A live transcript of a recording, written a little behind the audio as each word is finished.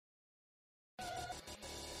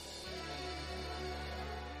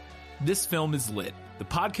This Film is Lit, the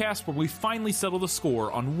podcast where we finally settle the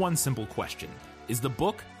score on one simple question. Is the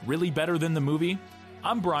book really better than the movie?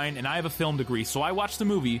 I'm Brian, and I have a film degree, so I watch the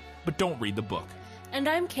movie, but don't read the book. And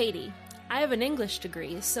I'm Katie. I have an English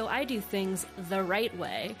degree, so I do things the right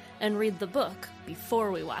way and read the book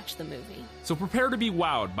before we watch the movie. So prepare to be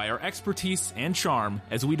wowed by our expertise and charm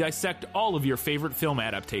as we dissect all of your favorite film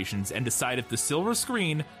adaptations and decide if the silver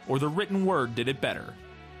screen or the written word did it better.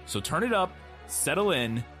 So turn it up, settle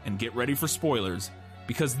in, and get ready for spoilers,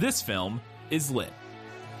 because this film is lit.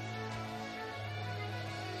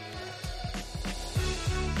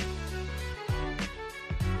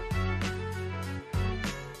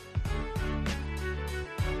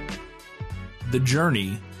 The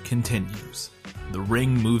journey continues. The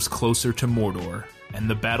ring moves closer to Mordor, and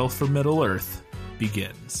the battle for Middle-earth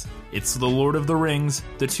begins. It's The Lord of the Rings,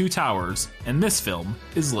 The Two Towers, and this film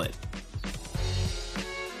is lit.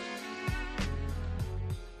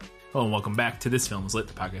 Hello and welcome back to This Film is Lit,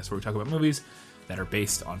 the podcast where we talk about movies that are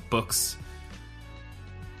based on books.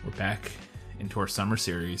 We're back into our summer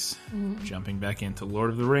series, jumping back into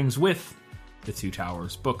Lord of the Rings with The Two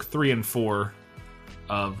Towers, book 3 and 4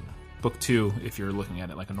 of book 2, if you're looking at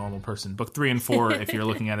it like a normal person. Book 3 and 4, if you're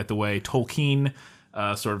looking at it the way Tolkien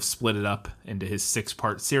sort of split it up into his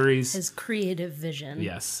 6-part series. His creative vision.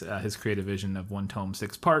 Yes, his creative vision of 1 tome,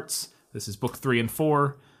 6 parts. This is book 3 and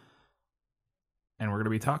 4. And we're going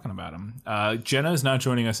to be talking about them. Jenna is not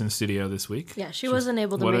joining us in the studio this week. Yeah, she wasn't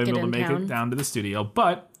able to make it down to the studio,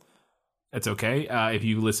 but it's okay. If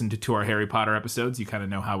you listened to our Harry Potter episodes, you kind of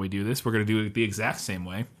know how we do this. We're going to do it the exact same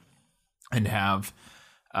way and have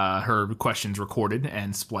her questions recorded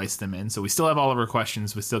and splice them in. So we still have all of her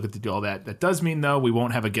questions. We still get to do all that. That does mean, though, we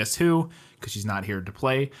won't have a Guess Who because she's not here to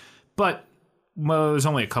play. But well, there's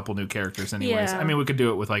only a couple new characters anyways. Yeah. I mean, we could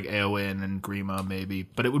do it with like Eowyn and Grima maybe,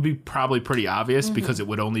 but it would be probably pretty obvious because it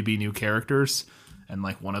would only be new characters. And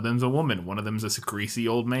like one of them's a woman, one of them's a greasy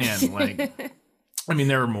old man. Like, I mean,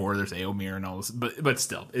 there are more. There's Eomer and all this, but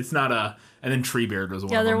still, it's not a. And then Treebeard was one of them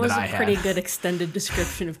that I had. Yeah, there was a pretty good extended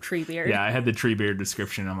description of Treebeard. Yeah, I had the Treebeard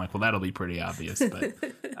description. I'm like, well, that'll be pretty obvious. But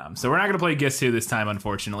so we're not going to play Guess Who this time,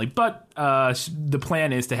 unfortunately. But the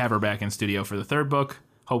plan is to have her back in studio for the third book,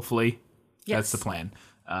 hopefully. Yes. That's the plan,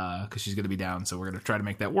 because she's going to be down, so we're going to try to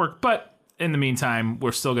make that work. But in the meantime,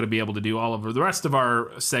 we're still going to be able to do all of the rest of our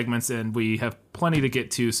segments, and we have plenty to get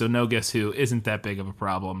to, so no Guess Who isn't that big of a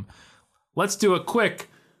problem. Let's do a quick,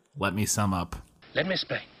 let me sum up. Let me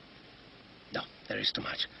explain. No, there is too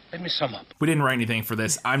much. Let me sum up. We didn't write anything for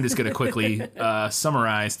this. I'm just going to quickly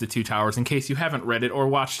summarize The Two Towers in case you haven't read it or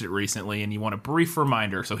watched it recently and you want a brief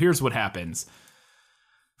reminder. So here's what happens.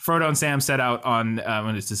 Frodo and Sam set out on,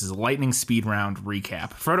 this is a lightning speed round recap.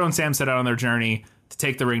 Frodo and Sam set out on their journey to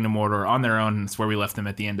take the ring to Mordor on their own. That's where we left them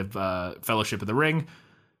at the end of Fellowship of the Ring.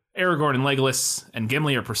 Aragorn and Legolas and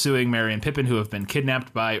Gimli are pursuing Merry and Pippin, who have been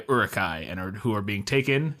kidnapped by Uruk-hai and who are being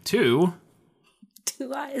taken to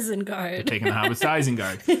Isengard. Taking the hobbits to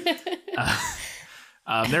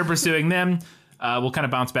Isengard. They're pursuing them. We'll kind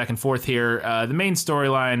of bounce back and forth here. The main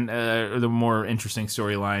storyline, or the more interesting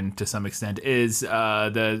storyline to some extent, is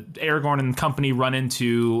the Aragorn and company run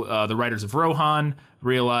into the Riders of Rohan,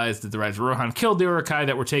 realize that the Riders of Rohan killed the Uruk-hai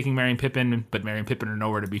that were taking Merry and Pippin, but Merry and Pippin are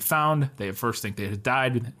nowhere to be found. They at first think they had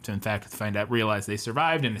died, to in fact realize they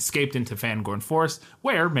survived and escaped into Fangorn Forest,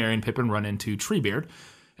 where Merry and Pippin run into Treebeard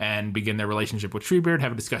and begin their relationship with Treebeard,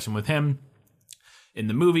 have a discussion with him. In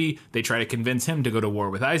the movie, they try to convince him to go to war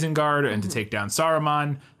with Isengard and to take down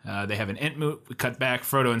Saruman. They have an Entmoot. We cut back.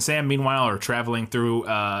 Frodo and Sam, meanwhile, are traveling through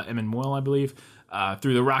Emyn Muil, I believe,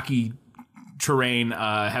 through the rocky terrain,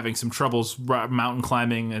 having some troubles mountain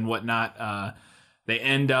climbing and whatnot. They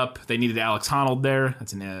needed Alex Honnold there.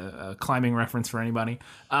 That's a climbing reference for anybody.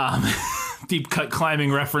 Deep cut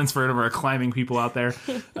climbing reference for any of our climbing people out there.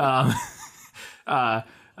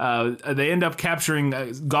 They end up capturing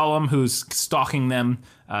Gollum, who's stalking them.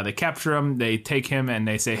 They capture him, they take him, and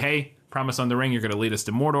they say, "Hey, promise on the ring, you're going to lead us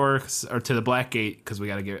to Mordor or to the Black Gate because we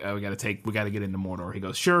got to get into Mordor." He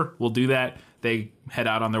goes, "Sure, we'll do that." They head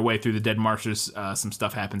out on their way through the Dead Marshes. Some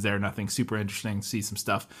stuff happens there, nothing super interesting. See some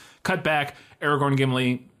stuff. Cut back. Aragorn,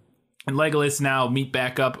 Gimli, and Legolas now meet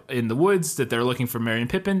back up in the woods that they're looking for Merry and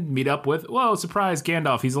Pippin. Meet up with, whoa, surprise,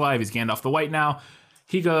 Gandalf. He's alive. He's Gandalf the White now.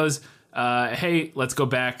 He goes, hey, let's go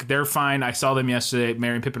back. They're fine. I saw them yesterday.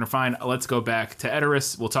 Merry and Pippin are fine. Let's go back to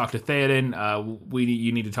Edoras. We'll talk to Theoden.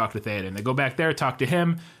 You need to talk to Theoden. They go back there, talk to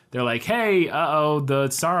him. They're like, hey, the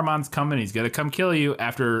Saruman's coming. He's going to come kill you.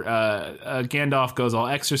 After Gandalf goes all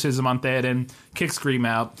exorcism on Theoden, kicks Scream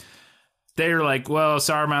out. they're like, well,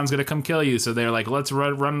 Saruman's going to come kill you. So they're like, let's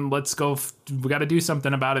run, let's go. We got to do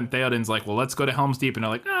something about it. And Theoden's like, well, let's go to Helm's Deep. And they're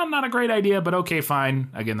like, oh, not a great idea, but okay, fine.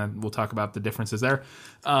 Again, then we'll talk about the differences there.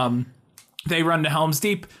 They run to Helm's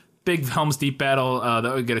Deep. Big Helm's Deep battle.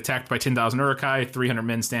 They get attacked by 10,000 Uruk-hai. 300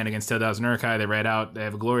 men stand against 10,000 Uruk-hai. They raid out. They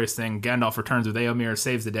have a glorious thing. Gandalf returns with Eomer,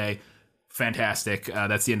 saves the day. Fantastic.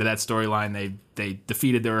 That's the end of that storyline. They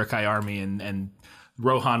defeated the Uruk-hai army, and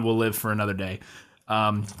Rohan will live for another day.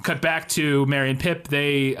 Cut back to Merry and Pip.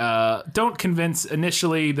 They don't convince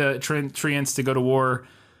initially the Treants to go to war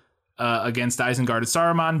against Isengard and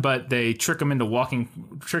Saruman, but they tricks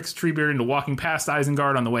Treebeard into walking past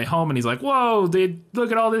Isengard on the way home, and he's like, whoa,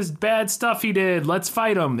 look at all this bad stuff he did. Let's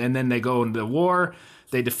fight him. And then they go into war.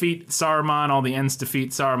 They defeat Saruman. All the Ents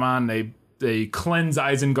defeat Saruman. They cleanse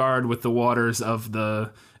Isengard with the waters of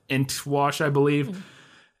the Entwash, I believe.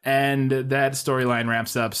 And that storyline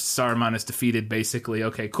wraps up. Saruman is defeated, basically.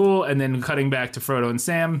 Okay, cool. And then cutting back to Frodo and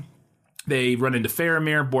Sam, they run into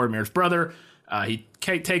Faramir, Boromir's brother. He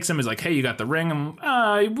takes him, is like, hey, you got the ring?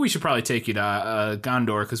 We should probably take you to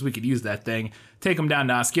Gondor because we could use that thing. Take him down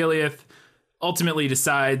to Osgiliath. Ultimately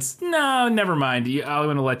decides, no, never mind. I'm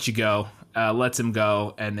going to let you go. Lets him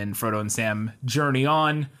go. And then Frodo and Sam journey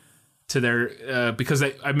on to their, because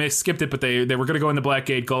I skipped it, but they were going to go in the Black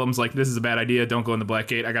Gate. Gollum's like, this is a bad idea. Don't go in the Black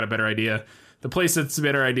Gate. I got a better idea. The place that's a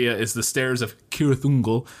better idea is the Stairs of Cirith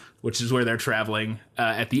Ungol, which is where they're traveling.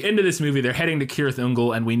 At the end of this movie, they're heading to Cirith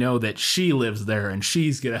Ungol, and we know that she lives there, and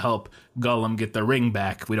she's going to help Gollum get the ring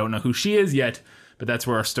back. We don't know who she is yet, but that's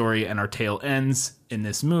where our story and our tale ends in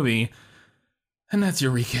this movie. And that's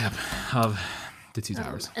your recap of The Two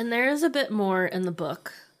Towers. And there is a bit more in the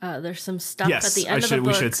book. There's some stuff at the end of the book.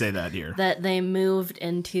 We should say that here. That they moved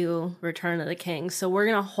into Return of the King. So we're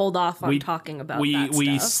going to hold off on talking about that stuff.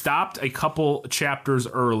 We stopped a couple chapters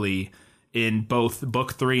early in both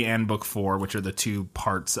Book 3 and Book 4, which are the two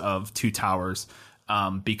parts of Two Towers,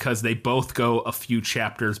 because they both go a few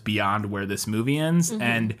chapters beyond where this movie ends. Mm-hmm.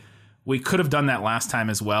 And we could have done that last time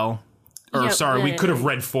as well. Or, we could have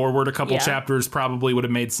read forward a couple chapters, probably would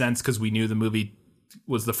have made sense because we knew the movie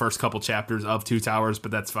was the first couple chapters of Two Towers,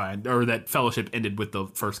 but that's fine. Or that Fellowship ended with the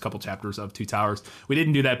first couple chapters of Two Towers. We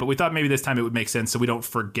didn't do that, but we thought maybe this time it would make sense so we don't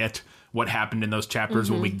forget what happened in those chapters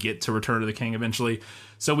when we get to Return of the King eventually.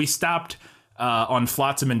 So we stopped on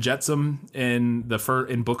Flotsam and Jetsam in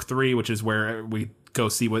Book 3, which is where we go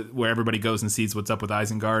see where everybody goes and sees what's up with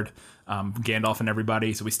Isengard, Gandalf and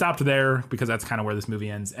everybody. So we stopped there because that's kind of where this movie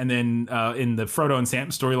ends. And then in the Frodo and Sam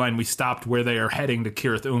storyline, we stopped where they are heading to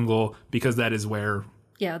Cirith Ungol because that is where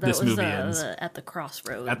this movie ends. At the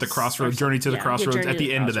crossroads. At the crossroads, Journey to the Crossroads, at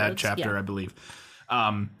the end of that chapter, I believe.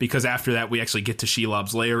 Because after that, we actually get to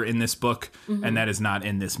Shelob's lair in this book, and that is not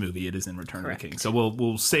in this movie. It is in Return of the King. So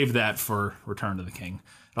we'll save that for Return of the King.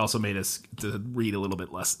 It also made us to read a little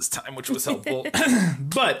bit less this time, which was helpful.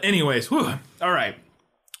 But anyways, all right.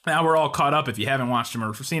 Now we're all caught up. If you haven't watched them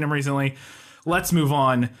or seen them recently, let's move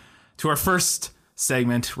on to our first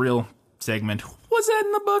segment, real segment. What's that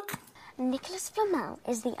in the book? Nicholas Flamel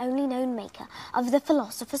is the only known maker of the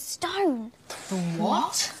Philosopher's Stone. The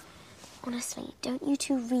what? Honestly, don't you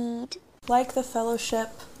two read? Like the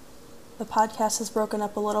Fellowship, the podcast has broken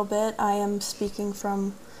up a little bit. I am speaking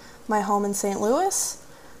from my home in St. Louis.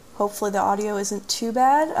 Hopefully the audio isn't too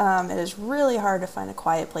bad. It is really hard to find a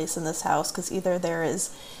quiet place in this house because either there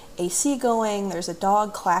is AC going, there's a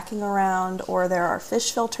dog clacking around, or there are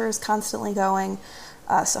fish filters constantly going.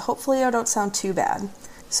 So hopefully I don't sound too bad.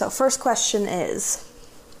 So first question is,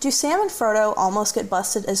 do Sam and Frodo almost get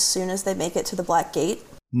busted as soon as they make it to the Black Gate?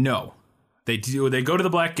 No. They do. They go to the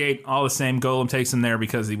Black Gate, all the same. Gollum takes them there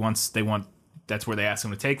because that's where they ask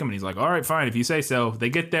him to take him. And he's like, all right, fine, if you say so. They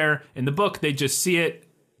get there. In the book, they just see it.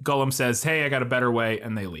 Gollum says, hey, I got a better way,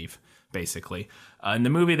 and they leave, basically. In the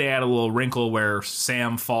movie, they add a little wrinkle where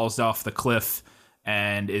Sam falls off the cliff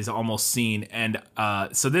and is almost seen. And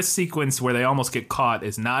so this sequence where they almost get caught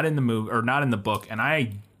is not in the movie or not in the book. And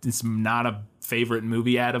it's not a favorite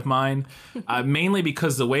movie ad of mine, mainly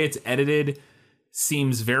because the way it's edited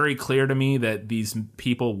seems very clear to me that these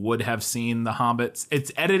people would have seen The Hobbits.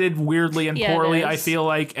 It's edited weirdly and poorly, I feel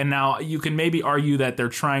like. And now you can maybe argue that they're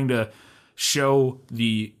trying to show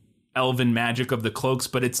the elven magic of the cloaks,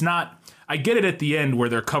 but it's not. I get it at the end where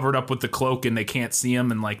they're covered up with the cloak and they can't see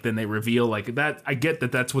him, and like then they reveal like that. I get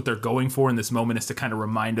that that's what they're going for in this moment, is to kind of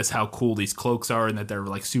remind us how cool these cloaks are and that they're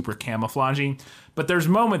like super camouflaging. But there's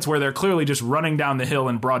moments where they're clearly just running down the hill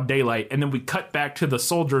in broad daylight, and then we cut back to the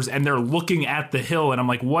soldiers and they're looking at the hill, and I'm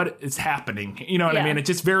like, what is happening? You know what I mean? It's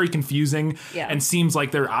just very confusing and seems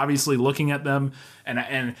like they're obviously looking at them,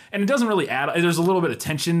 and it doesn't really add. There's a little bit of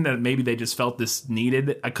tension that maybe they just felt this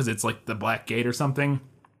needed because it's like the Black Gate or something.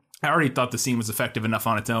 I already thought the scene was effective enough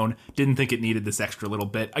on its own. Didn't think it needed this extra little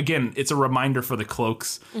bit. Again, it's a reminder for the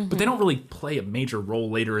cloaks, but they don't really play a major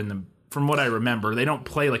role later in the. From what I remember, they don't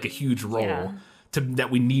play like a huge role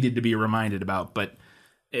that we needed to be reminded about. But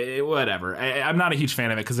whatever. I'm not a huge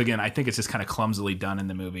fan of it because, again, I think it's just kind of clumsily done in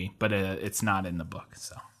the movie. But it's not in the book.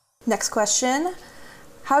 So Next question.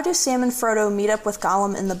 How do Sam and Frodo meet up with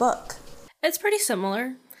Gollum in the book? It's pretty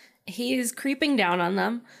similar. He's creeping down on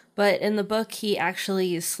them, but in the book, he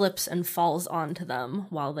actually slips and falls onto them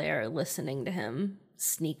while they're listening to him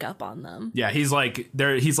sneak up on them. Yeah, he's like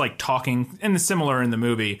talking, and it's similar in the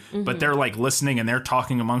movie, but they're like listening and they're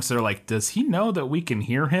talking amongst. They're like, does he know that we can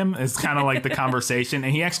hear him? It's kind of like the conversation,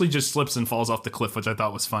 and he actually just slips and falls off the cliff, which I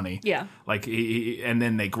thought was funny. Yeah, like and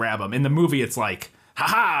then they grab him. In the movie, it's like,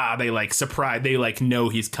 haha! They like surprise. They like know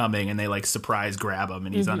he's coming, and they like surprise grab him,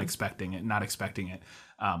 and he's not expecting it.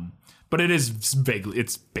 But it is vaguely,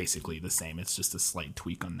 it's basically the same. It's just a slight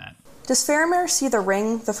tweak on that. Does Faramir see the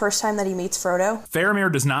ring the first time that he meets Frodo?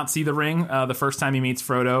 Faramir does not see the ring the first time he meets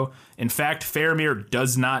Frodo. In fact, Faramir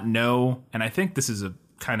does not know, and I think this is a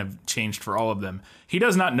kind of changed for all of them. He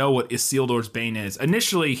does not know what Isildur's Bane is.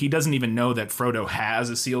 Initially, he doesn't even know that Frodo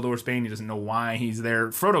has Isildur's Bane. He doesn't know why he's there.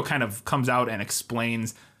 Frodo kind of comes out and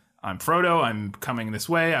explains, I'm Frodo, I'm coming this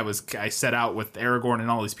way. I set out with Aragorn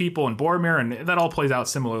and all these people and Boromir, and that all plays out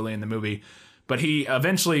similarly in the movie. But he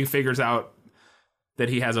eventually figures out that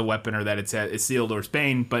he has a weapon, or that it's Isildur's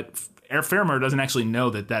Bane, but Faramir doesn't actually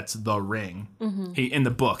know that that's the ring. In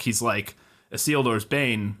the book, he's like, Isildur's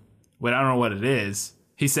Bane, wait, I don't know what it is.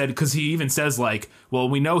 He said, because he even says like, well,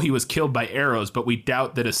 we know he was killed by arrows, but we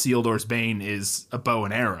doubt that Isildur's Bane is a bow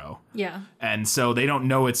and arrow. Yeah. And so they don't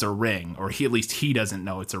know it's a ring, or at least he doesn't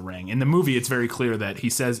know it's a ring. In the movie, it's very clear that he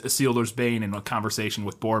says Isildur's Bane in a conversation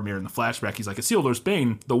with Boromir in the flashback. He's like, Isildur's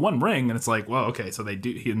Bane, the one ring. And it's like, well, okay, so they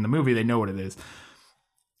do, in the movie, they know what it is.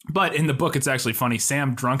 But in the book, it's actually funny.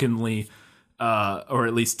 Sam drunkenly, or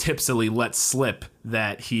at least tipsily, lets slip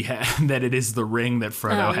that that it is the ring that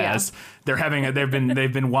Frodo has.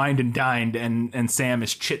 They've been wined and dined, and Sam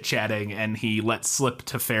is chit chatting, and he lets slip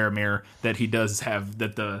to Faramir that he does have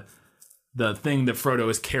that the thing that Frodo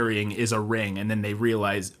is carrying is a ring, and then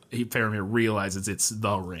Faramir realizes it's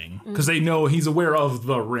the ring because they know he's aware of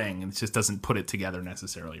the ring, and it just doesn't put it together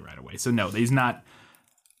necessarily right away. So no, he's not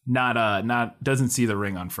doesn't see the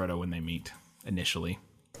ring on Frodo when they meet initially.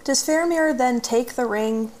 Does Faramir then take the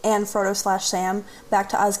ring and Frodo/Sam back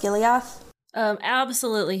to Osgiliath?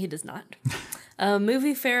 Absolutely, he does not.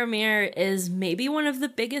 Movie Faramir is maybe one of the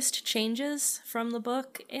biggest changes from the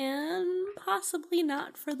book, and possibly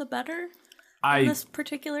not for the better in this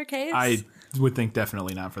particular case. I would think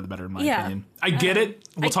definitely not for the better, in my opinion. I get it.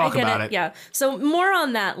 We'll talk about it. Yeah. So more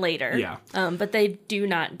on that later. Yeah. But they do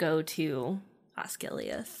not go to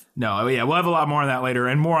Osgiliath. No, yeah, we'll have a lot more on that later,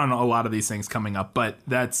 and more on a lot of these things coming up. But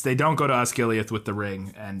they don't go to Osgiliath with the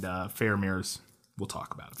ring, and Faramir's. We'll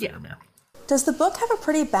talk about Faramir. Yeah. Does the book have a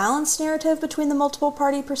pretty balanced narrative between the multiple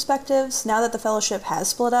party perspectives now that the Fellowship has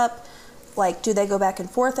split up? Like, do they go back and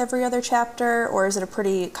forth every other chapter, or is it a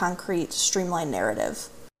pretty concrete, streamlined narrative?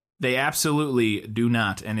 They absolutely do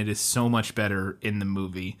not, and it is so much better in the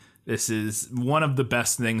movie. This is one of the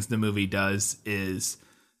best things the movie does is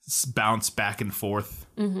bounce back and forth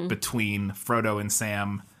between Frodo and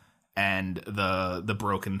Sam and the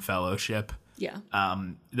Broken Fellowship. Yeah.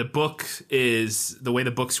 The book is, the way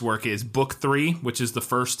the books work is book 3, which is the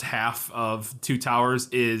first half of Two Towers,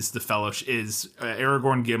 is the Fellowship, is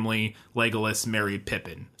Aragorn, Gimli, Legolas, Merry,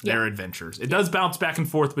 Pippin, their adventures. It does bounce back and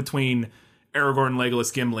forth between Aragorn,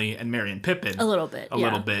 Legolas, Gimli, and Merry and Pippin. A little bit.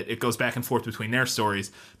 Little bit. It goes back and forth between their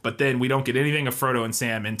stories, but then we don't get anything of Frodo and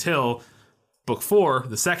Sam until book 4,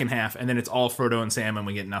 the second half, and then it's all Frodo and Sam, and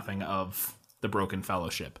we get nothing of the Broken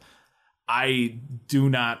Fellowship.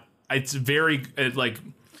 It's very, like,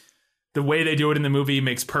 the way they do it in the movie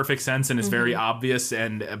makes perfect sense, and it's very obvious,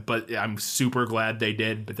 but I'm super glad they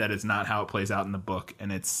did, but that is not how it plays out in the book,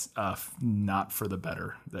 and it's not for the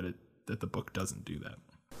better that the book doesn't do that.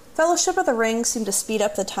 Fellowship of the Ring seemed to speed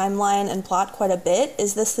up the timeline and plot quite a bit.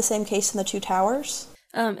 Is this the same case in the Two Towers?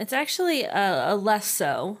 It's actually less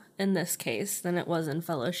so in this case than it was in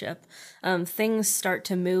Fellowship. Things start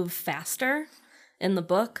to move faster in the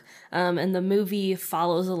book, and the movie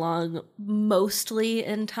follows along mostly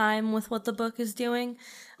in time with what the book is doing.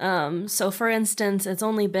 So, for instance, it's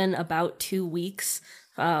only been about 2 weeks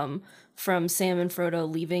from Sam and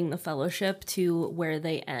Frodo leaving the Fellowship to where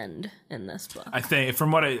they end in this book. I think,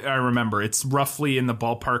 from what I remember, it's roughly in the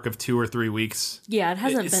ballpark of 2 or 3 weeks. Yeah, it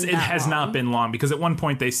hasn't been that long. It has not been long, because at one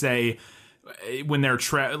point they say, when they're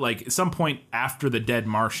at some point after the Dead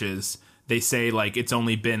Marshes, they say like it's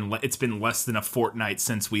been less than a fortnight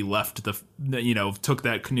since we left took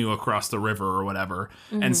that canoe across the river or whatever.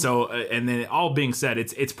 Mm-hmm. And so and then all being said,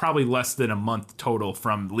 it's probably less than a month total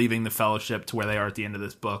from leaving the Fellowship to where they are at the end of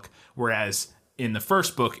this book, whereas in the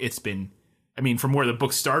first book it's been, I mean, from where the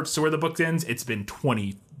book starts to where the book ends, it's been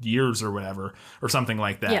 20 years or whatever, or something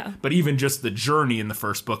like that. Yeah. But even just the journey in the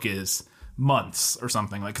first book is months or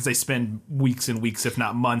something, like, because they spend weeks and weeks, if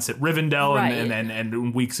not months, at Rivendell, right.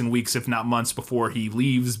 and weeks and weeks, if not months, before he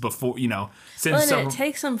leaves. It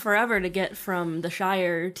takes him forever to get from the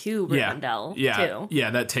Shire to Rivendell.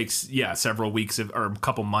 That takes several weeks or a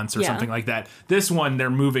couple months or something like that. This one, they're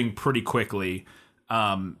moving pretty quickly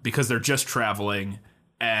because they're just traveling.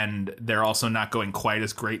 And they're also not going quite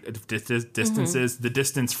as great distances. Mm-hmm. The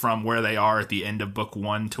distance from where they are at the end of book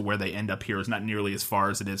 1 to where they end up here is not nearly as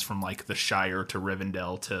far as it is from like the Shire to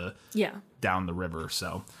Rivendell to down the river.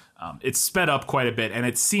 So it's sped up quite a bit. And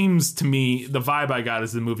it seems to me, the vibe I got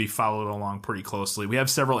is the movie followed along pretty closely. We have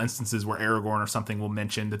several instances where Aragorn or something will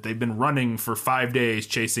mention that they've been running for 5 days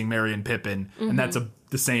chasing Merry and Pippin. Mm-hmm. And that's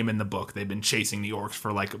the same in the book. They've been chasing the orcs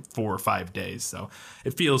for like 4 or 5 days. So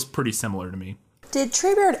it feels pretty similar to me. Did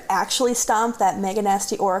Treebeard actually stomp that mega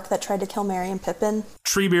nasty orc that tried to kill Merry and Pippin?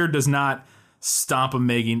 Treebeard does not stomp a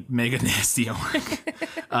mega nasty orc.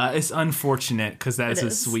 It's unfortunate, because that is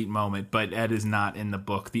a sweet moment, but that is not in the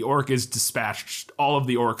book. The orc is dispatched. All of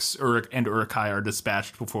the orcs and Uruk-hai are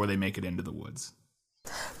dispatched before they make it into the woods.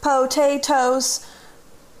 Potatoes.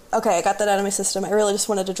 Okay, I got that out of my system. I really just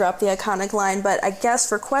wanted to drop the iconic line, but I guess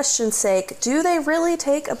for question's sake, do they really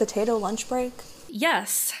take a potato lunch break?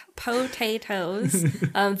 Yes, potatoes.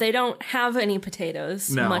 They don't have any potatoes,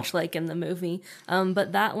 much like in the movie,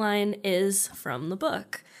 but that line is from the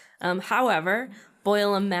book. However,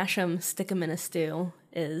 boil 'em, mash 'em, stick 'em in a stew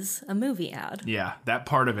is a movie ad. Yeah, that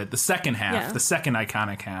part of it, the second half, the second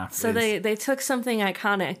iconic half. So they took something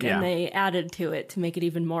iconic and they added to it to make it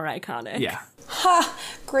even more iconic. Yeah. Ha!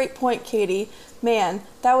 Great point, Katie. Man,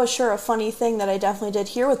 that was sure a funny thing that I definitely did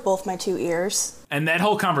hear with both my 2 ears. And that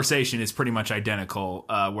whole conversation is pretty much identical,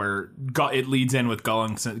 where it leads in with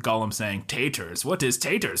Gollum saying, "Taters, what is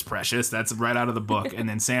taters, precious?" That's right out of the book. And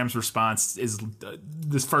then Sam's response is,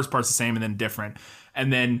 this first part's the same and then different.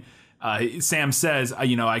 And then Sam says,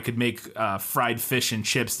 I could make fried fish and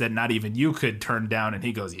chips that not even you could turn down. And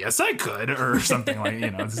he goes, "Yes, I could," or something like,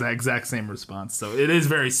 it's the exact same response. So it is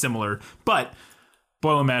very similar. But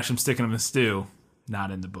boil and mash them, sticking them in the stew,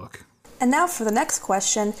 not in the book. And now for the next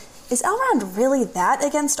question. Is Elrond really that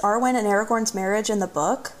against Arwen and Aragorn's marriage in the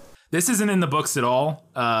book? This isn't in the books at all.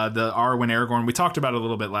 The Arwen Aragorn, we talked about it a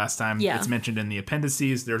little bit last time. Yeah. It's mentioned in the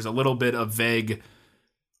appendices. There's a little bit of vague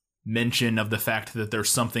mention of the fact that there's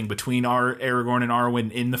something between Aragorn and Arwen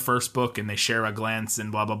in the first book, and they share a glance and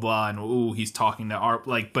blah, blah, blah. And he's talking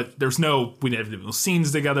to but there's we have no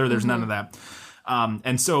scenes together. There's none of that.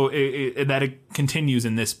 And so it continues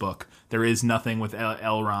in this book. There is nothing with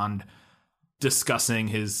Elrond discussing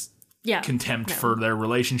his contempt for their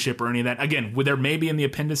relationship or any of that. Again, there may be in the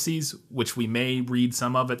appendices, which we may read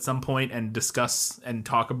some of at some point and discuss and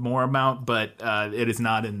talk more about, but it is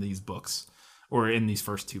not in these books or in these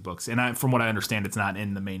first 2 books. And from what I understand, it's not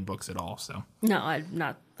in the main books at all. So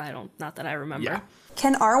not that I remember. Yeah.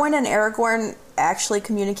 Can Arwen and Aragorn actually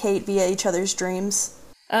communicate via each other's dreams?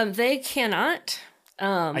 They cannot.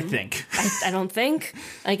 I think. I don't think.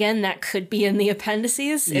 Again, that could be in the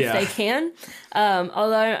appendices if they can.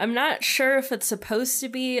 Although I'm not sure if it's supposed to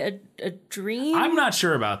be a dream. I'm not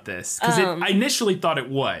sure about this, because I initially thought it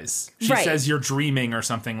was. She says you're dreaming or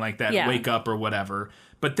something like that, wake up or whatever.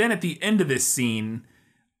 But then at the end of this scene,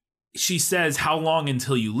 she says, "How long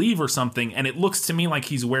until you leave?" or something. And it looks to me like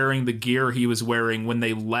he's wearing the gear he was wearing when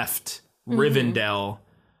they left Rivendell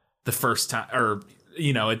the first time, or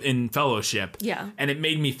in Fellowship. Yeah. And it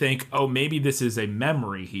made me think, maybe this is a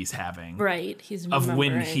memory he's having. Right. He's of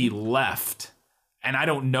when he left. And I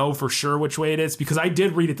don't know for sure which way it is, because I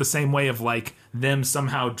did read it the same way of like them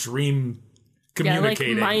somehow dream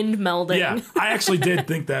communicating. Yeah, like mind melding. Yeah. I actually did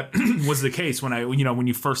think that was the case when when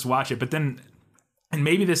you first watch it. But then, and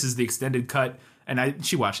maybe this is the extended cut. And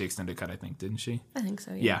she watched the extended cut, I think, didn't she? I think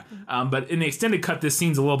so, yeah. But in the extended cut, this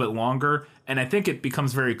scene's a little bit longer. And I think it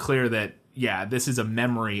becomes very clear that yeah, this is a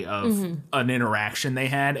memory of an interaction they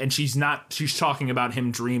had. And she's talking about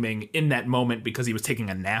him dreaming in that moment because he was taking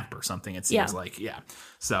a nap or something, it seems like. Yeah.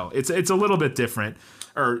 So it's a little bit different,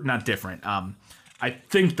 or not different. I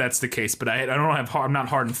think that's the case, but I'm not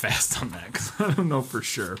hard and fast on that because I don't know for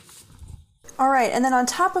sure. All right. And then on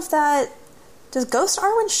top of that, does Ghost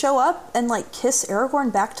Arwen show up and like kiss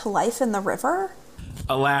Aragorn back to life in the river?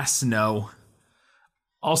 Alas, no.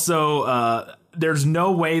 Also, there's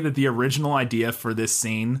no way that the original idea for this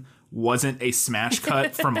scene wasn't a smash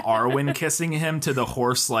cut from Arwen kissing him to the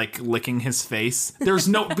horse like licking his face. There's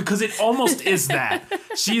no, because it almost is that.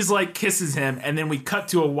 She's like kisses him, and then we cut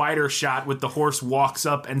to a wider shot with the horse walks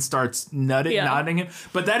up and starts nodding him.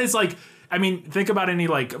 But that is like, I mean, think about any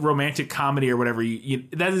like romantic comedy or whatever.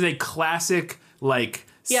 That is a classic like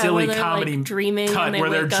silly comedy like dreaming cut where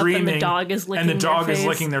they're dreaming and the dog is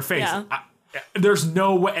licking their face. Yeah. There's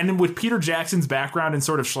no way, and with Peter Jackson's background in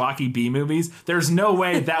sort of schlocky B movies, there's no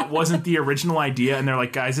way that wasn't the original idea. And they're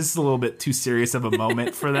like, guys, this is a little bit too serious of a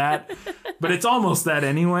moment for that. But it's almost that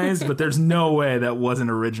anyways, but there's no way that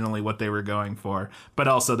wasn't originally what they were going for. But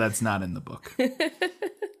also that's not in the book.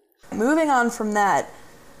 Moving on from that,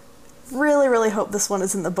 really, really hope this one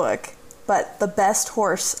is in the book. But the best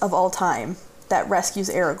horse of all time that rescues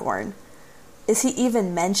Aragorn, is he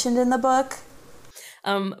even mentioned in the book?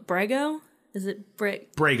 Brago? Is it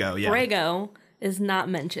Brago, yeah. Brago is not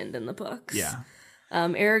mentioned in the books. Yeah.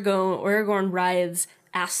 Aragorn rides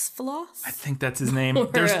Asfaloth. I think that's his name.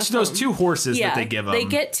 There's those two horses that they give him. They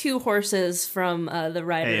get two horses from the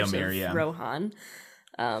riders Éomer, of Rohan.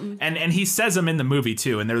 And he says them in the movie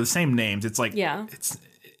too, and they're the same names. It's like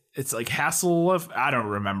it's like Hasselhoff. I don't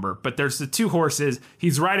remember, but there's the two horses.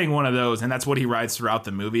 He's riding one of those, and that's what he rides throughout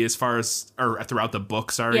the movie, or throughout the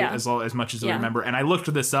book. Sorry, as much as I remember. And I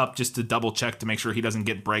looked this up just to double check to make sure he doesn't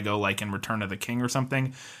get Brago like in Return of the King or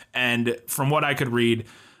something. And from what I could read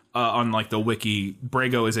on like the wiki,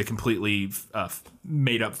 Brago is a completely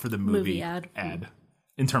made up for the movie ad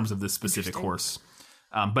in terms of this specific horse.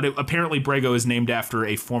 But apparently Brago is named after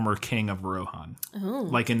a former king of Rohan,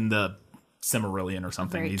 like in the Silmarillion or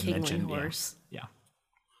something. He's mentioned horse. Yeah.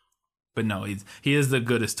 But no, he is the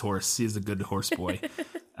goodest horse. He's a good horse boy,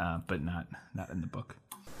 but not in the book.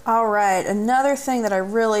 All right, another thing that I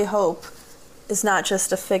really hope is not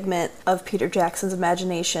just a figment of Peter Jackson's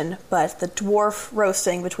imagination, but the dwarf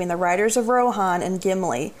roasting between the riders of Rohan and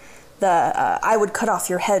Gimli. I would cut off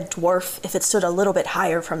your head, dwarf, if it stood a little bit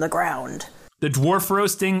higher from the ground. The dwarf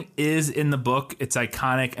roasting is in the book. It's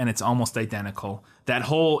iconic and it's almost identical. That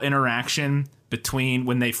whole interaction between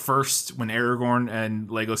when Aragorn and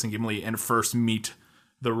Legolas and Gimli first meet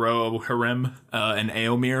the Rohirrim and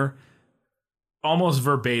Éomer, almost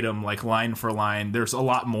verbatim, like line for line. There's a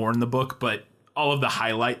lot more in the book, but all of the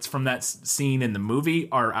highlights from that scene in the movie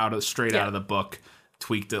are straight out of the book,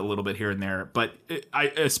 tweaked a little bit here and there. But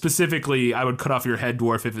specifically, I would cut off your head,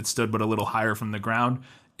 dwarf, if it stood but a little higher from the ground,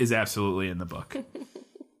 is absolutely in the book.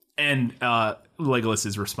 And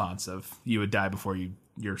Legolas's response of "you would die before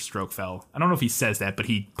your stroke fell." I don't know if he says that, but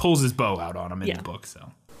he pulls his bow out on him in the book.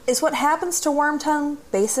 So, is what happens to Wormtongue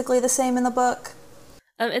basically the same in the book?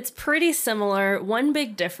 It's pretty similar. One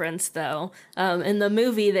big difference, though, in the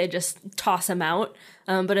movie they just toss him out,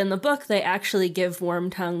 but in the book they actually give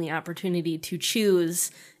Wormtongue the opportunity to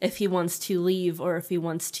choose if he wants to leave or if he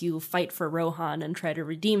wants to fight for Rohan and try to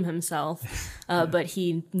redeem himself, but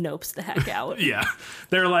he nopes the heck out. Yeah.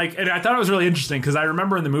 They're like, and I thought it was really interesting because I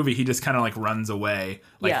remember in the movie he just kind of like runs away,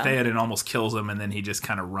 like Theoden almost kills him and then he just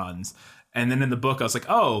kind of runs. And then in the book I was like,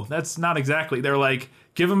 oh, that's not exactly. They're like,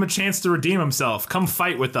 give him a chance to redeem himself. Come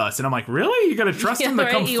fight with us. And I'm like, really? You got to trust him to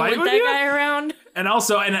come fight with you? That guy around? And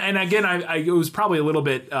also, and again, it was probably a little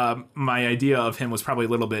bit, my idea of him was probably a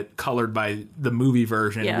little bit colored by the movie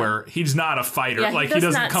version where he's not a fighter. Yeah, like he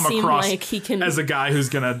doesn't come across like he can as a guy who's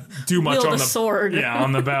going to do much on the sword. Yeah,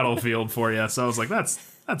 on the battlefield for you. So I was like, that's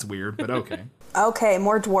weird, but okay. Okay,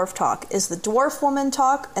 more dwarf talk. Is the dwarf woman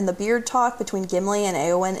talk and the beard talk between Gimli and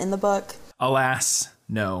Éowyn in the book? Alas,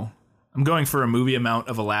 no. I'm going for a movie amount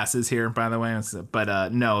of alasses here, by the way.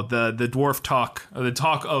 But no, the dwarf talk, or the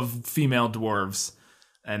talk of female dwarves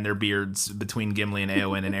and their beards between Gimli and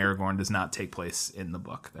Éowyn and Aragorn does not take place in the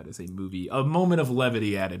book. That is a moment of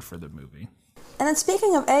levity added for the movie. And then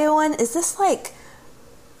speaking of Éowyn, is this like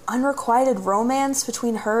unrequited romance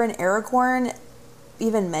between her and Aragorn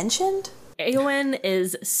even mentioned? Éowyn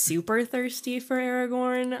is super thirsty for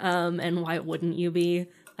Aragorn, and why wouldn't you be?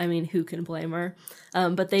 I mean, who can blame her?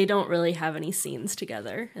 But they don't really have any scenes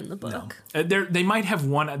together in the book. No. They might have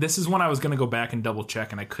one. This is one I was going to go back and double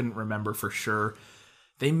check, and I couldn't remember for sure.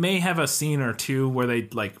 They may have a scene or two where they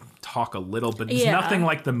like talk a little, but it's nothing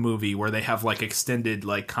like the movie where they have like extended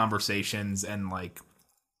like conversations and like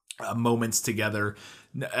moments together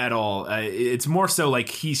at all. It's more so like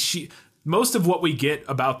she. Most of what we get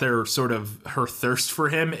about their sort of her thirst for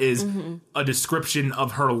him is a description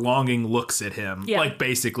of her longing looks at him. Yeah. Like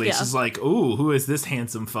basically, she's like, "Ooh, who is this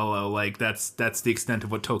handsome fellow?" Like that's the extent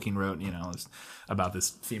of what Tolkien wrote. About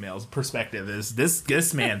this female's perspective is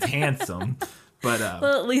this man's handsome. But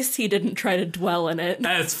well, at least he didn't try to dwell in it.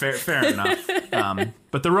 That's fair enough.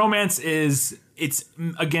 But the romance it's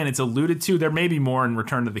alluded to. There may be more in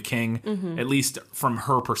Return of the King, at least from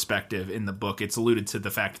her perspective in the book. It's alluded to the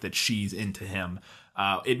fact that she's into him.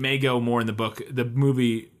 It may go more in the book. The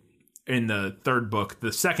movie in the third book,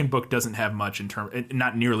 the second book doesn't have much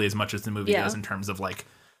not nearly as much as the movie does in terms of like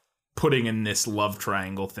putting in this love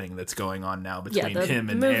triangle thing that's going on now between him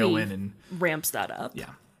and Éowyn, and ramps that up. Yeah.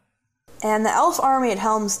 And the elf army at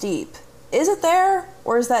Helm's Deep, is it there,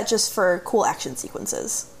 or is that just for cool action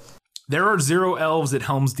sequences? There are 0 elves at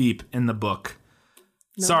Helm's Deep in the book.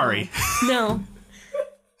 No. Sorry. No.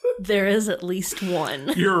 There is at least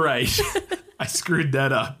one. You're right. I screwed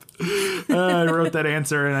that up. I wrote that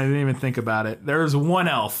answer and I didn't even think about it. There's 1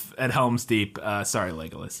 elf at Helm's Deep. Sorry,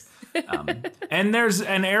 Legolas. And there's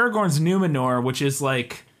an Aragorn's Numenor, which is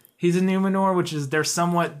like... He's a Numenor, which is they're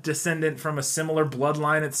somewhat descendant from a similar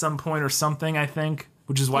bloodline at some point or something, I think,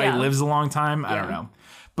 which is why he lives a long time. I don't know.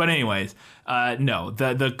 But anyways, no,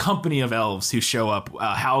 the company of elves who show up,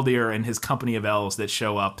 Haldir and his company of elves that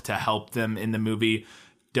show up to help them in the movie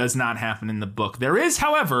does not happen in the book. There is,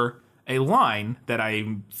 however, a line that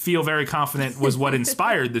I feel very confident was what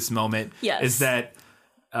inspired this moment. Yes. Is that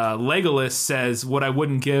Legolas says, "What I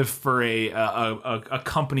wouldn't give for a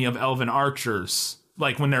company of elven archers."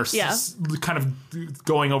 Like when they're kind of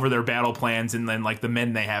going over their battle plans and then like the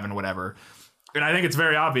men they have and whatever. And I think it's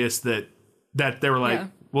very obvious that they were like,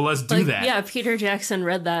 well, let's do that. Yeah, Peter Jackson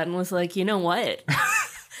read that and was like, you know what?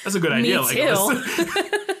 That's a good idea, Me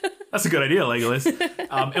Legolas. That's a good idea, Legolas.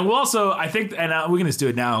 And we'll also, I think, and we can just do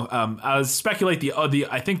it now. I'll speculate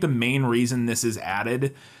I think the main reason this is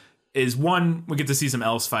added is, one, we get to see some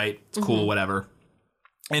elves fight. It's cool, whatever.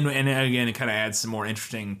 And again, it kind of adds some more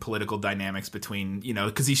interesting political dynamics between,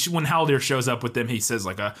 because when Haldir shows up with them, he says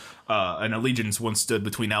like an allegiance once stood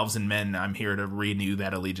between elves and men. I'm here to renew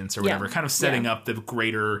that allegiance or whatever, kind of setting up the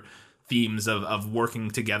greater themes of working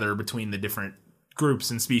together between the different groups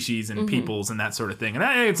and species and peoples and that sort of thing.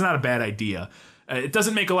 And it's not a bad idea. It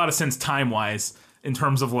doesn't make a lot of sense time-wise in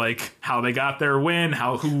terms of like how they got their win,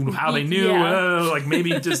 how they knew, like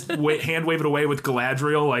maybe just hand wave it away with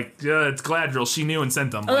Galadriel. Like it's Galadriel, she knew and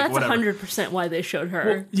sent them. Oh, like, that's 100% why they showed her.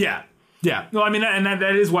 Well, yeah. No, I mean, and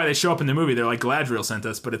that is why they show up in the movie. They're like, Galadriel sent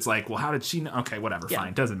us, but it's like, well, how did she know? Okay, whatever,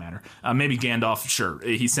 fine, doesn't matter. Maybe Gandalf, sure.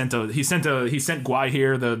 He sent Gwai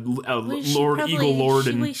here, the Eagle Lord,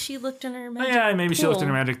 and she looked in her magic. Yeah, maybe she looked in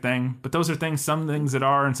her magic thing. But those are things, some things that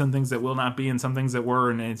are, and some things that will not be, and some things that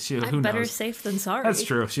were, and who knows? Better safe than sorry. That's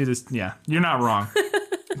true. She just, you're not wrong.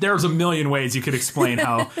 There's a million ways you could explain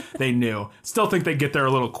how they knew. Still think they get there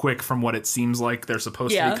a little quick from what it seems like they're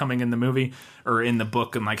supposed to be coming in the movie or in the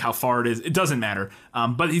book, and like how far it is. It doesn't matter.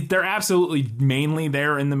 But they're absolutely mainly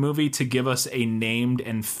there in the movie to give us a named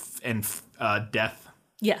and death.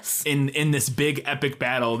 Yes. In this big epic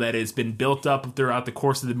battle that has been built up throughout the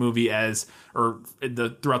course of the movie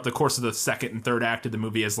throughout the course of the second and third act of the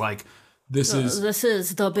movie as like, This is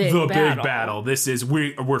the big battle. This is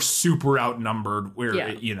we're super outnumbered.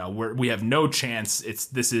 We have no chance.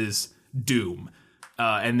 This is doom.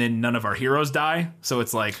 And then none of our heroes die. So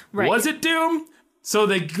it's like, was it doom? So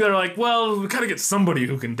they're like, well, we gotta get somebody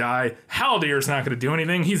who can die. Haldir's not gonna do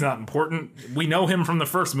anything. He's not important. We know him from the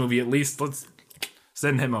first movie at least. Let's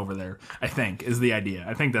send him over there, I think, is the idea.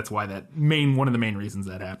 I think that's why one of the main reasons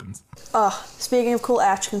that happens. Speaking of cool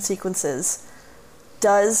action sequences,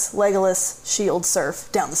 does Legolas shield surf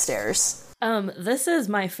down the stairs? This is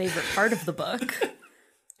my favorite part of the book,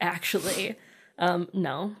 actually.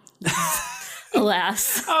 No.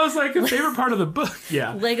 Alas. I was like, a favorite part of the book?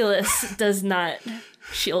 Yeah. Legolas does not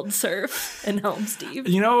shield surf in Helm's Deep.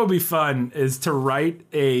 You know what would be fun is to write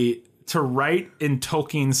in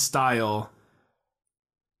Tolkien's style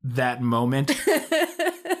that moment.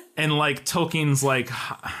 And like Tolkien's like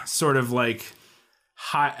sort of like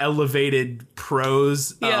high elevated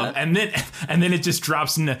prose, and then it just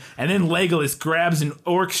drops into, and then Legolas grabs an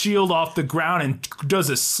orc shield off the ground and does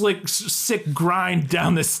a sick grind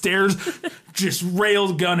down the stairs, just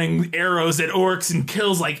rail gunning arrows at orcs and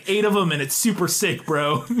kills like 8 of them, and it's super sick,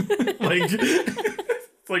 bro. Like,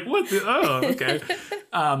 it's like what? Okay.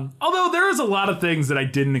 Although there is a lot of things that I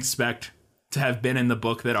didn't expect to have been in the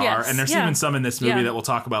book that are, and there's even some in this movie that we'll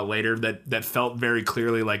talk about later that felt very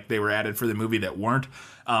clearly like they were added for the movie that weren't.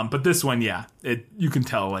 But this one, you can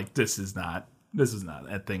tell like this is not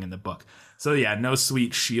a thing in the book. So yeah, no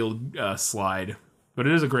sweet shield slide, but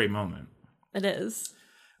it is a great moment. It is.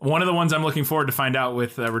 One of the ones I'm looking forward to find out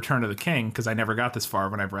with Return of the King, because I never got this far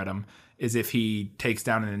when I've read them, is if he takes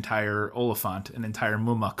down an entire Oliphant, an entire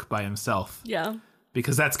Mumuk by himself. Yeah.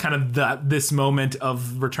 Because that's kind of this moment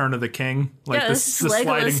of Return of the King. Like this Legolas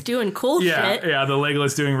sliding, doing cool shit. Yeah, the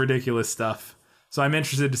Legolas doing ridiculous stuff. So I'm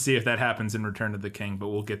interested to see if that happens in Return of the King, but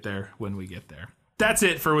we'll get there when we get there. That's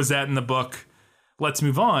it for Was That in the Book. Let's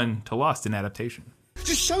move on to Lost in Adaptation.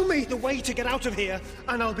 Just show me the way to get out of here,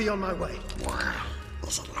 and I'll be on my way.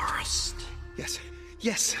 Is it lost?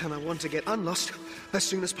 Yes, and I want to get unlost as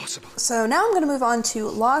soon as possible. So now I'm going to move on to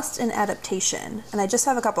Lost in Adaptation, and I just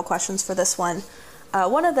have a couple questions for this one.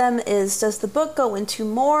 One of them is, does the book go into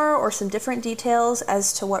more or some different details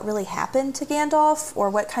as to what really happened to Gandalf, or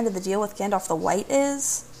what kind of the deal with Gandalf the White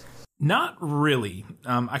is? Not really.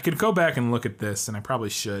 I could go back and look at this, and I probably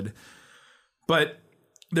should. But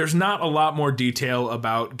there's not a lot more detail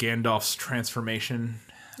about Gandalf's transformation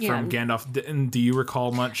from Gandalf. And do you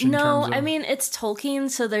recall much? No, I mean, it's Tolkien,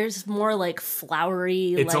 so there's more like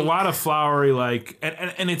flowery. It's a lot of flowery, like,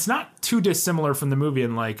 and it's not too dissimilar from the movie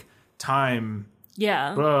in like time.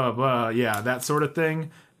 Yeah. Blah, blah, yeah, that sort of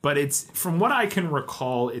thing. But it's, from what I can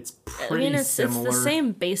recall, it's pretty similar. It's the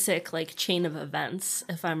same basic like chain of events,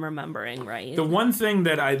 if I'm remembering right. The one thing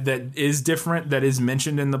that is different, that is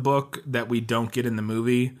mentioned in the book that we don't get in the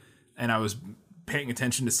movie, and I was paying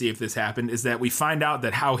attention to see if this happened, is that we find out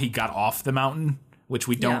that how he got off the mountain, which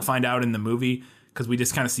we don't find out in the movie, because we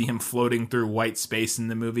just kind of see him floating through white space in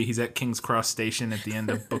the movie. He's at King's Cross Station at the end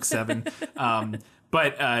of book 7.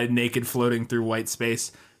 But naked, floating through white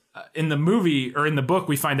space. In the movie, or in the book,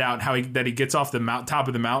 we find out that he gets off the top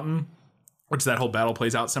of the mountain, which that whole battle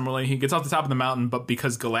plays out similarly. He gets off the top of the mountain, but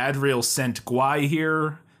because Galadriel sent Gwai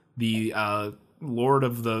here, the Lord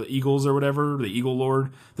of the Eagles or whatever, the Eagle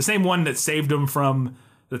Lord, the same one that saved him from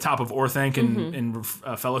the top of Orthanc in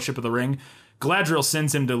Fellowship of the Ring, Galadriel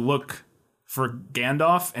sends him to look for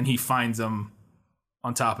Gandalf, and he finds him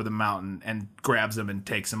on top of the mountain and grabs him and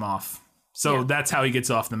takes him off. So that's how he gets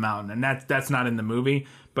off the mountain, and that's not in the movie.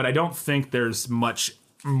 But I don't think there's much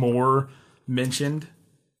more mentioned.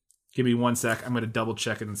 Give me 1 sec. I'm going to double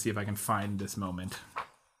check it and see if I can find this moment.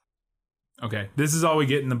 Okay, this is all we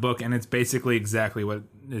get in the book, and it's basically exactly what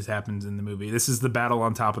happens in the movie. This is the battle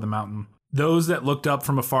on top of the mountain. Those that looked up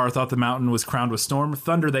from afar thought the mountain was crowned with storm.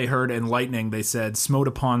 Thunder they heard, and lightning, they said, smote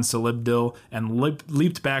upon Celebdil, and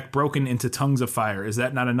leaped back, broken into tongues of fire. Is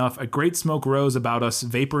that not enough? A great smoke rose about us,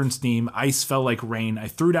 vapor and steam. Ice fell like rain. I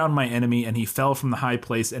threw down my enemy, and he fell from the high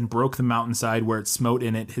place and broke the mountainside where it smote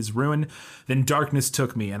in it his ruin. Then darkness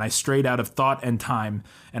took me, and I strayed out of thought and time,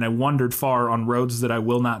 and I wandered far on roads that I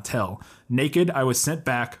will not tell. Naked, I was sent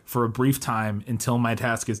back for a brief time until my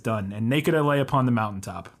task is done, and naked I lay upon the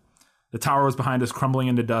mountaintop. The tower was behind us, crumbling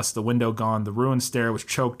into dust, the window gone, the ruined stair was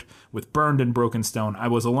choked with burned and broken stone. I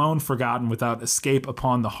was alone, forgotten, without escape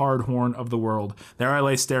upon the hard horn of the world. There I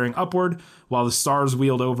lay staring upward, while the stars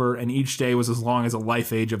wheeled over, and each day was as long as a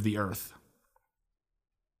life age of the earth.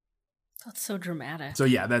 That's so dramatic. So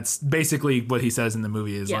yeah, that's basically what he says in the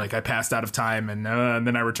movie, is like, I passed out of time, and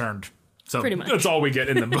then I returned. So pretty much. That's all we get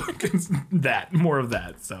in the book. It's more of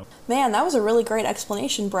that. So, man, that was a really great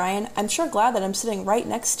explanation, Brian. I'm sure glad that I'm sitting right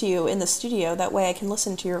next to you in the studio. That way I can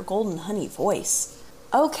listen to your golden honey voice.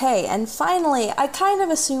 Okay, and finally, I kind of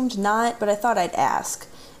assumed not, but I thought I'd ask.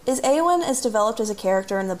 Is Éowyn as developed as a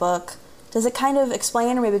character in the book? Does it kind of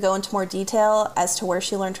explain or maybe go into more detail as to where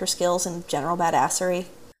she learned her skills in general badassery?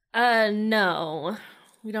 No.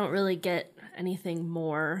 We don't really get anything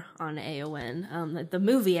more on Éowyn. The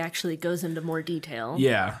movie actually goes into more detail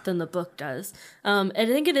than the book does. I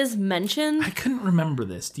think it is mentioned. I couldn't remember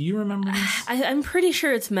this. Do you remember this? I'm pretty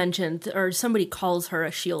sure it's mentioned, or somebody calls her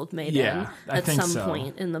a shield maiden at some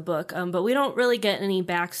point in the book. But we don't really get any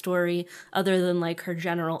backstory other than like her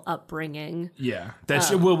general upbringing. Yeah,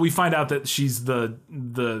 we find out that she's the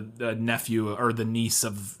nephew or the niece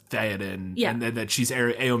of Theoden, and that she's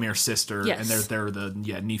Éomer's sister, and they're the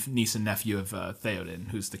niece and nephew of Theoden,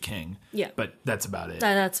 who's the king. Yeah, but that's about it.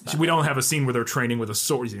 We don't have a scene where they're training with a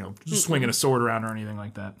sword, swinging a sword around or anything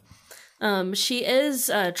like that. She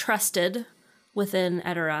is trusted within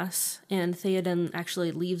Edoras, and Theoden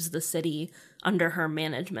actually leaves the city under her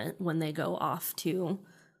management when they go off to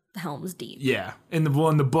the Helm's Deep. Yeah, in the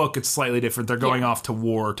book, it's slightly different. They're going off to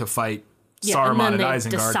war to fight Saruman and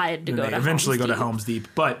Isengard. Decide to go to eventually Helm's go to Helm's Deep,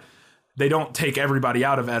 but they don't take everybody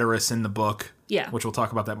out of Edoras in the book. Yeah. Which we'll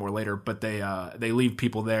talk about that more later. But they leave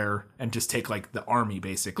people there and just take like the army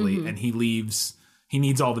basically. And he leaves. He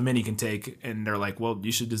needs all the men he can take, and they're like, "Well,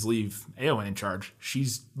 you should just leave Eowyn in charge.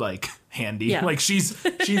 She's like handy, like she's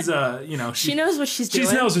she knows what she's doing.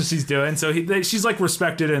 She knows what she's doing. So she's like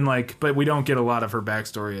respected and like, but we don't get a lot of her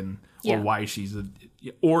backstory and or why she's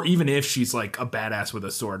or even if she's like a badass with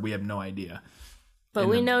a sword. We have no idea. But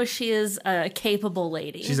we know she is a capable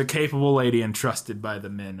lady. She's a capable lady and trusted by the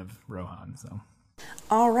men of Rohan. So,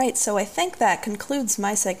 all right. So I think that concludes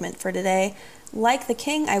my segment for today. Like the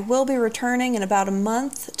King, I will be returning in about a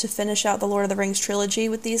month to finish out the Lord of the Rings trilogy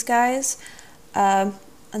with these guys.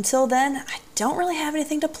 Until then, I don't really have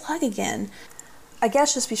anything to plug again. I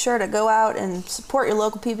guess just be sure to go out and support your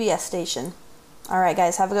local PBS station. All right,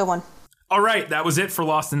 guys, have a good one. All right, that was it for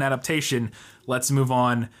Lost in Adaptation. Let's move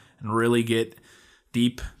on and really get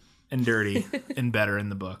deep and dirty and better in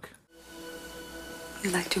the book.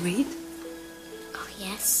 You like to read? Oh,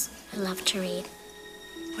 yes. I love to read.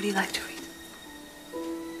 What do you like to read?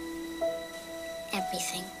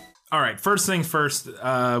 Everything. All right, first thing first,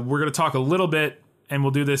 we're going to talk a little bit, and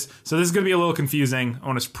we'll do this. So this is going to be a little confusing. I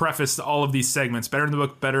want to preface all of these segments. Better in the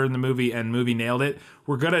book, better in the movie, and movie nailed it.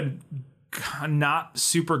 We're going to not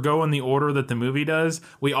super go in the order that the movie does.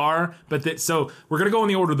 We are, but so we're going to go in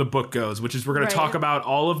the order the book goes, which is we're going to talk about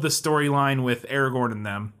all of the storyline with Aragorn and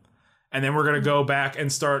them. And then we're going to go back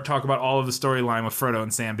and talk about all of the storyline with Frodo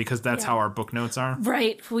and Sam, because that's how our book notes are.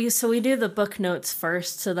 Right. So we do the book notes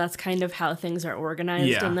first, so that's kind of how things are organized.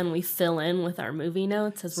 Yeah. And then we fill in with our movie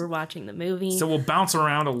notes as we're watching the movie. So we'll bounce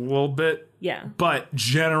around a little bit. Yeah. But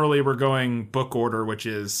generally we're going book order, which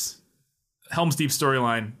is Helm's Deep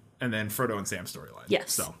storyline and then Frodo and Sam storyline.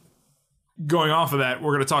 Yes. So going off of that,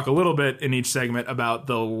 we're going to talk a little bit in each segment about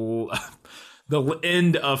the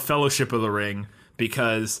end of Fellowship of the Ring,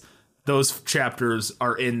 because those chapters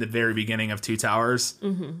are in the very beginning of Two Towers.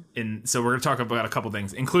 And so we're going to talk about a couple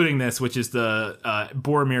things, including this, which is the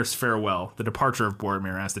Boromir's farewell, the departure of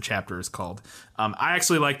Boromir, as the chapter is called. I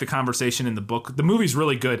actually like the conversation in the book. The movie's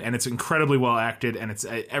really good, and it's incredibly well acted, and it's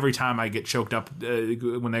every time I get choked up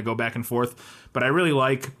when they go back and forth. But I really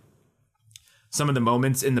like some of the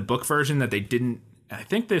moments in the book version that they didn't. I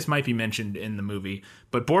think this might be mentioned in the movie,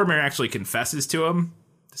 but Boromir actually confesses to him.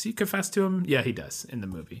 Does he confess to him? Yeah, he does in the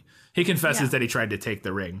movie. He confesses that he tried to take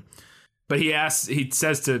the ring. But he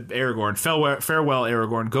says to Aragorn, "Farewell,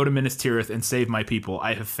 Aragorn, go to Minas Tirith and save my people.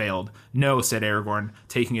 I have failed." "No," said Aragorn,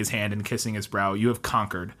 taking his hand and kissing his brow. "You have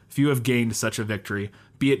conquered. If you have gained such a victory,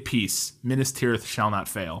 be at peace. Minas Tirith shall not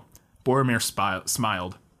fail." Boromir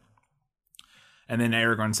smiled. And then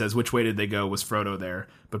Aragorn says, "Which way did they go? Was Frodo there?"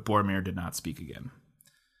 But Boromir did not speak again.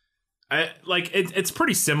 It's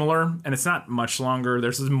pretty similar, and it's not much longer.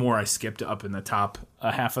 There's more I skipped up in the top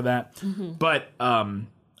half of that. But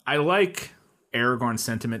I like Aragorn's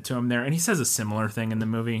sentiment to him there, and he says a similar thing in the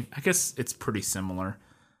movie. I guess it's pretty similar.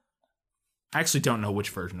 I actually don't know which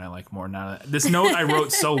version I like more now. This note I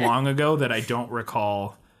wrote so long ago that I don't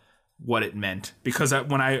recall what it meant, because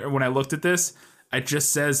when I looked at this, it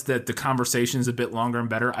just says that the conversation is a bit longer and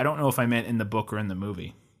better. I don't know if I meant in the book or in the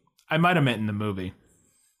movie. I might have meant in the movie.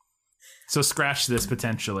 So scratch this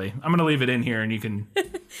potentially. I'm going to leave it in here, and you can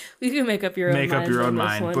make up your own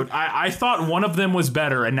mind. But I thought one of them was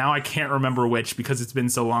better, and now I can't remember which, because it's been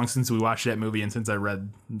so long since we watched that movie and since I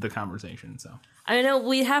read the conversation. So I know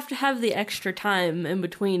we have to have the extra time in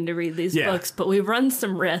between to read these books, but we run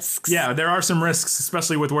some risks. Yeah, there are some risks,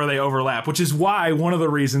 especially with where they overlap, which is why one of the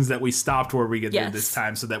reasons that we stopped where we get through this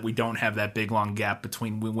time, so that we don't have that big long gap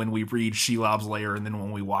between when we read Shelob's Lair and then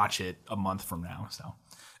when we watch it a month from now. So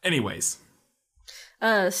anyways.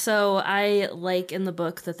 So I like in the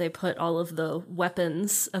book that they put all of the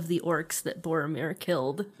weapons of the orcs that Boromir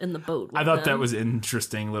killed in the boat. I thought that was an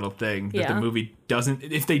interesting little thing that the movie doesn't.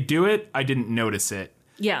 If they do it, I didn't notice it.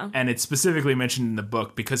 Yeah. And it's specifically mentioned in the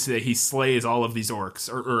book because he slays all of these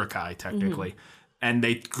orcs, or Uruk-hai technically, and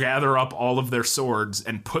they gather up all of their swords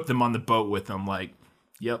and put them on the boat with them. Like,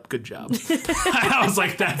 yep, good job. I was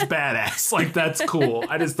like, that's badass. Like, that's cool.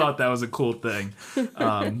 I just thought that was a cool thing.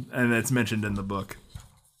 And it's mentioned in the book.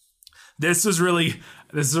 This is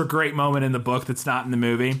a great moment in the book that's not in the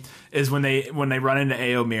movie, is when they run into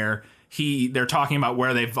Eomer. They're talking about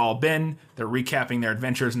where they've all been. They're recapping their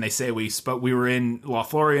adventures, and they say we were in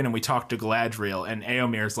Lothlorien and we talked to Galadriel, and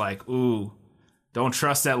Eomer's like, "Ooh, don't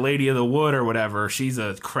trust that lady of the wood," or whatever. "She's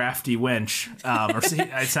a crafty wench."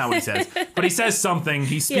 That's not what he says, but he says something.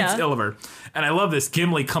 He speaks ill of her, and I love this.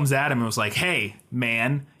 Gimli comes at him and was like, "Hey,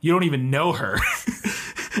 man, you don't even know her."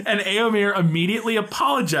 And Eomer immediately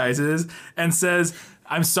apologizes and says,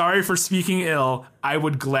 I'm sorry for speaking ill. I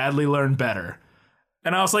would gladly learn better.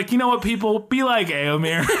 And I was like, you know what, people? Be like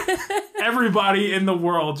Éomer. Everybody in the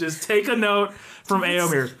world, just take a note from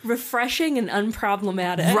Éomer. Refreshing and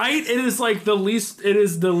unproblematic. Right? It is like the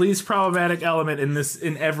least problematic element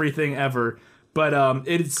in everything ever. But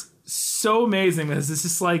it's so amazing because it's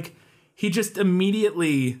just like, he just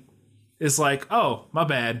immediately is like, oh, my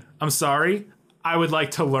bad. I'm sorry. I would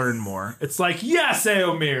like to learn more. It's like, yes,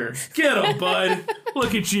 Éomer. Get him, bud.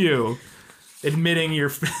 Look at you. Admitting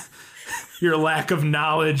your lack of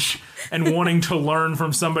knowledge and wanting to learn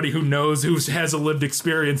from somebody who has a lived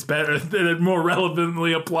experience better, that it more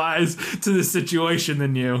relevantly applies to the situation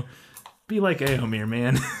than you. Be like Éomer,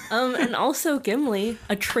 man. And also Gimli,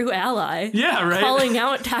 a true ally. Yeah, right? Calling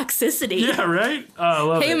out toxicity. Yeah, right? Oh, I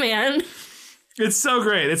love it. Hey, man. It's so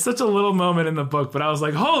great. It's such a little moment in the book, but I was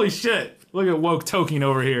like, holy shit. Look at woke Tolkien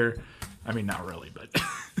over here. I mean, not really, but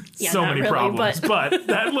Yeah, so not many really, problems. But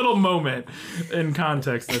that little moment in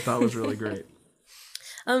context I thought was really great.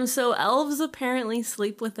 So elves apparently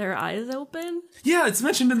sleep with their eyes open. Yeah, it's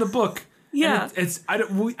mentioned in the book. Yeah. I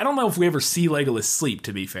don't know if we ever see Legolas sleep,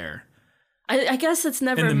 to be fair. I guess it's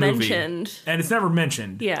never mentioned. And it's never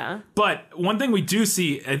mentioned. Yeah. But one thing we do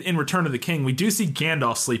see in Return of the King, we do see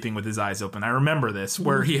Gandalf sleeping with his eyes open. I remember this,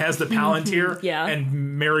 where he has the Palantir, Yeah.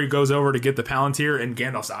 and Merry goes over to get the Palantir, and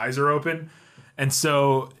Gandalf's eyes are open. And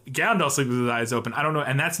so Gandalf sleeps with his eyes open. I don't know,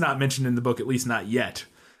 and that's not mentioned in the book, at least not yet.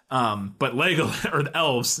 But Legolas, or the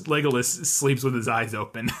elves, Legolas sleeps with his eyes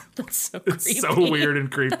open. That's so creepy. It's so weird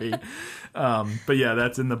and creepy. But yeah,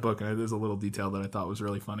 that's in the book, and there's a little detail that I thought was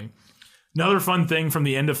really funny. Another fun thing from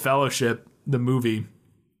the end of Fellowship, the movie,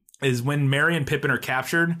 is when Merry and Pippin are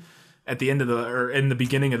captured at the end of in the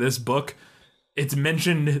beginning of this book. It's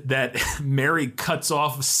mentioned that Merry cuts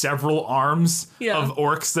off several arms of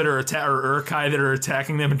orcs that are or Uruk-hai that are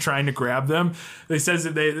attacking them and trying to grab them. It's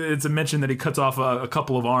a mention that he cuts off a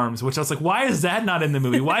couple of arms, which I was like, why is that not in the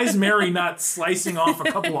movie? Why is Merry not slicing off a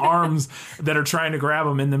couple arms that are trying to grab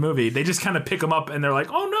him in the movie? They just kind of pick them up and they're like,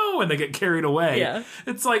 oh no, and they get carried away. Yeah.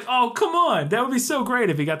 It's like, oh, come on. That would be so great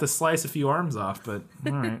if he got to slice a few arms off, but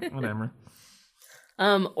all right, whatever.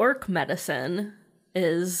 Orc medicine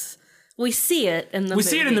is... We see it in the movie. We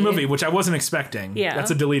see it in the movie, which I wasn't expecting. Yeah.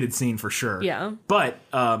 That's a deleted scene for sure. Yeah. But...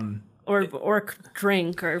 or orc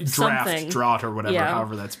drink or something. Draught or whatever,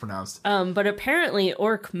 however that's pronounced. But apparently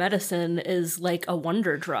orc medicine is like a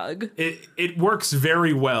wonder drug. It works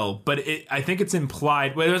very well, but I think it's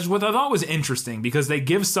implied. What I thought was interesting, because they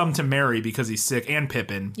give some to Merry because he's sick, and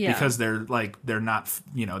Pippin because they're not,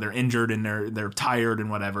 they're injured and they're tired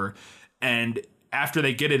and whatever. And after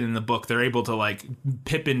they get it in the book, they're able to,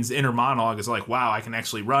 Pippin's inner monologue is like, wow, I can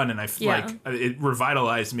actually run, and it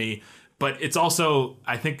revitalized me. But it's also,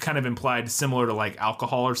 I think, kind of implied similar to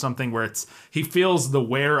alcohol or something, where he feels the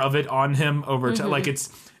wear of it on him over time.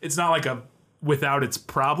 It's not like a without its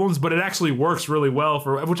problems, but it actually works really well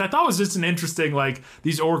which I thought was just an interesting,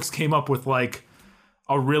 these orcs came up with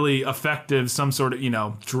a really effective some sort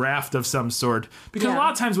of, draft of some sort, because a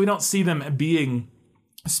lot of times we don't see them being,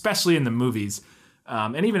 especially in the movies,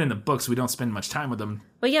 and even in the books, we don't spend much time with them.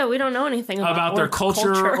 But yeah, we don't know anything about their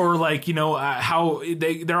culture or how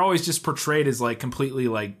they're always just portrayed as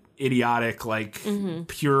completely idiotic,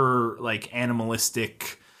 pure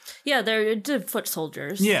animalistic. Yeah, they're foot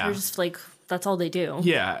soldiers. Yeah, they're just that's all they do.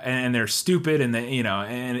 Yeah, and they're stupid,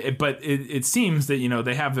 and but it seems that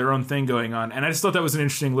they have their own thing going on, and I just thought that was an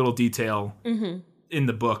interesting little detail in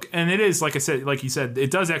the book, and it is like you said,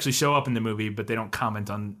 it does actually show up in the movie, but they don't comment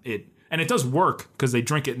on it. And it does work because they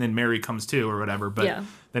drink it and then Merry comes to or whatever, but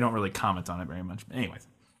they don't really comment on it very much. But anyways,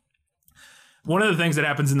 one of the things that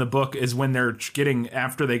happens in the book is when they're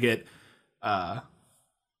after they get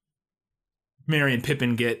Merry and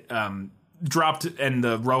Pippin get dropped and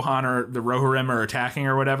the Rohan or the Rohirrim are attacking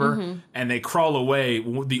or whatever, and they crawl away.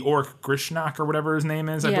 The orc Grishnak or whatever his name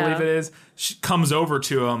is, I believe it is, comes over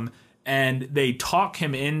to him and they talk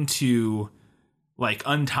him into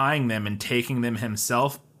untying them and taking them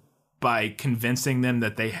himself, by convincing them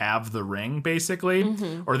that they have the ring, basically,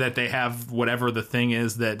 or that they have whatever the thing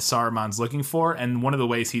is that Saruman's looking for. And one of the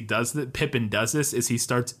ways Pippin does this is he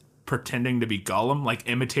starts pretending to be Gollum,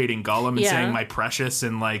 imitating Gollum and saying "my precious"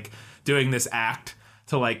 and doing this act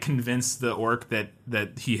to convince the orc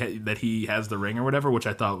that he has the ring or whatever, which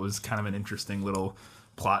I thought was kind of an interesting little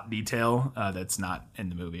plot detail that's not in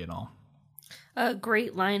the movie at all. A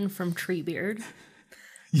great line from Treebeard.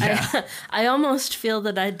 Yeah. I almost feel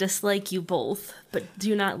that I dislike you both, but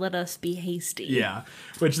do not let us be hasty. Yeah,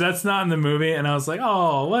 which that's not in the movie, and I was like,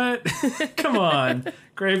 oh, what? Come on.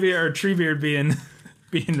 Greybeard or Treebeard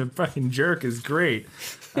being a fucking jerk is great.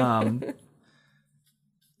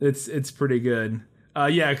 It's pretty good.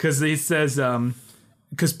 Yeah, because he says,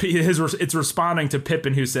 because it's responding to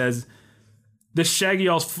Pippin, who says, "This shaggy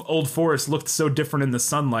old forest looked so different in the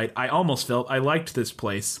sunlight. I almost felt I liked this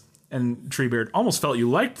place." And Treebeard, "Almost felt you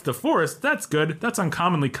liked the forest? That's good. That's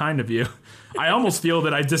uncommonly kind of you. I almost feel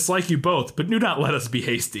that I dislike you both, but do not let us be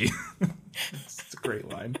hasty." It's a great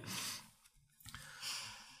line.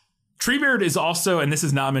 Treebeard is also, and this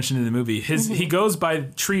is not mentioned in the movie, he goes by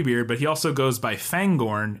Treebeard, but he also goes by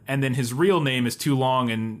Fangorn, and then his real name is too long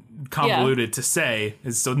and convoluted to say.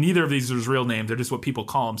 So neither of these are his real names. They're just what people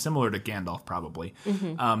call him, similar to Gandalf, probably.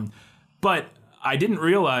 But I didn't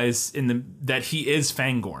realize that he is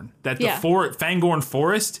Fangorn. That the Fangorn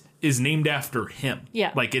Forest is named after him.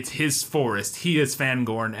 Yeah. Like, it's his forest. He is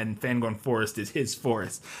Fangorn, and Fangorn Forest is his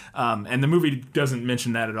forest. And the movie doesn't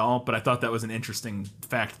mention that at all, but I thought that was an interesting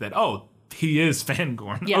fact that, he is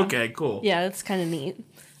Fangorn. Yeah. Okay, cool. Yeah, that's kind of neat.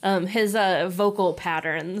 His vocal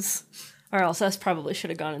patterns... Or else us probably should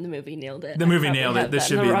have gone in the movie, nailed it. The movie nailed it. This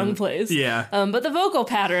should in be the wrong place. Yeah. But the vocal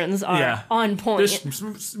patterns are on point.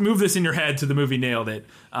 Just move this in your head to the movie nailed it.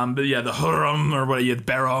 But yeah, the hurum or what,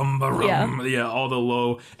 barum, barum, all the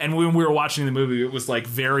low. And when we were watching the movie, it was like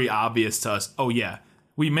very obvious to us. Oh yeah,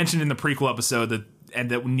 we mentioned in the prequel episode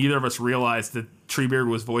that neither of us realized that Treebeard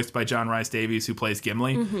was voiced by John Rhys Davies, who plays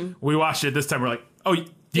Gimli. We watched it this time. We're like, oh.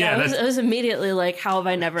 Yeah, it was immediately like, how have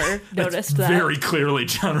I never noticed that? Very clearly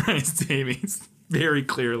John Rhys Davies. Very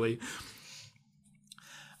clearly.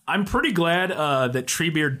 I'm pretty glad that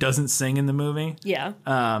Treebeard doesn't sing in the movie. Yeah.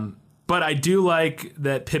 But I do like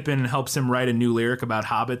that Pippin helps him write a new lyric about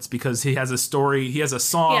hobbits, because he has a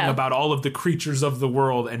song about all of the creatures of the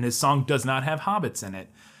world, and his song does not have hobbits in it.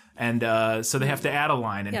 And so they have to add a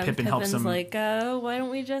line, and Pippin helps him. Like, why don't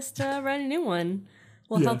we just write a new one?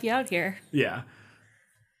 We'll help you out here. Yeah.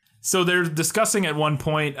 So they're discussing at one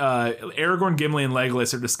point, Aragorn, Gimli, and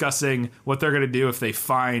Legolas are discussing what they're going to do if they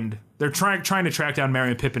find... They're trying to track down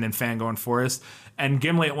Merry and Pippin in Fangorn Forest. And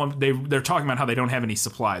Gimli, they're talking about how they don't have any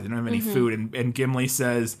supplies. They don't have any food. And Gimli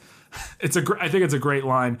says... I think it's a great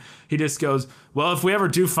line. He just goes, "Well, if we ever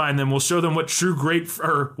do find them, we'll show them we'll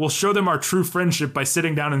show them our true friendship by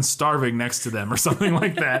sitting down and starving next to them," or something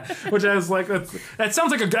like that. Which I was like, that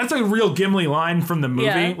sounds like that's a real Gimli line from the movie.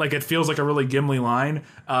 Yeah. Like, it feels like a really Gimli line,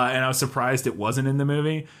 and I was surprised it wasn't in the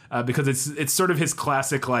movie, because it's sort of his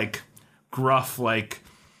classic, like, gruff, like,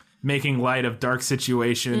 making light of dark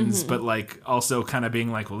situations, but like also kind of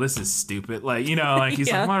being like, well, this is stupid. Like, he's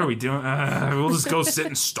like, what are we doing? We'll just go sit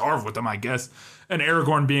and starve with them, I guess. And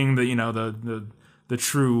Aragorn being the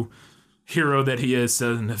true hero that he is,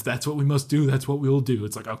 says, and if that's what we must do, that's what we will do.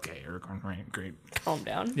 It's like, okay, Aragorn, right, great. Calm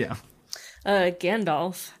down. Yeah.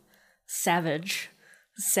 Gandalf, savage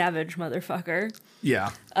motherfucker.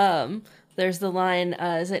 Yeah. There's the line,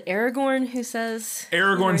 is it Aragorn who says...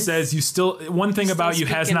 Aragorn says, one thing about you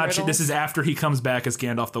has not... This is after he comes back as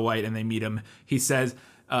Gandalf the White and they meet him. He says,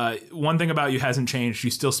 one thing about you hasn't changed.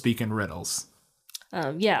 You still speak in riddles.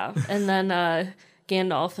 Yeah. And then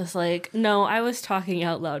Gandalf is like, no, I was talking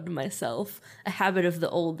out loud to myself. A habit of the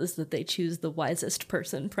old is that they choose the wisest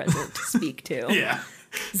person present to speak to. Yeah.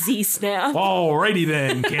 Z-snap. Alrighty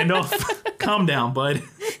then, Gandalf. Calm down, bud.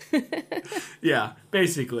 Yeah,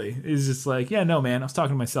 basically. He's just like, yeah, no, man, I was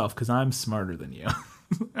talking to myself because I'm smarter than you.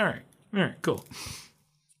 All right, cool.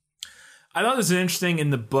 I thought this was interesting in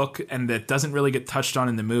the book, and that doesn't really get touched on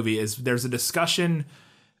in the movie, is there's a discussion,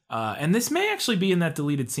 and this may actually be in that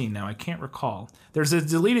deleted scene now, I can't recall. There's a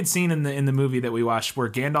deleted scene in the movie that we watched where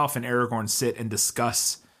Gandalf and Aragorn sit and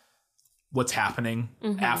discuss what's happening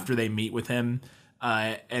after they meet with him.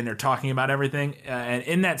 And they're talking about everything. And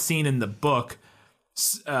in that scene in the book,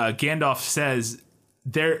 Gandalf says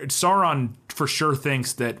Sauron for sure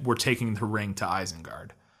thinks that we're taking the ring to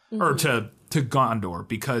Isengard or to Gondor,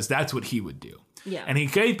 because that's what he would do. Yeah. And he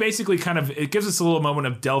basically it gives us a little moment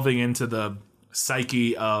of delving into the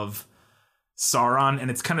psyche of Sauron,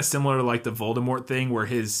 and it's kind of similar to like the Voldemort thing, where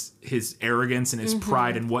his arrogance and his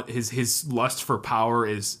pride and what his lust for power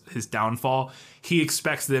is his downfall. He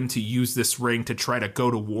expects them to use this ring to try to go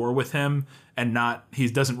to war with him, and he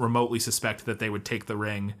doesn't remotely suspect that they would take the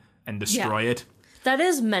ring and destroy it. That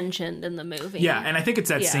is mentioned in the movie. Yeah, and I think it's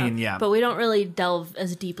that scene, yeah. But we don't really delve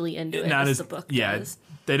as deeply into it as the book does.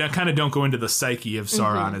 They don't go into the psyche of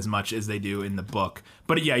Sauron as much as they do in the book.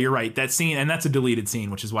 But yeah, you're right. That scene, and that's a deleted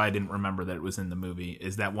scene, which is why I didn't remember that it was in the movie,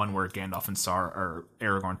 is that one where Gandalf and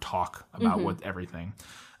Aragorn talk about what everything.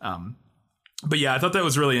 But yeah, I thought that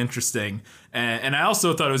was really interesting. And I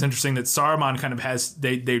also thought it was interesting that Saruman kind of has,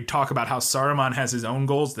 they talk about how Saruman has his own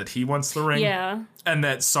goals, that he wants the ring. Yeah. And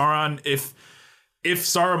that Sauron, if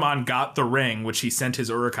Saruman got the ring, which he sent his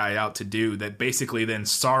Uruk-hai out to do, that basically then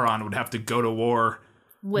Sauron would have to go to war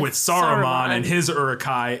with Saruman and his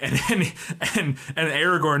Uruk-hai, and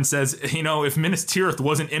Aragorn says, if Minas Tirith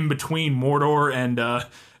wasn't in between Mordor and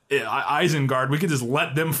Isengard, we could just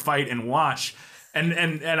let them fight and watch.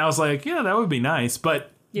 And I was like, yeah, that would be nice.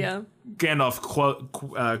 But yeah, Gandalf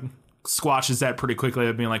squashes that pretty quickly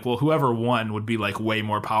of being like, well, whoever won would be like way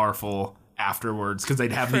more powerful afterwards because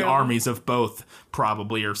they'd have the armies of both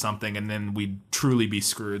probably or something, and then we'd truly be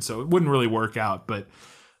screwed. So it wouldn't really work out. But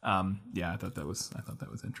I thought that was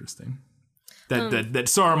interesting. That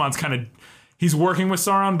Saruman's kind of, he's working with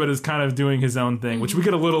Sauron, but is kind of doing his own thing, which we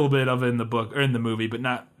get a little bit of in the book or in the movie, but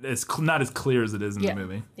not as clear as it is in the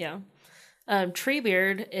movie. Yeah.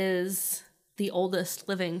 Treebeard is the oldest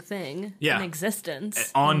living thing in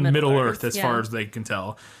existence on Middle Earth, as far as they can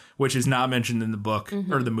tell, which is not mentioned in the book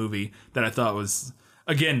or the movie. That I thought was,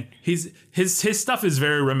 again, his stuff is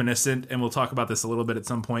very reminiscent, and we'll talk about this a little bit at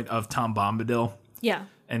some point, of Tom Bombadil. Yeah.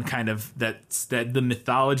 And kind of that the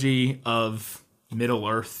mythology of Middle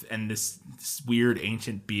Earth and this weird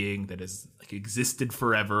ancient being that has like existed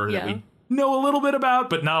forever that we know a little bit about,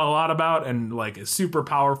 but not a lot about, and like is super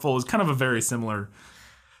powerful, is kind of a very similar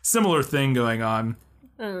thing going on.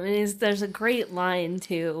 There's a great line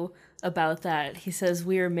too about that. He says,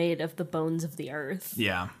 "We are made of the bones of the earth."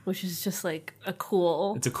 Yeah. Which is just like it's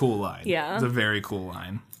a cool line. Yeah. It's a very cool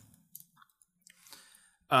line.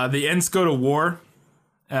 The Ents go to war.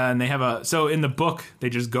 And they have so in the book, they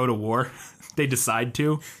just go to war. They decide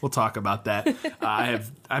to. We'll talk about that.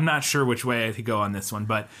 I'm not sure which way I could go on this one,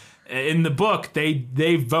 but in the book,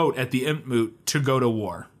 they vote at the Entmoot to go to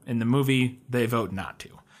war. In the movie, they vote not to.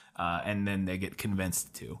 And then they get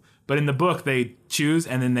convinced to. But in the book, they choose,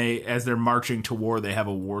 and then as they're marching to war, they have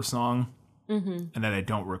a war song. And that I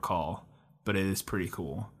don't recall, but it is pretty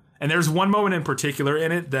cool. And there's one moment in particular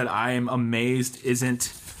in it that I am amazed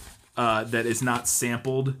isn't... that is not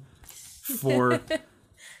sampled for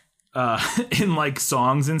in like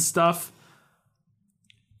songs and stuff.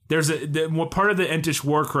 There's part of the Entish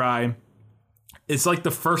war cry. It's like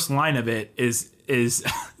the first line of it is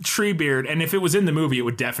Treebeard, and if it was in the movie, it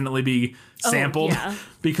would definitely be sampled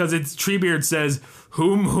because it's Treebeard says,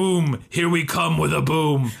 "Whom, here we come with a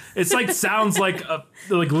boom." It's like sounds like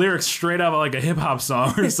lyrics straight out of like a hip hop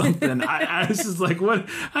song or something. I was just like, what?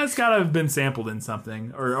 That's gotta have been sampled in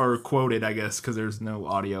something or quoted, I guess, because there's no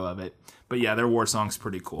audio of it. But yeah, their war song's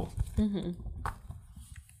pretty cool. Mm-hmm.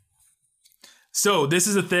 So this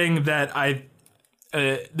is a thing that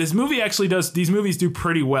this movie actually does. These movies do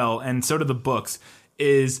pretty well, and so do the books.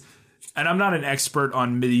 And I'm not an expert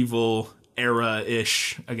on medieval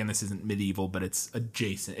era-ish. Again, this isn't medieval, but it's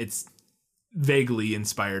adjacent. It's vaguely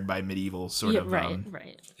inspired by medieval sort of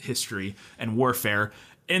history and warfare.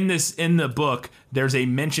 In the book, there's a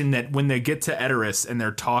mention that when they get to Edoras and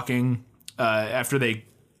they're talking after they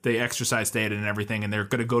exercise Theoden and everything, and they're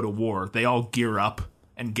going to go to war, they all gear up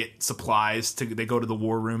and get supplies. They go to the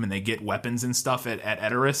war room and they get weapons and stuff at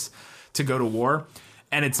Edoras to go to war.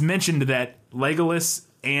 And it's mentioned that Legolas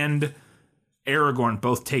and Aragorn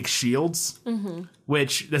both take shields,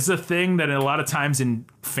 which this is a thing that a lot of times in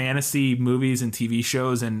fantasy movies and TV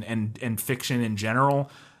shows and fiction in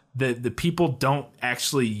general, the people don't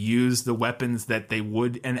actually use the weapons that they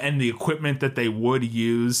would and the equipment that they would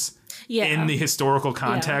use in the historical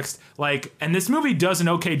context. Like, and this movie does an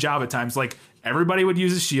okay job at times. Like, everybody would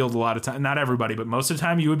use a shield a lot of time. Not everybody, but most of the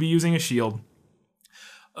time you would be using a shield.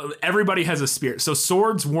 Everybody has a spear. So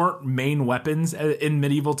swords weren't main weapons in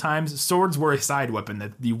medieval times. Swords were a side weapon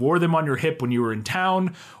that you wore them on your hip when you were in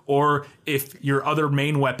town, or if your other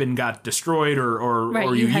main weapon got destroyed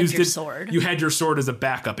or you used it, sword. You had your sword as a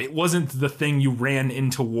backup. It wasn't the thing you ran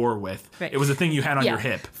into war with. Right. It was the thing you had on your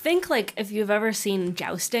hip. Think like if you've ever seen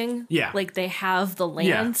jousting. Yeah. Like they have the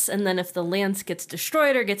lance, and then if the lance gets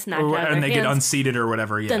destroyed or gets knocked out of their hands, and they get unseated or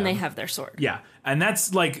whatever, then they have their sword. Yeah. And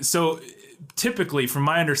that's like, so typically, from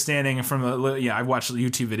my understanding, and from I've watched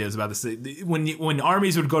YouTube videos about this. When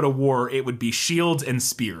armies would go to war, it would be shields and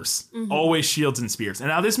spears, always shields and spears. And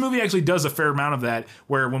now this movie actually does a fair amount of that.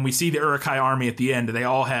 Where when we see the Uruk-hai army at the end, they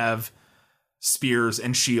all have spears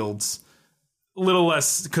and shields. A little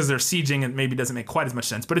less because they're sieging, and maybe doesn't make quite as much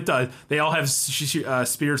sense, but it does. They all have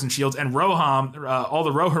spears and shields. And Roham, all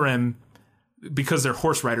the Rohirrim, because they're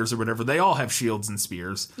horse riders or whatever, they all have shields and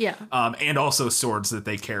spears. Yeah. And also swords that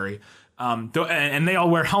they carry. And they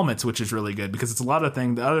all wear helmets, which is really good because it's a lot of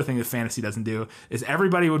things. The other thing that fantasy doesn't do is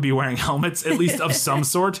everybody would be wearing helmets, at least of some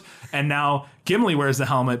sort. And now Gimli wears the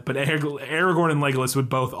helmet, but Aragorn and Legolas would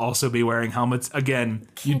both also be wearing helmets. Again,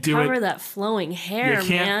 you do cover that flowing hair,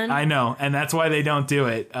 man. I know, and that's why they don't do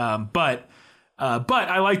it. But But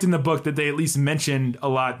I liked in the book that they at least mentioned a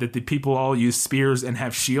lot that the people all use spears and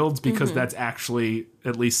have shields because that's actually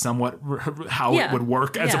at least somewhat how it would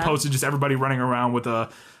work, as opposed to just everybody running around with a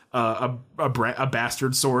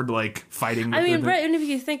bastard sword, like fighting. I mean, right. And if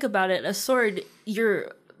you think about it, a sword,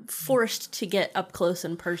 you're forced to get up close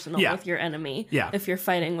and personal with your enemy if you're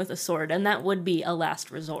fighting with a sword, and that would be a last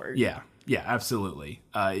resort. Yeah, absolutely.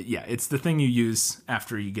 It's the thing you use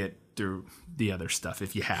after you get through the other stuff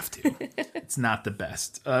if you have to. It's not the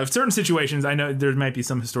best. Certain situations, I know there might be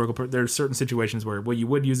some historical, there's certain situations where, well, you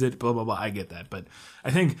would use it, blah, blah, blah. I get that. But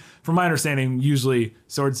I think, from my understanding, usually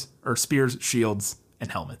swords or spears, shields,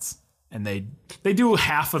 and helmets. And they do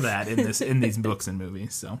half of that in these books and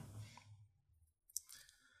movies, so.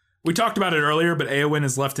 We talked about it earlier, but Éowyn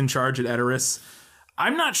is left in charge at Edoras.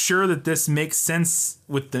 I'm not sure that this makes sense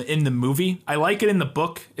in the movie. I like it in the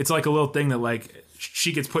book. It's like a little thing that, like,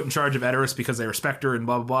 she gets put in charge of Edoras because they respect her and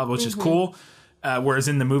blah, blah, blah, which is cool. Whereas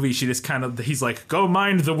in the movie, she just he's like, go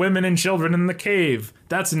mind the women and children in the cave.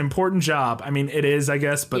 That's an important job. I mean, it is, I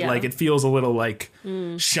guess, but like it feels a little like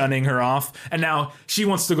shunning her off. And now she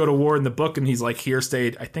wants to go to war in the book, and he's like, here,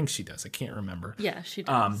 stay. I think she does. I can't remember. Yeah, she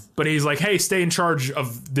does. But he's like, hey, stay in charge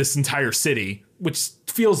of this entire city, which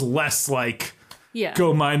feels less like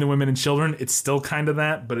go mind the women and children. It's still kind of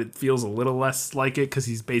that, but it feels a little less like it because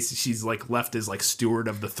she's like left as like steward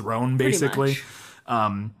of the throne, basically.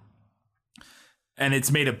 And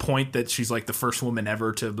it's made a point that she's like the first woman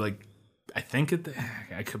ever to like, I think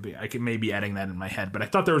I could maybe adding that in my head, but I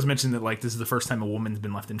thought there was mention that like this is the first time a woman's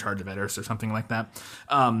been left in charge of Edoras or something like that.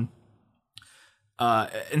 And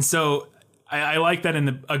so I like that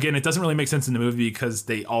again, it doesn't really make sense in the movie because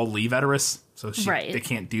they all leave Edoras, so they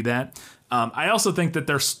can't do that. I also think that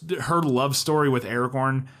her love story with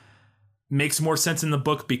Aragorn makes more sense in the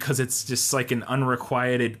book because it's just like an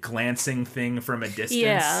unrequited glancing thing from a distance.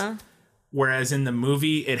 Yeah. Whereas in the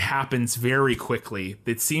movie, it happens very quickly.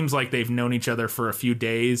 It seems like they've known each other for a few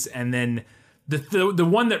days, and then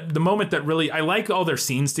the moment that really I like all their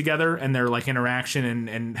scenes together and their like interaction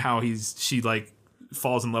and how she like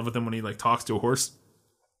falls in love with him when he like talks to a horse.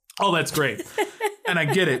 Oh, that's great, and I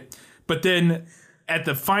get it. But then at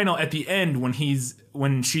the end when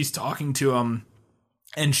she's talking to him,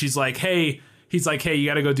 and she's like, "Hey," he's like, "Hey, you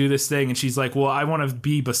got to go do this thing," and she's like, "Well, I want to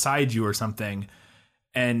be beside you or something."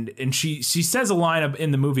 And she says a line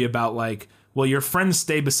in the movie about like, well, your friends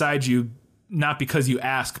stay beside you not because you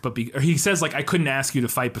ask, but or he says like, I couldn't ask you to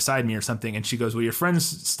fight beside me or something. And she goes, well, your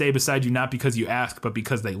friends stay beside you not because you ask, but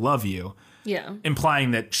because they love you. Yeah.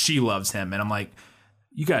 Implying that she loves him. And I'm like,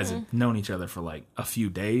 you guys have known each other for like a few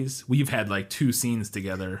days. We've had like 2 scenes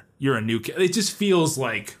together. You're a new kid. It just feels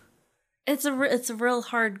like. It's a real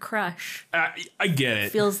hard crush. I get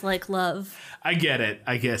it. Feels like love. I get it,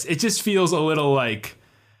 I guess. It just feels a little like.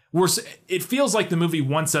 It feels like the movie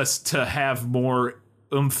wants us to have more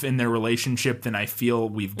oomph in their relationship than I feel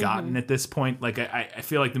we've gotten at this point. Like, I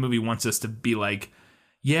feel like the movie wants us to be like,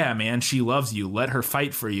 yeah, man, she loves you. Let her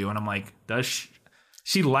fight for you. And I'm like, does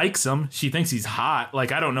she likes him? She thinks he's hot.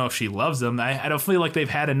 Like, I don't know if she loves him. I don't feel like they've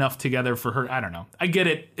had enough together for her. I don't know. I get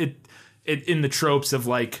it. It in the tropes of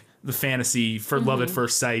like the fantasy for love at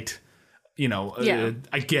first sight. You know,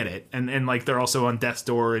 I get it. And like they're also on death's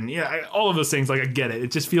door and all of those things. Like I get it. It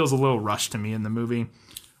just feels a little rushed to me in the movie,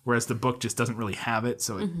 whereas the book just doesn't really have it.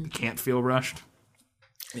 So it can't feel rushed.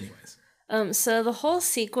 Anyways. So the whole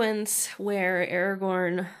sequence where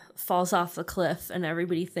Aragorn falls off the cliff and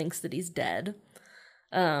everybody thinks that he's dead.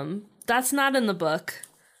 That's not in the book.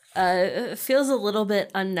 It feels a little bit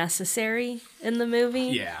unnecessary in the movie.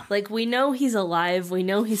 Yeah. Like we know he's alive. We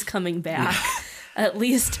know he's coming back. Yeah. At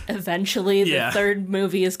least eventually. The third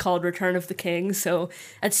movie is called Return of the King, so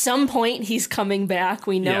at some point he's coming back.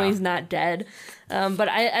 We know he's not dead. But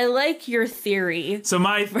I like your theory. So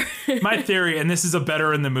my theory, and this is a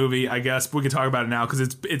better in the movie, I guess we can talk about it now because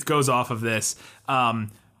it goes off of this.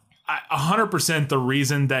 100% the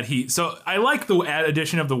reason that so I like the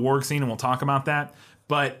addition of the warg scene, and we'll talk about that.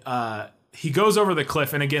 But he goes over the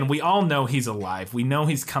cliff, and again, we all know he's alive. We know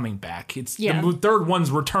he's coming back. It's the third one's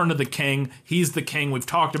Return to the King. He's the king. We've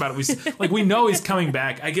talked about it. We know he's coming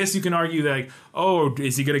back. I guess you can argue that, like, oh,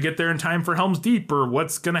 is he going to get there in time for Helm's Deep, or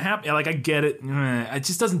what's going to happen? Like, I get it. It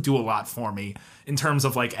just doesn't do a lot for me in terms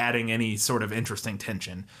of like adding any sort of interesting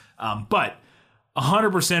tension. But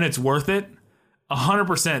 100%, it's worth it.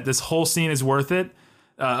 100%, this whole scene is worth it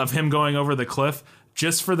of him going over the cliff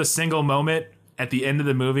just for the single moment at the end of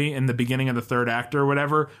the movie, in the beginning of the third act or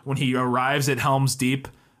whatever, when he arrives at Helm's Deep,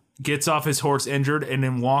 gets off his horse injured, and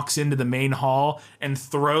then walks into the main hall and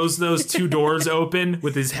throws those 2 doors open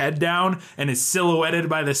with his head down and is silhouetted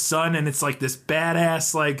by the sun. And it's like this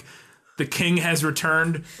badass, like the king has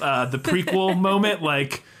returned, the prequel moment,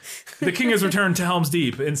 like the king has returned to Helm's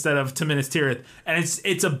Deep instead of to Minas Tirith. And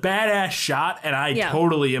it's a badass shot. And I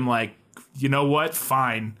totally am like, you know what?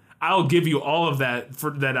 Fine. I'll give you all of that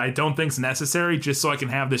that I don't think's necessary just so I can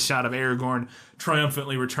have this shot of Aragorn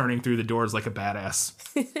triumphantly returning through the doors like a badass.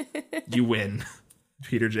 You win,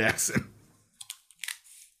 Peter Jackson.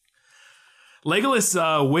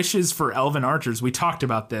 Legolas wishes for elven archers. We talked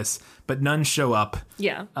about this, but none show up.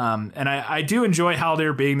 Yeah. And I do enjoy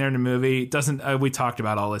Haldir being there in the movie. Doesn't we talked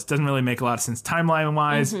about all this. Doesn't really make a lot of sense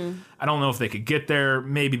timeline-wise. I don't know if they could get there.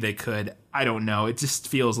 Maybe they could. I don't know. It just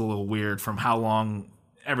feels a little weird from how long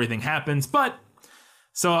everything happens. But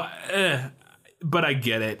I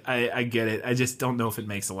get it. I get it. I just don't know if it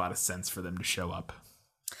makes a lot of sense for them to show up.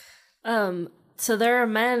 So there are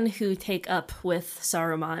men who take up with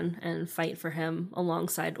Saruman and fight for him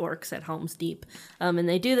alongside orcs at Helm's Deep. And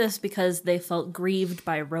they do this because they felt grieved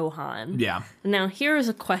by Rohan. Yeah. Now, here's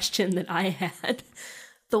a question that I had.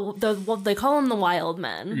 They call them the Wild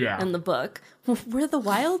Men in the book. Were the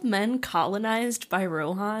Wild Men colonized by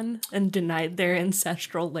Rohan and denied their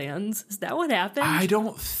ancestral lands? Is that what happened? I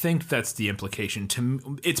don't think that's the implication.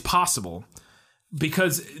 It's possible.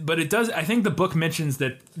 But it does. I think the book mentions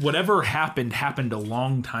that whatever happened a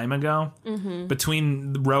long time ago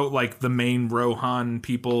between the main Rohan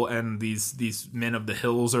people and these men of the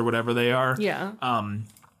hills or whatever they are. Yeah. And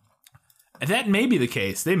that may be the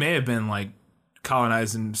case. They may have been like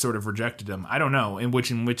colonized and sort of rejected them. I don't know. In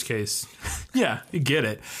which case, yeah, you get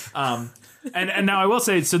it. And now I will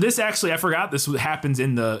say, so this actually, I forgot this happens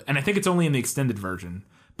and I think it's only in the extended version.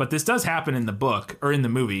 But this does happen in the book or in the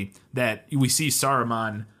movie that we see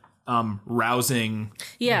Saruman rousing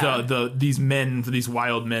these men, these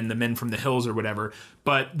wild men, the men from the hills or whatever.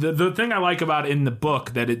 But the thing I like about in the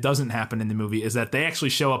book that it doesn't happen in the movie is that they actually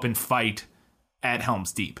show up and fight at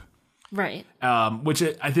Helm's Deep. Right. Which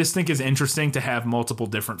I just think is interesting to have multiple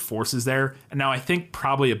different forces there. And now I think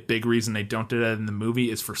probably a big reason they don't do that in the movie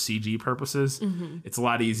is for CG purposes. It's a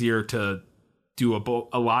lot easier to do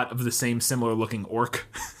a lot of the same similar looking orc.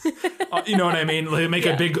 You know what I mean? Like make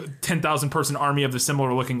a big 10,000 person army of the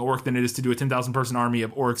similar looking orc than it is to do a 10,000 person army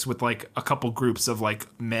of orcs with like a couple groups of like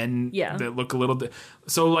men that look a little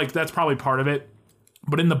so like that's probably part of it.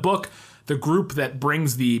 But in the book, the group that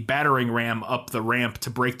brings the battering ram up the ramp to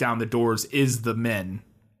break down the doors is the men,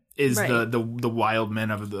 the wild men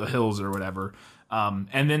of the hills or whatever. And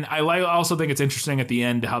then I also think it's interesting at the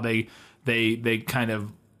end how they kind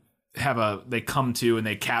of they come to and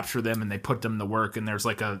they capture them and they put them to work, and there's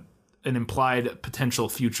like an implied potential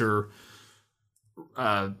future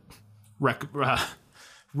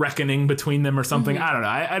reckoning between them or something. I don't know.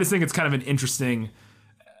 I just think it's kind of an interesting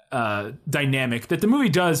dynamic that the movie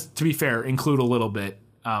does, to be fair, include a little bit,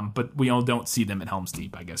 but we all don't see them at Helm's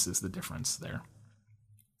Deep, I guess is the difference there.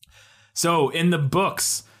 So in the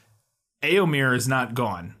books, Éomer is not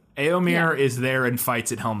gone. Éomer is there and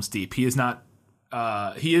fights at Helm's Deep. He is not.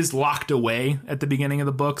 He is locked away at the beginning of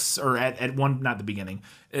the books, or at one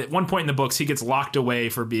point in the books, he gets locked away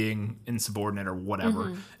for being insubordinate or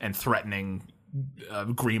whatever and threatening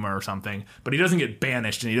Grima or something. But he doesn't get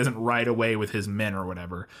banished and he doesn't ride away with his men or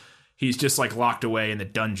whatever. He's just like locked away in the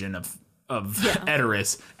dungeon of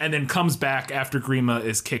Edoras, and then comes back after Grima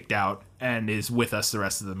is kicked out and is with us the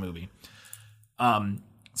rest of the movie.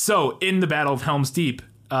 So in the Battle of Helm's Deep,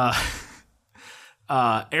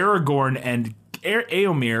 Aragorn and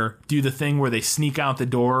Éomer do the thing where they sneak out the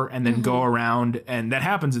door and then go around, and that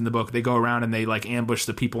happens in the book. They go around and they like ambush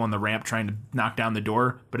the people on the ramp trying to knock down the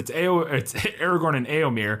door, but it's Aragorn and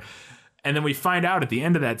Éomer. And then we find out at the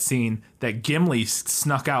end of that scene that Gimli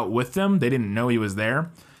snuck out with them. They didn't know he was there.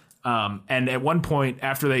 And at one point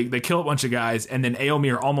after they kill a bunch of guys, and then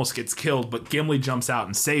Éomer almost gets killed, but Gimli jumps out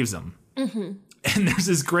and saves him. And there's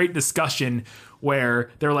this great discussion where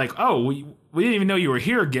they're like, oh, we didn't even know you were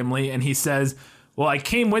here, Gimli. And he says, well, I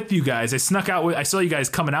came with you guys. I snuck out. I saw you guys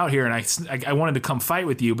coming out here, and I wanted to come fight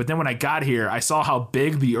with you. But then when I got here, I saw how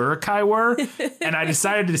big the Uruk-hai were, and I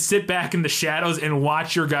decided to sit back in the shadows and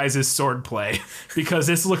watch your guys' sword play because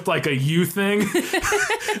this looked like a you thing.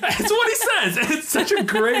 That's what he says. And it's such a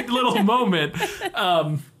great little moment.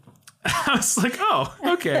 I was like, oh,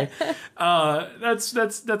 okay.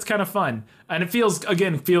 That's kind of fun. And it feels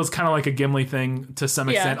kind of like a Gimli thing to some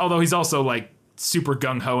extent, although he's also like super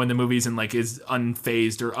gung-ho in the movies and like is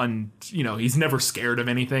unfazed or he's never scared of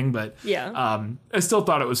anything, but I still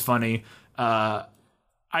thought it was funny. I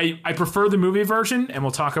prefer the movie version, and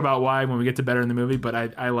we'll talk about why when we get to better in the movie, but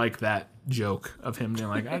I like that joke of him being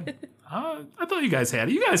like, I thought you guys had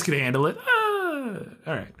it. You guys could handle it. All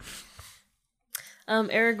right.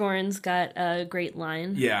 Aragorn's got a great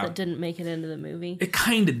line that didn't make it into the movie. It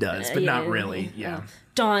kind of does, but not really. Yeah.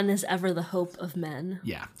 Dawn is ever the hope of men.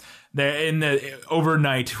 Yeah. In the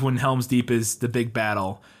overnight when Helm's Deep is the big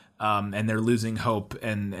battle, and they're losing hope,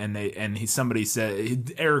 somebody said,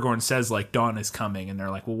 Aragorn says like Dawn is coming, and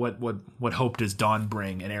they're like, well, what hope does Dawn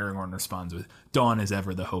bring? And Aragorn responds with, Dawn is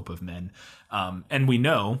ever the hope of men. And we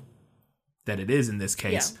know that it is in this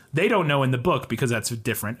case. Yeah. They don't know in the book because that's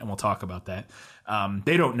different, and we'll talk about that.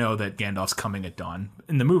 They don't know that Gandalf's coming at dawn.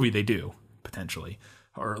 In the movie, they do, potentially,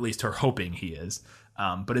 or at least are hoping he is.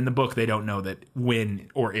 But in the book, they don't know that when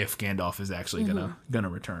or if Gandalf is actually gonna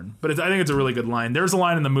return. But I think it's a really good line. There's a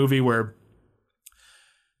line in the movie where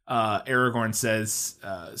Aragorn says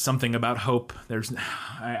something about hope.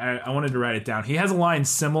 I wanted to write it down. He has a line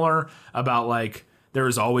similar about like, there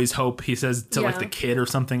is always hope, he says to like the kid or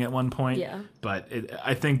something at one point. Yeah. But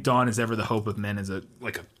I think Dawn is ever the hope of men is the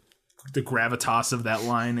gravitas of that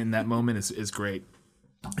line in that moment is great.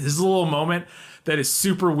 This is a little moment that is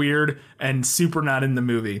super weird and super not in the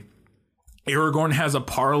movie. Aragorn has a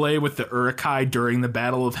parlay with the Uruk-hai during the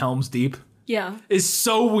Battle of Helm's Deep. Yeah. It's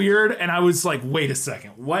so weird. And I was like, wait a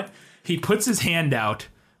second, what? He puts his hand out,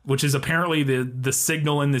 which is apparently the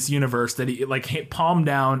signal in this universe that he like palm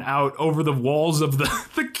down out over the walls of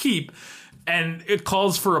the keep, and it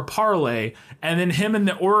calls for a parlay, and then him and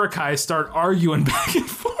the Uruk-hai start arguing back and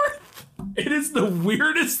forth. It is the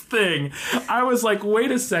weirdest thing. I was like,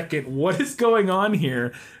 wait a second, what is going on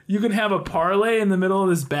here? You can have a parlay in the middle of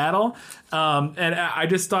this battle? And I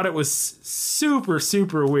just thought it was super,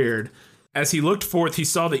 super weird. As he looked forth, he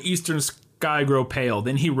saw the eastern sky grow pale.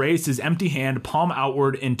 Then he raised his empty hand, palm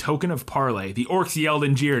outward, in token of parley. The orcs yelled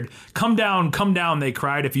and jeered. Come down, they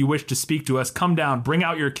cried. If you wish to speak to us, come down, bring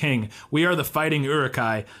out your king. We are the fighting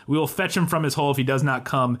Uruk-hai. We will fetch him from his hole if he does not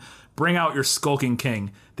come. Bring out your skulking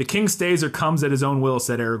king. The king stays or comes at his own will,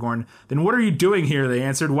 said Aragorn. Then what are you doing here, they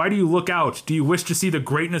answered. Why do you look out? Do you wish to see the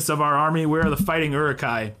greatness of our army? We are the fighting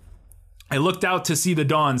Uruk-hai. I looked out to see the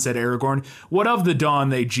dawn, said Aragorn. What of the dawn,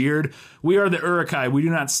 they jeered. We are the Uruk-hai. We do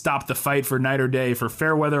not stop the fight for night or day, for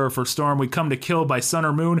fair weather or for storm. We come to kill by sun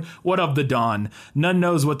or moon. What of the dawn? None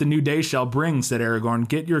knows what the new day shall bring, said Aragorn.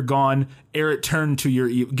 Get you gone ere it turn to your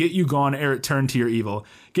evil.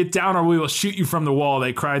 Get down or we will shoot you from the wall,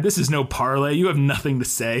 they cried. This is no parley. You have nothing to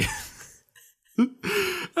say.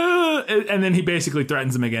 And then he basically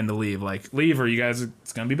threatens him again to leave. Like, leave or you guys,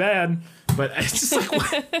 it's going to be bad. But it's just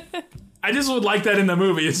like... I just would like that in the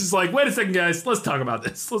movie. It's just like, wait a second, guys. Let's talk about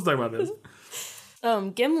this.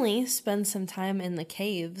 Gimli spends some time in the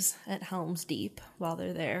caves at Helm's Deep while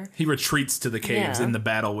they're there. He retreats to the caves in the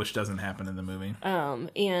battle, which doesn't happen in the movie.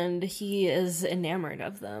 And he is enamored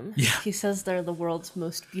of them. Yeah. He says they're the world's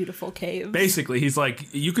most beautiful caves. Basically, he's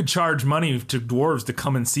like, you could charge money to dwarves to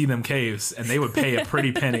come and see them caves, and they would pay a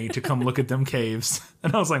pretty penny to come look at them caves.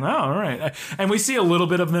 And I was like, oh, all right. And we see a little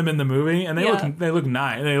bit of them in the movie, and they look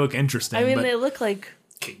nice. They look interesting. I mean, they look like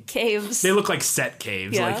caves. They look like set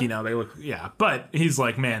caves. Yeah. Like, they look, But he's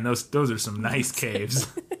like, man, those are some nice caves.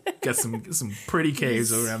 Got some pretty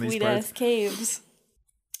caves around these parts. Sweet-ass caves.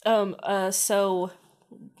 So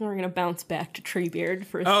we're going to bounce back to Treebeard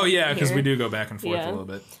for a second. Oh, yeah, because we do go back and forth a little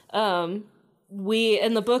bit.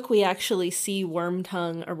 In the book, we actually see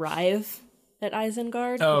Wormtongue arrive at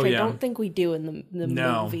Isengard, which I don't think we do in the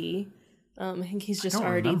movie. I think he's just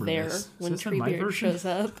already there when Treebeard shows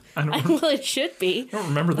up. Well, it should be. I don't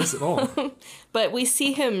remember this at all. But we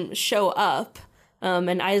see him show up, and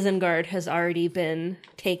Isengard has already been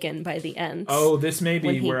taken by the Ents. Oh, this may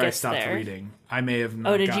be where I stopped reading. I may have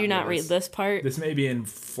not. Oh, did you not read this part? This may be in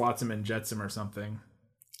Flotsam and Jetsam or something.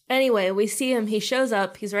 Anyway, we see him. He shows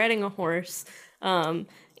up. He's riding a horse. And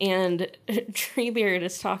Treebeard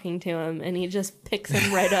is talking to him, and he just picks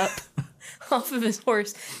him right up off of his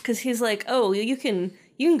horse because he's like, "Oh, you can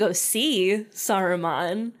go see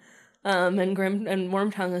Saruman." And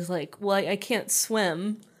Wormtongue is like, "Well, I can't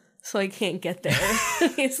swim, so I can't get there."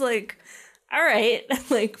 He's like, "All right,"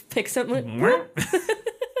 like picks him. Like,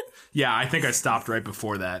 yeah, I think I stopped right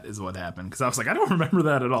before that is what happened because I was like, I don't remember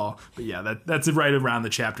that at all. But yeah, that's right around the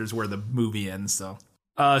chapters where the movie ends. So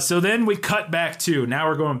then we cut back to, now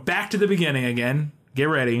we're going back to the beginning again. Get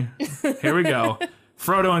ready. Here we go.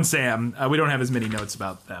 Frodo and Sam. We don't have as many notes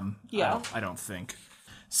about them. Yeah. I don't think.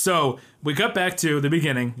 So we cut back to the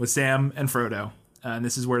beginning with Sam and Frodo. And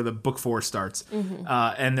this is where the book 4 starts. Mm-hmm.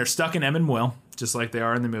 And they're stuck in Emyn Muil, just like they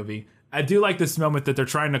are in the movie. I do like this moment that they're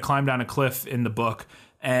trying to climb down a cliff in the book.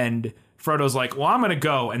 And Frodo's like, well, I'm going to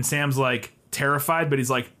go. And Sam's like terrified, but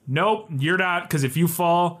he's like, nope, you're not. Because if you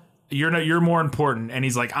fall you're more important. And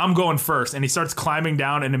he's like, I'm going first. And he starts climbing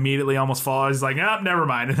down and immediately almost falls. He's like, never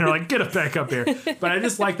mind. And they're like, get it back up here. But I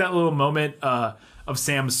just like that little moment of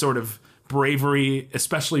Sam's sort of bravery,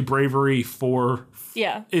 especially bravery for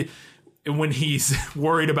when he's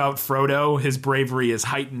worried about Frodo. His bravery is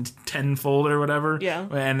heightened tenfold or whatever. Yeah.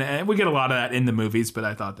 And we get a lot of that in the movies, but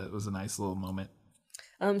I thought that was a nice little moment.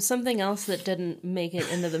 Something else that didn't make it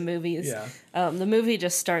into the movies. The movie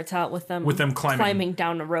just starts out with them climbing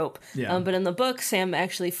down a rope. But in the book, Sam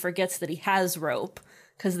actually forgets that he has rope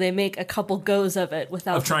because they make a couple goes of it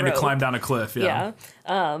without trying to climb down a cliff.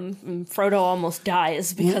 Frodo almost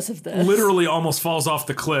dies because of this. Literally almost falls off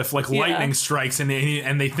the cliff, like lightning strikes, and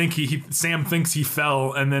they think Sam thinks he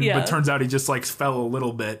fell, and then but turns out he just like fell a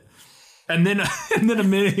little bit, and then a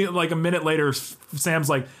minute later, Sam's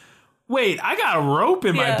like, wait, I got a rope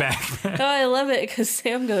in my backpack. Oh, I love it because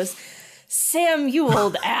Sam goes, Sam, you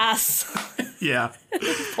old ass. Yeah.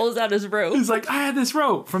 Pulls out his rope. He's like, I had this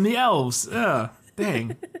rope from the elves.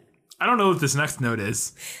 Dang. I don't know what this next note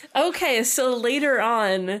is. Okay, so later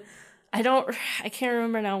on, I can't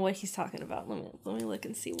remember now what he's talking about. Let me look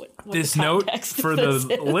and see what this note for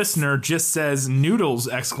the listener just says noodles !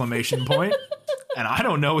 And I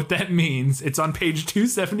don't know what that means. It's on page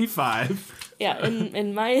 275. Yeah,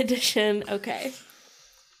 in my edition. Okay.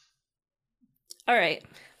 All right.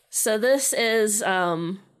 So this is,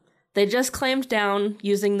 they just climbed down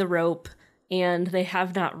using the rope, and they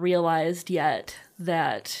have not realized yet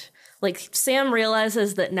that, like, Sam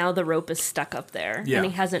realizes that now the rope is stuck up there, and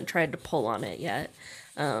he hasn't tried to pull on it yet.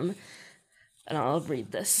 And I'll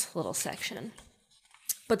read this little section.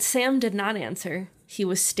 But Sam did not answer. He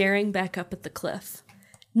was staring back up at the cliff.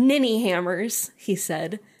 Ninny hammers, he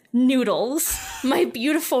said. Noodles, my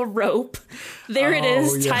beautiful rope. There it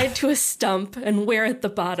is, tied to a stump, and where at the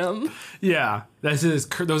bottom. Yeah, those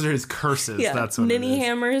are his curses. Yeah, that's what Ninny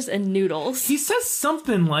hammers and noodles. He says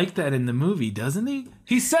something like that in the movie, doesn't he?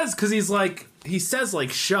 He says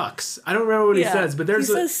shucks. I don't remember what he says, but he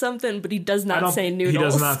says something, but he does not say noodles. He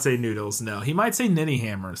does not say noodles. No, he might say ninny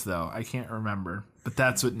hammers though. I can't remember, but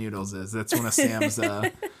that's what noodles is. That's one of Sam's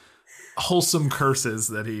wholesome curses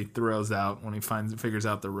that he throws out when he figures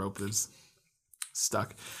out the rope is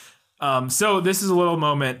stuck. So this is a little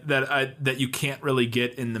moment that you can't really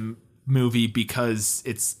get in the movie because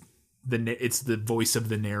it's the voice of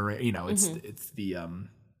the narrator. You know, it's the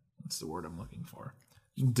what's the word I'm looking for?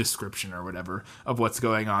 Description or whatever of what's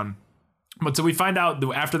going on. But so we find out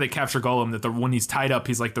after they capture Gollum that when he's tied up,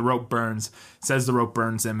 he's like, the rope burns. Says the rope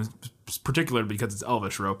burns him, particularly because it's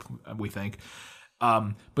elvish rope, we think.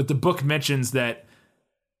 But the book mentions that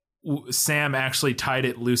Sam actually tied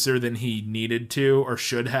it looser than he needed to or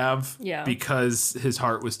should have, because his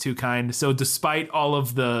heart was too kind. So despite all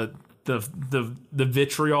of the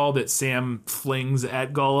vitriol that Sam flings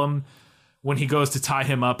at Gollum, when he goes to tie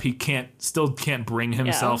him up, he still can't bring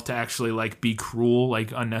himself to actually like be cruel,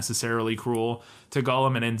 like unnecessarily cruel to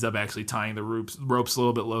Gollum, and ends up actually tying the ropes a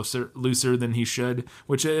little bit looser than he should,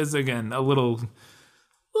 which is again a little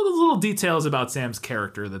details about Sam's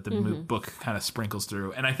character that the book kind of sprinkles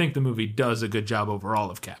through. And I think the movie does a good job overall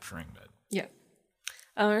of capturing that. Yeah.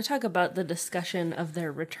 I want to talk about the discussion of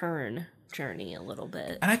their return journey a little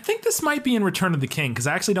bit. And I think this might be in Return of the King, because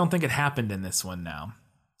I actually don't think it happened in this one now.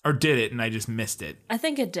 Or did it, and I just missed it? I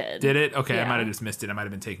think it did. Did it? Okay, yeah. I might have just missed it. I might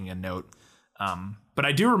have been taking a note. But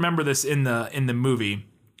I do remember this in the movie.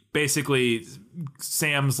 Basically,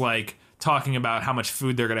 Sam's like talking about how much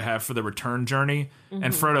food they're going to have for the return journey.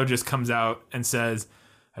 And Frodo just comes out and says,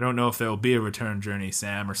 I don't know if there will be a return journey,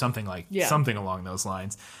 Sam, or something something along those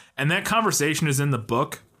lines. And that conversation is in the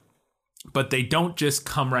book, but they don't just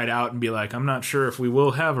come right out and be like, I'm not sure if we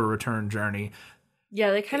will have a return journey.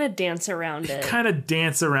 Yeah, they kind of dance around it.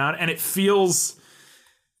 And it feels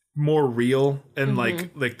more real. And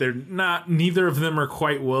like they're not, neither of them are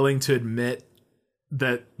quite willing to admit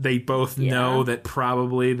that they both know that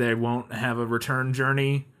probably they won't have a return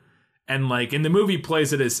journey. And like in the movie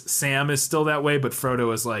plays it as Sam is still that way, but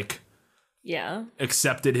Frodo is like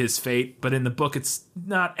accepted his fate. But in the book it's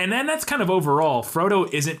not. And then that's kind of overall. Frodo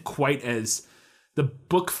isn't quite as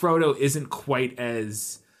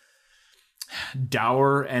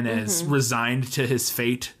dour and as resigned to his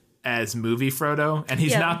fate as movie Frodo. And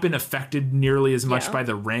he's not been affected nearly as much by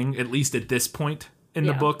the ring, at least at this point in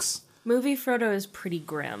the books. Movie Frodo is pretty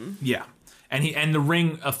grim. Yeah. And the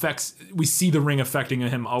ring we see the ring affecting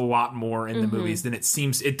him a lot more in the movies than it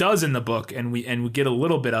seems it does in the book, and we get a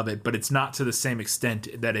little bit of it, but it's not to the same extent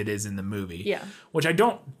that it is in the movie. Yeah. Which I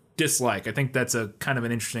don't dislike. I think that's a kind of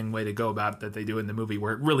an interesting way to go about it that they do in the movie,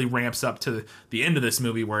 where it really ramps up to the end of this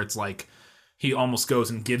movie where it's like he almost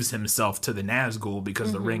goes and gives himself to the Nazgul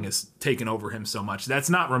because the ring has taken over him so much. That's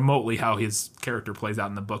not remotely how his character plays out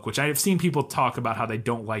in the book, which I have seen people talk about how they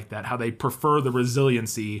don't like that, how they prefer the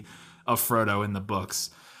resiliency of Frodo in the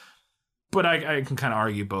books. But I can kind of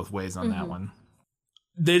argue both ways on that one.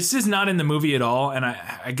 This is not in the movie at all, and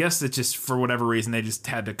I guess it just, for whatever reason, they just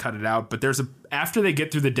had to cut it out. But after they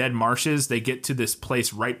get through the Dead Marshes, they get to this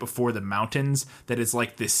place right before the mountains that is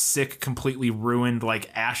like this sick, completely ruined,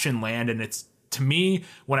 like ashen land. And it's, to me,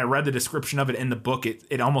 when I read the description of it in the book,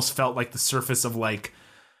 it almost felt like the surface of like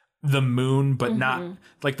the moon, but not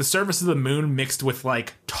like the surface of the moon mixed with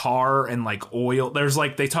like tar and like oil. There's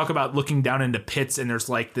like, they talk about looking down into pits and there's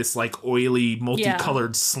like this like oily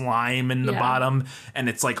multicolored slime in the bottom, and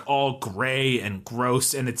it's like all gray and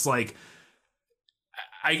gross. And it's like,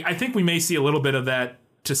 I think we may see a little bit of that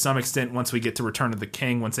to some extent once we get to Return of the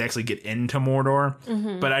King, once they actually get into Mordor.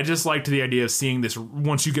 But I just liked the idea of seeing this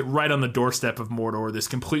once you get right on the doorstep of Mordor, this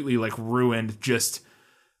completely like ruined, just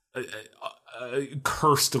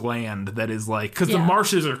cursed land that is like, because the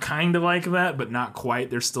marshes are kind of like that, but not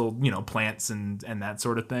quite. There's still, you know, plants and that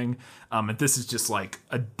sort of thing. And this is just like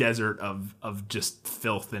a desert of just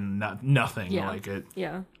filth and nothing like it.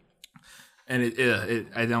 Yeah. And it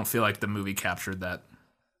I don't feel like the movie captured that.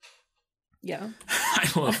 Yeah. I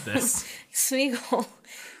love this. Smeagol,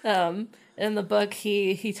 in the book,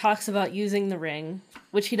 he talks about using the ring,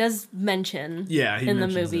 which he does mention. Yeah, in the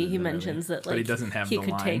movie, he mentions that like, but he doesn't have he could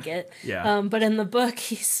line. Take it. Yeah. But in the book,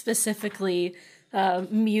 he specifically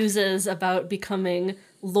muses about becoming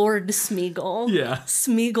Lord Smeagol. Yeah.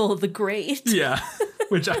 Smeagol the Great. Yeah,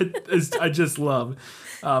 which I just love.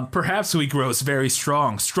 Perhaps we grows very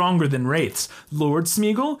strong, stronger than wraiths. Lord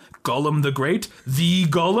Smeagol, Gollum the Great, the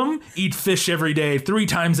Gollum, eat fish every day, 3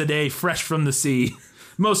 times a day, fresh from the sea.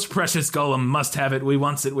 Most precious Gollum, must have it, we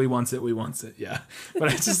wants it, we wants it, we wants it. Yeah. But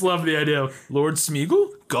I just love the idea of Lord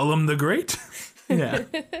Smeagol, Gollum the Great. Yeah.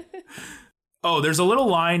 Oh, there's a little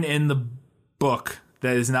line in the book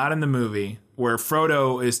that is not in the movie where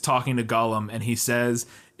Frodo is talking to Gollum and he says,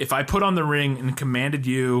 if I put on the ring and commanded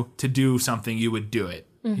you to do something, you would do it.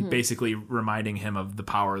 Basically reminding him of the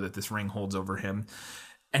power that this ring holds over him.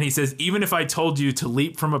 And he says, even if I told you to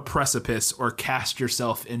leap from a precipice or cast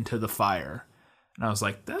yourself into the fire. And I was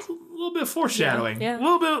like, that's a little bit of foreshadowing. Yeah.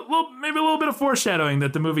 Maybe a little bit of foreshadowing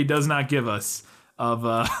that the movie does not give us of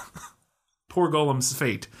poor Gollum's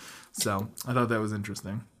fate. So I thought that was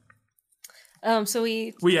interesting. So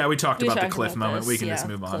we talked about the cliff moment. We can just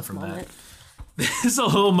move on from that. There's a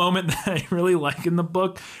little moment that I really like in the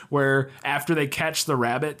book where after they catch the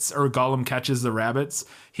rabbits, or Gollum catches the rabbits,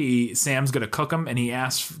 Sam's going to cook them, and he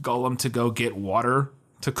asks Gollum to go get water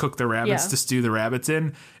to cook the rabbits, to stew the rabbits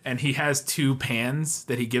in. And he has 2 pans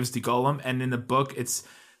that he gives to Gollum. And in the book,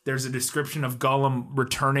 there's a description of Gollum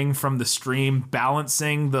returning from the stream,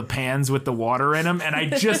 balancing the pans with the water in them. And I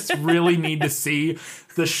just really need to see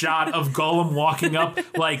the shot of Gollum walking up,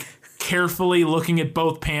 like, carefully looking at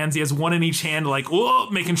both pans. He has one in each hand, like, whoa,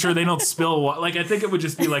 making sure they don't spill water. Like, I think it would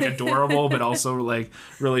just be like adorable, but also like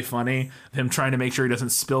really funny. Him trying to make sure he doesn't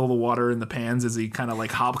spill the water in the pans as he kind of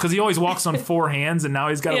like hop, because he always walks on 4 hands and now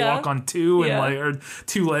he's got to walk on 2 and like, or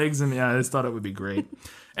 2 legs. And I just thought it would be great.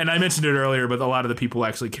 And I mentioned it earlier, but a lot of the people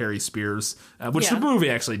actually carry spears, which the movie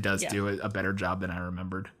actually does do a better job than I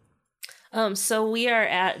remembered. So we are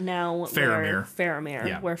at now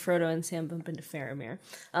Faramir, where Frodo and Sam bump into Faramir,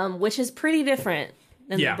 which is pretty different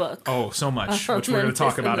in the book. Oh, so much, which we're going to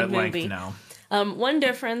talk about at length now. One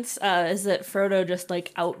difference is that Frodo just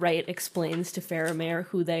like outright explains to Faramir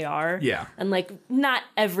who they are. Yeah. And like not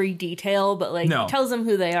every detail, but like tells them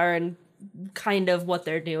who they are and kind of what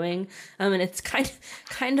they're doing. And it's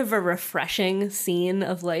kind of a refreshing scene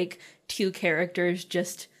of like 2 characters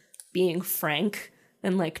just being frank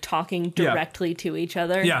and like talking directly to each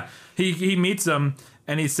other. Yeah. He meets them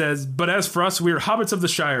and he says, but as for us, we are hobbits of the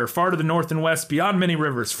Shire, far to the north and west, beyond many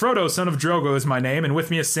rivers. Frodo, son of Drogo, is my name, and with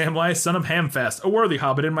me is Samwise, son of Hamfast, a worthy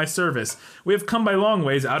hobbit in my service. We have come by long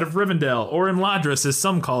ways out of Rivendell, or in Ladris, as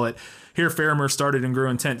some call it. Here Faramir started and grew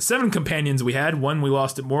intent. 7 companions we had. 1 we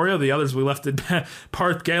lost at Moria. The others we left at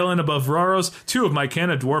Parth Galen above Rauros. 2 of my kin,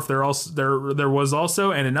 a dwarf there was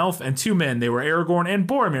also, and an elf, and 2 men. They were Aragorn and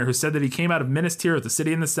Boromir, who said that he came out of Minas Tirith, the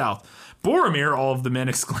city in the south. Boromir, all of the men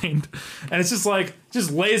exclaimed. And it's just like,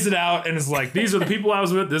 just lays it out and is like, these are the people I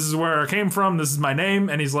was with. This is where I came from. This is my name.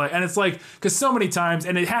 And he's like, and it's like, because so many times,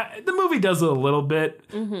 and the movie does it a little bit,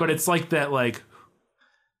 but it's like that, like,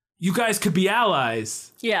 you guys could be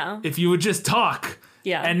allies. Yeah. If you would just talk.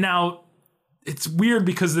 Yeah. And now it's weird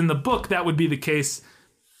because in the book, that would be the case.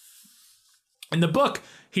 In the book,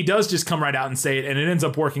 he does just come right out and say it, and it ends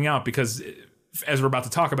up working out because as we're about to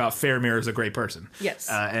talk about, Faramir is a great person. Yes.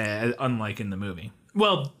 Unlike in the movie.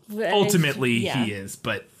 Well, ultimately he is,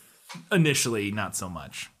 but initially not so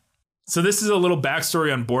much. So this is a little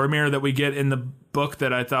backstory on Boromir that we get in the book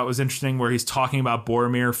that I thought was interesting, where he's talking about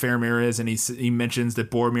Boromir, Faramir is, and he mentions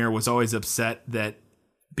that Boromir was always upset that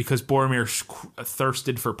because Boromir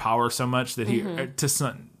thirsted for power so much that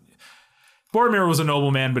Boromir was a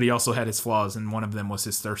noble man, but he also had his flaws, and one of them was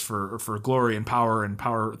his thirst for glory and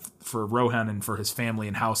power for Rohan and for his family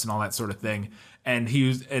and house and all that sort of thing. And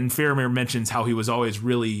Faramir mentions how he was always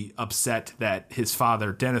really upset that his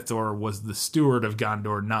father Denethor was the steward of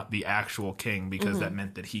Gondor, not the actual king, because that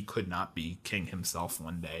meant that he could not be king himself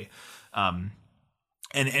one day. And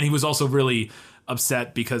he was also really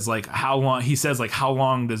upset because how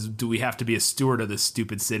long do we have to be a steward of this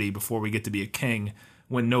stupid city before we get to be a king,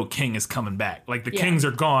 when no king is coming back? Kings are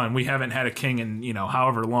gone. We haven't had a king in,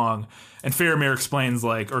 however long. And Faramir explains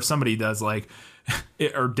or somebody does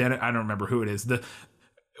or Dennis, I don't remember who it is.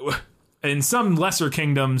 In some lesser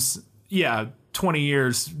kingdoms, 20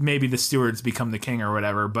 years, maybe the stewards become the king or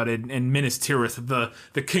whatever. But in Minas Tirith,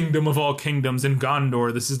 the kingdom of all kingdoms, in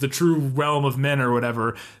Gondor, this is the true realm of men or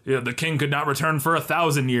whatever. The king could not return for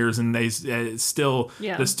 1,000 years, and they still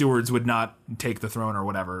the stewards would not take the throne or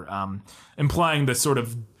whatever, implying the sort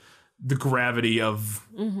of the gravity of,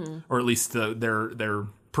 or at least their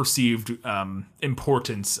perceived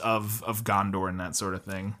importance of Gondor and that sort of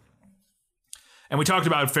thing. And we talked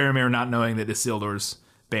about Faramir not knowing that Isildur's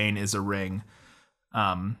bane is a ring.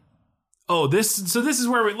 This is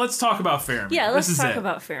where let's talk about Faramir. Yeah, let's talk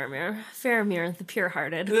about Faramir. Faramir, the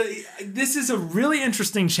pure-hearted. This is a really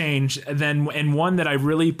interesting change, and one that I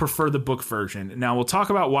really prefer the book version. Now, we'll talk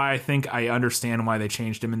about why I think I understand why they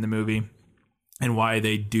changed him in the movie and why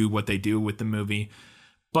they do what they do with the movie.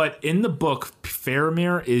 But in the book,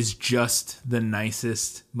 Faramir is just the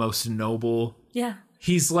nicest, most noble. Yeah.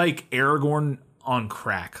 He's like Aragorn on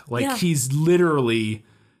crack. He's literally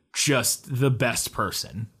just the best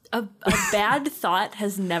person. A bad thought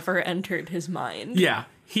has never entered his mind. Yeah.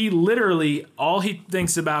 He literally, all he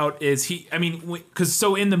thinks about is because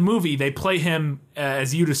in the movie, they play him,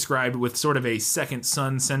 as you described, with sort of a second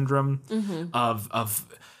son syndrome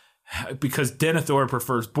because Denethor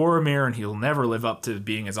prefers Boromir, and he'll never live up to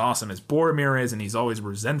being as awesome as Boromir is, and he's always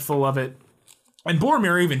resentful of it. And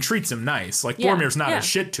Boromir even treats him nice. Boromir's not a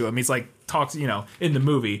shit to him. He's talks, in the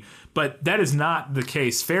movie. But that is not the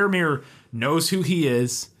case. Faramir knows who he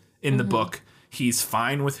is in the book. He's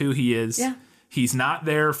fine with who he is. Yeah. He's not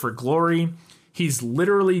there for glory. He's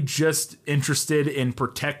literally just interested in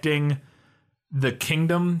protecting the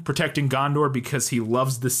kingdom, protecting Gondor, because he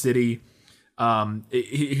loves the city.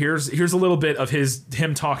 Here's a little bit of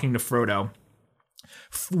him talking to Frodo.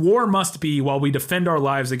 War must be while we defend our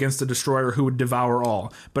lives against a destroyer who would devour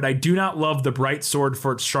all. But I do not love the bright sword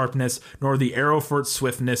for its sharpness, nor the arrow for its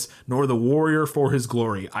swiftness, nor the warrior for his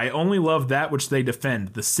glory. I only love that which they defend,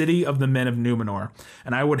 the city of the men of Numenor.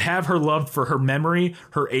 And I would have her loved for her memory,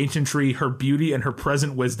 her ancientry, her beauty, and her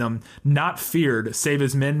present wisdom, not feared, save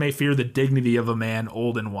as men may fear the dignity of a man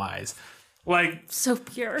old and wise. So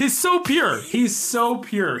pure. He's so pure. He's so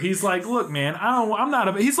pure. He's look, man,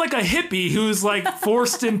 he's like a hippie who's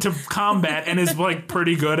forced into combat and is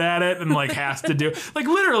pretty good at it and has to do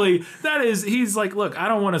literally he's look, I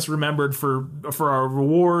don't want us remembered for our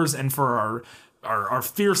wars and for our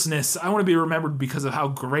fierceness. I want to be remembered because of how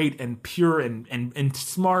great and pure and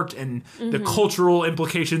smart and the cultural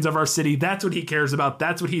implications of our city. That's what he cares about.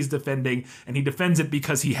 That's what he's defending. And he defends it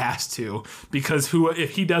because he has to. Because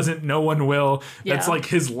if he doesn't, no one will. That's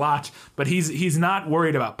his lot. But he's not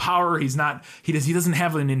worried about power. He doesn't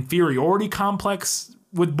have an inferiority complex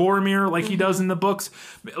with Boromir like he does in the books.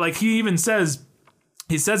 He even says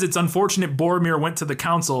it's unfortunate Boromir went to the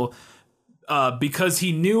council because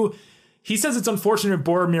he knew. He says it's unfortunate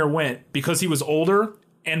Boromir went because he was older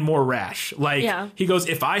and more rash. He goes,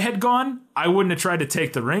 if I had gone, I wouldn't have tried to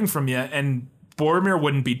take the ring from you, and Boromir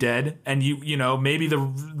wouldn't be dead, and maybe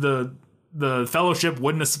the fellowship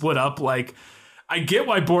wouldn't have split up. I get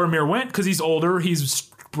why Boromir went, because he's older, he's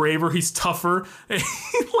braver, he's tougher.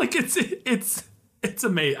 It's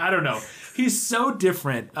amazing. I don't know. He's so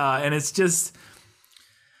different, and it's just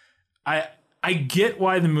I get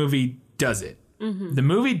why the movie does it. The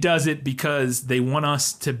movie does it because they want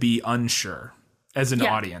us to be unsure as an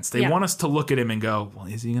audience. They want us to look at him and go, well,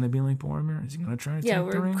 is he going to be like Boromir? Is he going to try to take the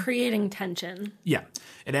ring? Yeah, we're creating tension. Yeah,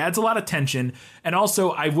 it adds a lot of tension. And also,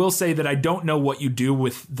 I will say that I don't know what you do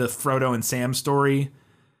with the Frodo and Sam story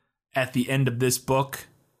at the end of this book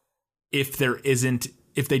if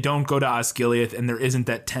they don't go to Osgiliath and there isn't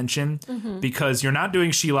that tension, because you're not doing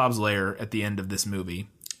Shelob's Lair at the end of this movie.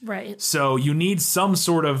 Right. So you need some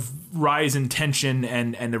sort of rise in tension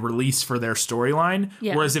and a release for their storyline.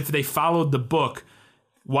 Yeah. Whereas if they followed the book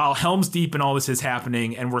while Helm's Deep and all this is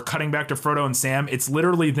happening and we're cutting back to Frodo and Sam, it's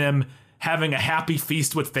literally them having a happy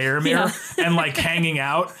feast with Faramir and like hanging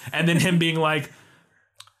out, and then him being like,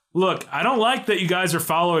 look, I don't like that you guys are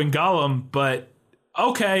following Gollum, but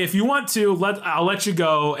okay, if you want to, I'll let you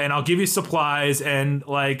go and I'll give you supplies and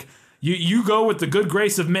like you go with the good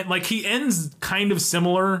grace of men. Like he ends kind of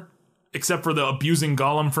similar, except for the abusing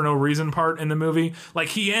Gollum for no reason part in the movie. Like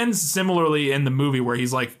he ends similarly in the movie where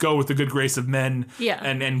he's like, go with the good grace of men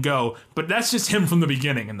and go. But that's just him from the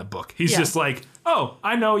beginning in the book. He's just like, oh,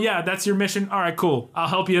 I know. Yeah, that's your mission. All right, cool. I'll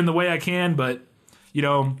help you in the way I can. But, you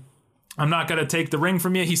know, I'm not going to take the ring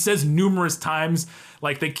from you. He says numerous times,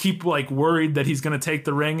 like they keep like worried that he's going to take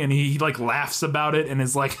the ring. And he like laughs about it and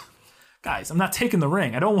is like, guys, I'm not taking the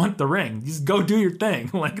ring. I don't want the ring. Just go do your thing.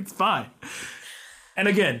 Like, it's fine. And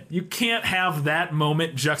again, you can't have that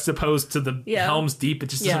moment juxtaposed to the Helm's Deep. It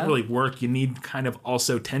just doesn't really work. You need kind of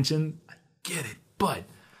also tension. I get it, but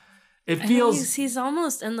it feels... He's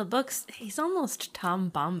almost, in the books, he's almost Tom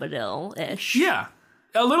Bombadil-ish. Yeah,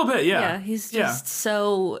 a little bit, Yeah, he's just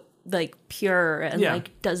so, like, pure and,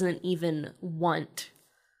 like, doesn't even want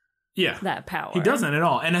that power. He doesn't at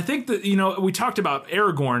all. And I think that, you know, we talked about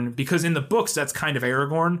Aragorn, because in the books, that's kind of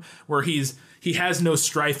Aragorn, where he has no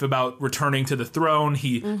strife about returning to the throne.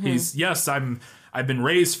 He's I've been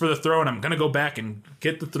raised for the throne. I'm going to go back and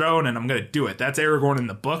get the throne and I'm going to do it. That's Aragorn in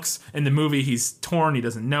the books. In the movie, he's torn. He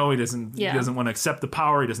doesn't know. He doesn't want to accept the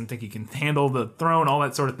power. He doesn't think he can handle the throne, all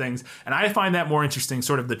that sort of things. And I find that more interesting,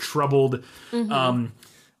 sort of the troubled,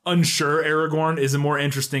 unsure Aragorn is a more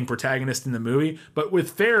interesting protagonist in the movie. But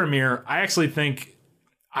with Faramir, I actually think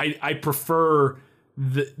I prefer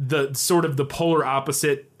the sort of the polar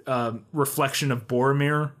opposite reflection of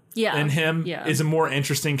Boromir in him is a more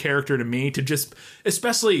interesting character to me, to just,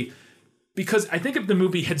 especially because I think if the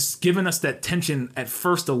movie had given us that tension at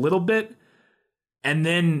first a little bit and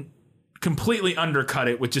then completely undercut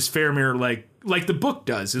it with just Faramir, like the book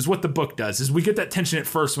does, is what the book does, is we get that tension at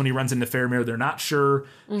first when he runs into Faramir. They're not sure.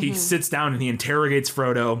 He sits down and he interrogates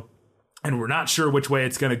Frodo and we're not sure which way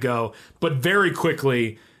it's going to go. But very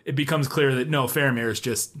quickly it becomes clear that no, Faramir is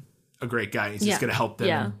just a great guy. He's just going to help them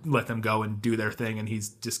and let them go and do their thing. And he's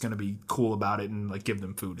just going to be cool about it and like give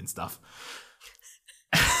them food and stuff.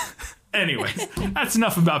 Anyways, that's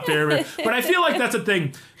enough about Faramir. But I feel like that's a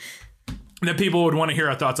thing that people would want to hear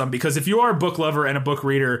our thoughts on, because if you are a book lover and a book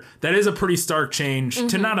reader, that is a pretty stark change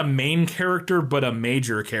to not a main character, but a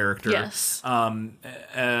major character. Yes.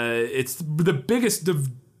 It's the biggest,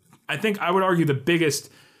 I think I would argue the biggest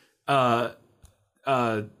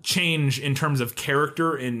change in terms of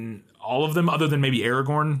character in all of them, other than maybe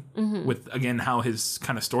Aragorn, with, again, how his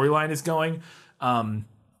kind of storyline is going,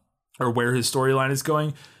 or where his storyline is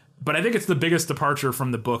going. But I think it's the biggest departure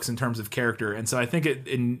from the books in terms of character. And so I think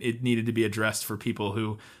it needed to be addressed for people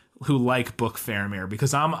who like Book Faramir,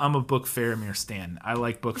 because I'm a Book Faramir stan. I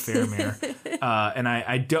like Book Faramir. And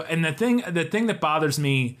I don't, and the thing that bothers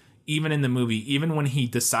me, even in the movie, even when he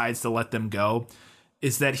decides to let them go,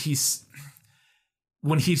 is that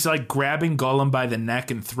when he's like grabbing Gollum by the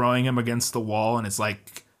neck and throwing him against the wall, and it's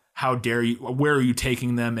like, how dare you, where are you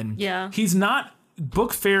taking them? And he's not,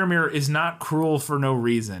 Book Faramir is not cruel for no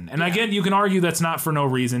reason. And again, you can argue that's not for no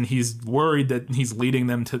reason. He's worried that he's leading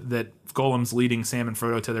them to, that Gollum's leading Sam and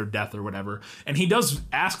Frodo to their death or whatever. And he does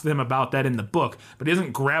ask them about that in the book, but he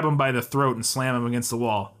doesn't grab him by the throat and slam him against the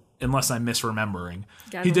wall, unless I'm misremembering.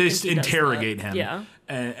 He just interrogate him. Yeah.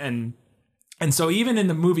 And so even in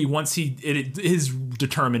the movie, once it is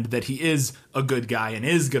determined that he is a good guy and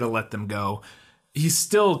is going to let them go, he's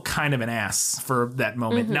still kind of an ass for that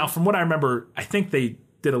moment. Now, from what I remember, I think they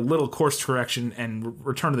did a little course correction, and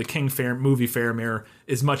Return of the King movie Faramir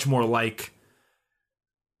is much more like,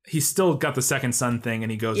 he's still got the second son thing,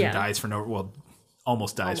 and he goes and dies for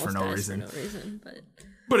almost dies for no reason.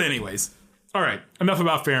 But anyways, all right, enough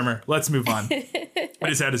about Faramir. Let's move on. I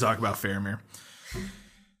just had to talk about Faramir.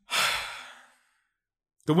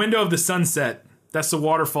 The window of the sunset, that's the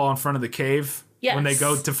waterfall in front of the cave. Yes. When they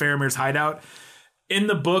go to Faramir's hideout. In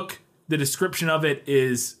the book, the description of it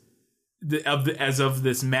is as of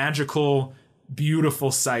this magical,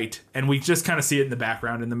 beautiful sight, and we just kind of see it in the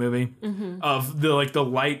background in the movie of the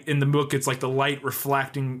light in the book. It's like the light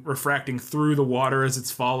refracting through the water as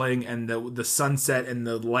it's falling, and the sunset and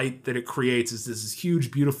the light that it creates is this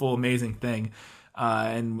huge, beautiful, amazing thing.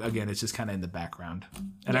 And again, it's just kind of in the background.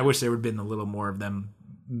 And I wish there would have been a little more of them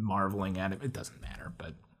marveling at it. It doesn't matter,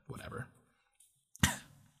 but whatever.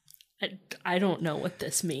 I don't know what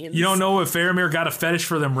this means. You don't know what Faramir got a fetish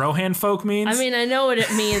for them Rohan folk means? I mean, I know what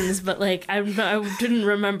it means, but like I didn't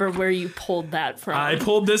remember where you pulled that from. I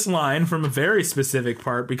pulled this line from a very specific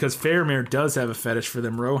part because Faramir does have a fetish for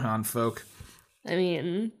them Rohan folk. I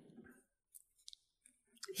mean,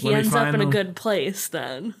 he ends up in a good place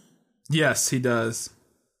then. Yes, he does.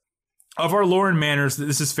 Of our lore and manners,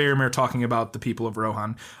 this is Faramir talking about the people of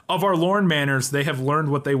Rohan. Of our lore and manners, they have learned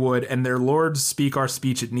what they would, and their lords speak our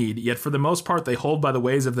speech at need. Yet for the most part, they hold by the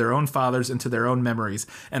ways of their own fathers and to their own memories,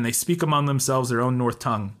 and they speak among themselves their own North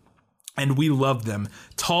tongue. And we love them,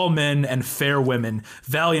 tall men and fair women,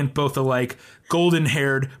 valiant both alike,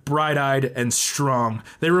 golden-haired, bright-eyed, and strong.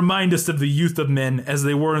 They remind us of the youth of men as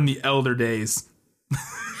they were in the elder days.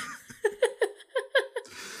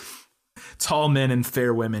 Tall men and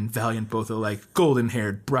fair women, valiant both alike,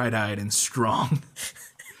 golden-haired, bright-eyed, and strong.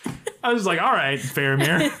 I was like, all right,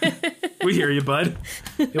 Faramir. We hear you, bud.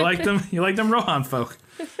 You like them? You like them Rohan folk.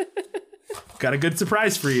 Got a good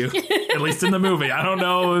surprise for you, at least in the movie. I don't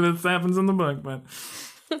know if this happens in the book, but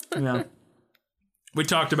yeah. We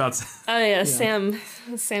talked about... Oh, yeah. Sam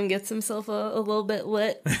gets himself a little bit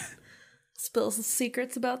lit. Spills his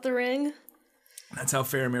secrets about the ring. That's how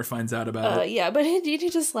Faramir finds out about it. Yeah, but he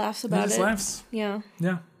just laughs about it. He just laughs. Yeah.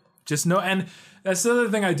 Yeah. Just know, and that's the other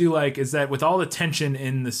thing I do like is that with all the tension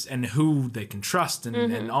in this and who they can trust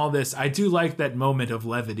and all this, I do like that moment of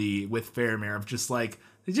levity with Faramir of just like,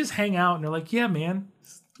 they just hang out and they're like, yeah, man.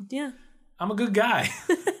 Yeah. I'm a good guy.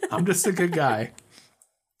 I'm just a good guy.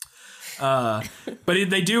 But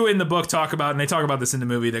they do in the book talk about, and they talk about this in the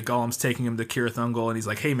movie, that Gollum's taking him to Cirith Ungol and he's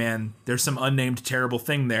like, hey, man, there's some unnamed terrible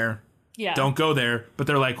thing there. Yeah. Don't go there. But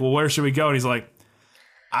they're like, well, where should we go? And he's like,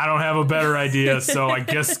 I don't have a better idea, so I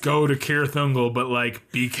guess go to Cirith Ungol, but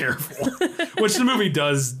like, be careful. Which the movie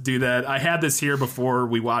does do that. I had this here before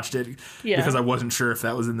we watched it because I wasn't sure if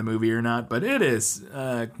that was in the movie or not, but it is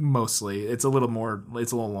mostly. It's a little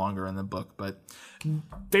longer in the book, but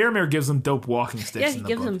Faramir gives them dope walking sticks. Yeah, he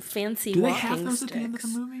gives them fancy walking sticks. Do they have those at the end of the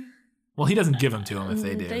movie? Well, he doesn't give them to them if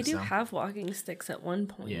they do. They do have walking sticks at one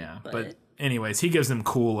point. Yeah, but anyways, he gives them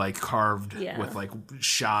cool, like carved with like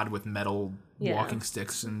shod with metal walking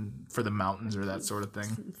sticks and for the mountains or that sort of thing.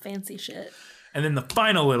 Some fancy shit. And then the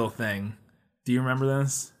final little thing. Do you remember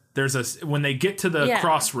this? There's when they get to the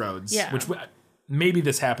crossroads, which maybe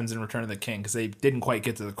this happens in Return of the King because they didn't quite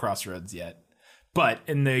get to the crossroads yet. But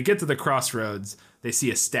when they get to the crossroads, they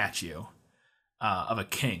see a statue of a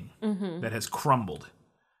king that has crumbled.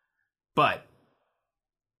 But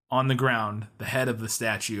on the ground, the head of the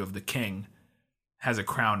statue of the king has a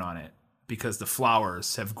crown on it because the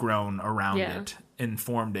flowers have grown around it and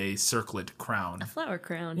formed a circlet crown. A flower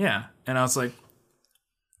crown. Yeah. And I was like,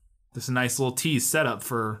 this is a nice little tease setup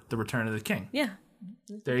for the Return of the King. Yeah.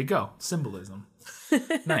 There you go. Symbolism.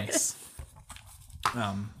 Nice.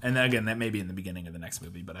 And then again, that may be in the beginning of the next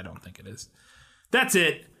movie, but I don't think it is. That's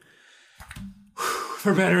it.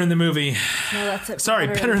 For Better in the Movie. No, that's it. Sorry,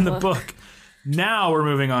 Better in the book. Now we're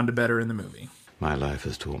moving on to Better in the Movie. My life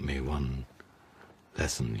has taught me one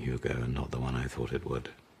lesson, Hugo, and not the one I thought it would.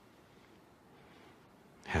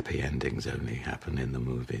 Happy endings only happen in the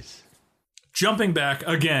movies. Jumping back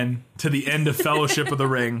again to the end of Fellowship of the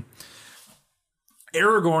Ring,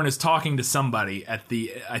 Aragorn is talking to somebody at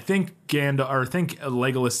the, I think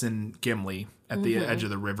Legolas and Gimli at the edge of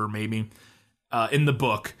the river, maybe, in the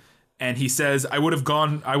book. And he says, I would have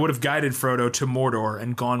guided Frodo to Mordor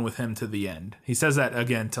and gone with him to the end. He says that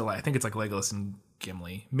again to, I think it's like Legolas and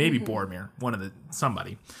Gimli, maybe Boromir,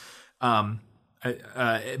 somebody. But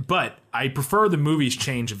I prefer the movie's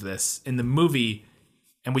change of this. In the movie,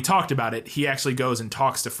 and we talked about it, he actually goes and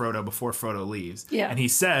talks to Frodo before Frodo leaves. Yeah. And he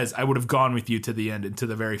says, I would have gone with you to the end, into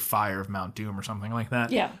the very fire of Mount Doom or something like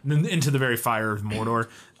that. Yeah. Into the very fire of Mordor.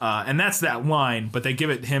 And that's that line, but they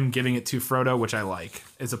give it him giving it to Frodo, which I like,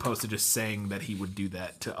 as opposed to just saying that he would do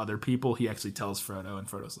that to other people. He actually tells Frodo, and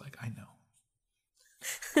Frodo's like, I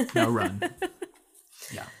know. Now run.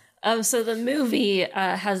 Yeah. So the movie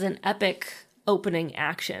has an epic opening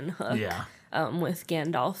action hook. Yeah. With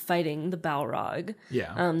Gandalf fighting the Balrog.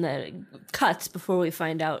 Yeah. That cuts before we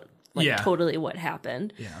find out totally what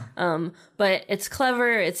happened. Yeah. But it's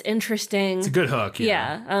clever, it's interesting. It's a good hook,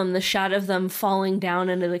 yeah. The shot of them falling down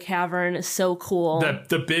into the cavern is so cool.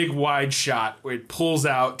 The big wide shot where it pulls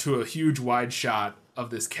out to a huge wide shot of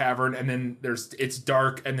this cavern, and then it's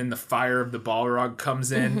dark, and then the fire of the Balrog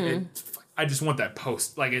comes in. I just want that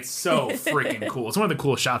post. Like, it's so freaking cool. It's one of the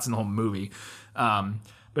coolest shots in the whole movie.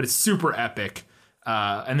 But it's super epic.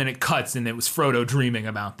 And then it cuts, and it was Frodo dreaming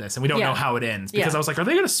about this. And we don't know how it ends. Because I was like, are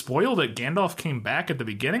they going to spoil that Gandalf came back at the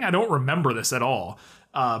beginning? I don't remember this at all.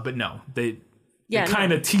 But no, they they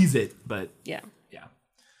kind of tease it, but yeah,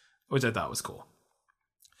 which I thought was cool.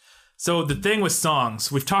 So the thing with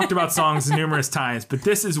songs, we've talked about songs numerous times, but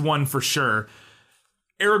this is one for sure.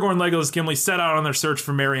 Aragorn, Legolas, Gimli set out on their search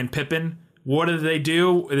for Merry and Pippin. What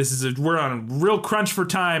do? We're on a real crunch for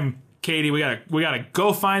time, Katie. We gotta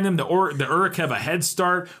go find them. The Uruk have a head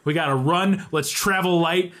start. We gotta run. Let's travel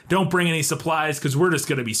light. Don't bring any supplies because we're just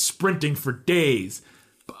gonna be sprinting for days.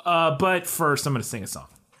 But first, I'm gonna sing a song.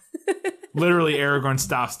 Literally, Aragorn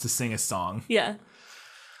stops to sing a song. Yeah.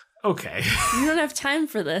 Okay. You don't have time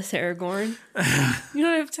for this, Aragorn. You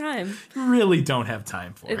don't have time. You really don't have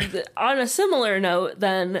time for it. On a similar note,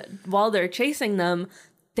 then, while they're chasing them,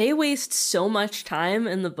 they waste so much time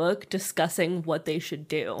in the book discussing what they should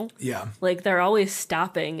do. Yeah. Like, they're always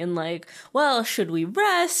stopping and like, well, should we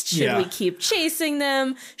rest? Should we keep chasing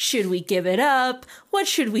them? Should we give it up? What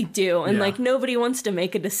should we do? And like, nobody wants to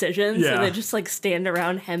make a decision, so they just like stand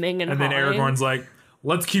around hemming and hawing. Then Aragorn's like,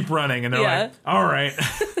 let's keep running. And they're like, all right.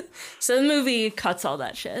 So the movie cuts all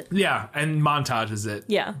that shit. Yeah, and montages it.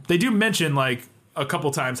 Yeah. They do mention, like, a couple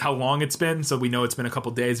times how long it's been, so we know it's been a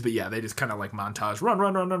couple days, but yeah, they just kind of, like, montage. Run.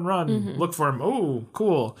 Mm-hmm. Look for him. Oh,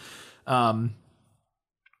 cool. Oh,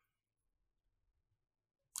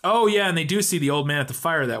 yeah, and they do see the old man at the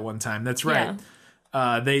fire that one time. That's right. Yeah.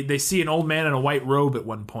 They see an old man in a white robe at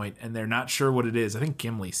one point, and they're not sure what it is. I think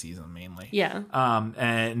Gimli sees him mainly. Yeah.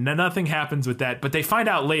 And nothing happens with that, but they find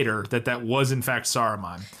out later that was in fact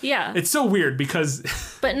Saruman. Yeah. It's so weird because...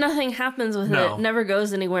 But nothing happens with it. Never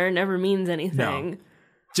goes anywhere. Never means anything. No.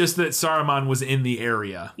 Just that Saruman was in the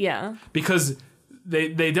area. Yeah. Because...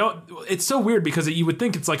 They don't. It's so weird because you would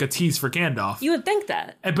think it's like a tease for Gandalf. You would think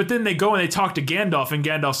that. But then they go and they talk to Gandalf, and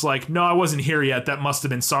Gandalf's like, "No, I wasn't here yet. That must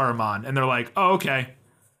have been Saruman." And they're like, "Oh, okay."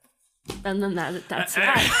 And then that's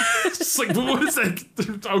that. It's like, what is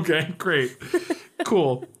that? Okay, great,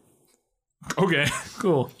 cool. Okay,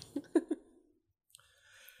 cool.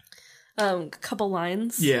 A couple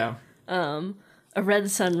lines. Yeah. A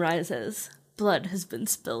red sun rises. Blood has been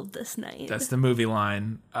spilled this night. That's the movie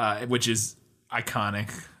line, which is iconic.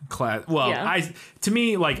 To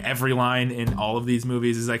me, like, every line in all of these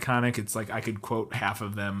movies is iconic. It's like I could quote half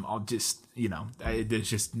of them. I'm just in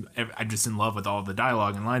love with all of the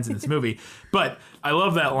dialogue and lines in this movie. But I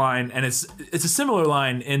love that line, and it's a similar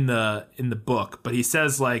line in the book. But he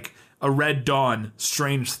says, like, a red dawn,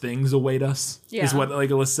 strange things await us. Yeah. Is what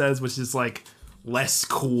Legolas says, which is like less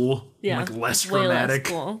cool, like less dramatic.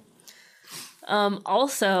 Way less cool.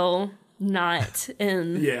 Also, not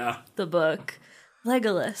in the book.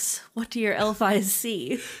 Legolas, what do your elf eyes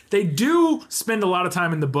see? They do spend a lot of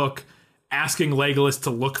time in the book asking Legolas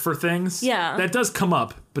to look for things. Yeah. That does come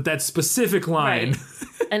up, but that specific line.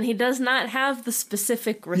 Right. And he does not have the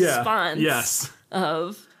specific response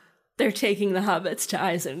of they're taking the hobbits to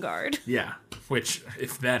Isengard. Yeah. Which,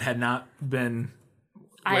 if that had not been...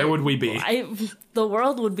 Where would we be? The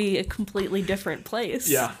world would be a completely different place.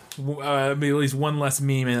 Yeah. At least one less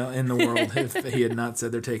meme in the world if he had not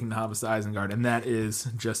said they're taking the hobbits to Isengard. And that is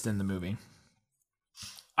just in the movie.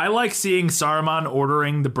 I like seeing Saruman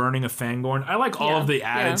ordering the burning of Fangorn. I like all of the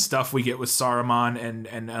added stuff we get with Saruman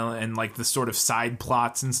and like the sort of side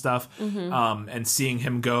plots and stuff. Mm-hmm. And seeing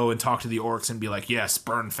him go and talk to the orcs and be like, yes,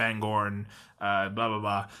 burn Fangorn, blah, blah,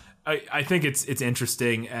 blah. I think it's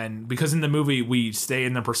interesting, and because in the movie we stay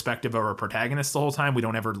in the perspective of our protagonists the whole time, we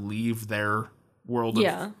don't ever leave their world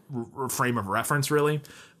of frame of reference, really.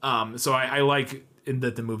 So I like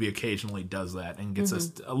that the movie occasionally does that and gets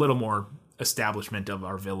us a little more establishment of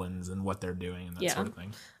our villains and what they're doing and that sort of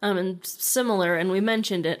thing. And similar, and we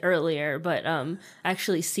mentioned it earlier, but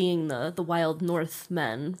actually seeing the Wild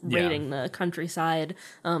Northmen raiding the countryside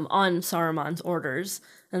on Saruman's orders,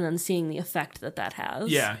 and then seeing the effect that has.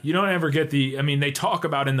 Yeah, you don't ever get they talk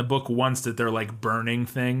about in the book once that they're like burning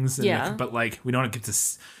things, but like we don't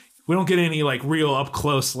get any like real up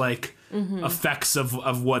close like effects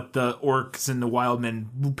of what the orcs and the wild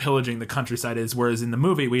men pillaging the countryside is, whereas in the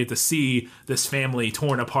movie we get to see this family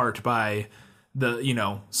torn apart by the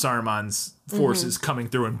Saruman's forces coming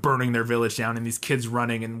through and burning their village down, and these kids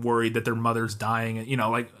running and worried that their mother's dying, and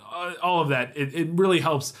like all of that. It really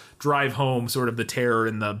helps drive home sort of the terror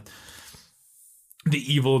and the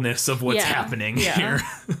evilness of what's happening here.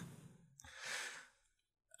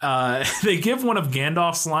 They give one of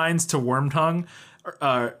Gandalf's lines to Wormtongue.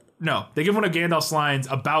 No, they give one of Gandalf's lines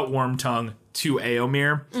about Wormtongue to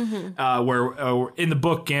Éomer, where in the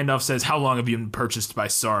book Gandalf says, "How long have you been purchased by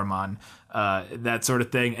Saruman?" That sort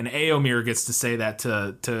of thing, and Éomer gets to say that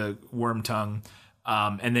to Wormtongue.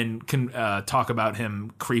 And then can talk about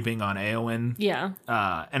him creeping on Éowyn. Yeah.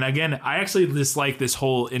 And again, I actually dislike this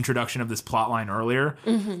whole introduction of this plot line earlier.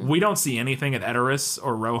 Mm-hmm. We don't see anything at Edoras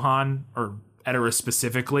or Rohan, or Edoras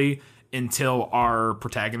specifically, until our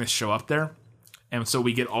protagonists show up there. And so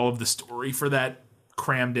we get all of the story for that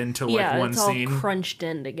crammed into one scene. All crunched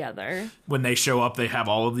in together. When they show up, they have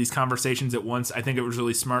all of these conversations at once. I think it was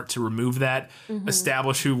really smart to remove that,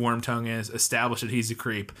 establish who Wormtongue is, establish that he's a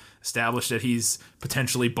creep, establish that he's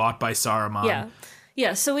potentially bought by Saruman.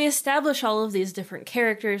 Yeah, so we establish all of these different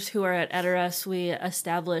characters who are at Edoras. We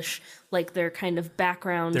establish like their kind of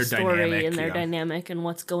background story and their dynamic and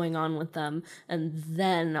what's going on with them. And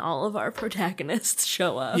then all of our protagonists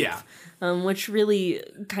show up. Yeah. Which really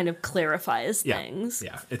kind of clarifies things.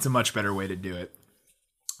 Yeah, it's a much better way to do it,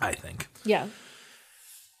 I think. Yeah.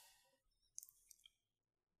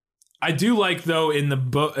 I do like, though, in the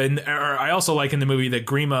book, I also like in the movie that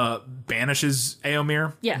Grima banishes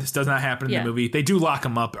Éomer. Yeah. This does not happen in the movie. They do lock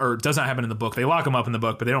him up, or it does not happen in the book. They lock him up in the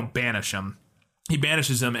book, but they don't banish him. He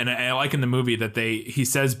banishes him, and I like in the movie that he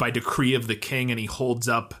says by decree of the king, and he holds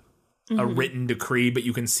up a written decree, but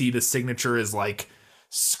you can see the signature is like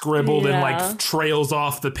scribbled and like trails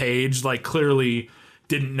off the page, like clearly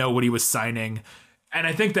didn't know what he was signing. And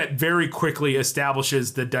I think that very quickly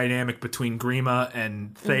establishes the dynamic between Grima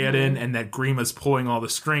and Theoden, and that Grima's pulling all the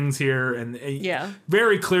strings here, and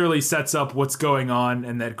very clearly sets up what's going on,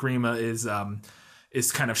 and that Grima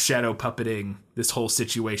is kind of shadow puppeting this whole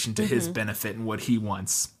situation to his benefit and what he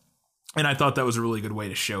wants. And I thought that was a really good way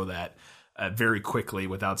to show that very quickly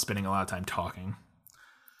without spending a lot of time talking.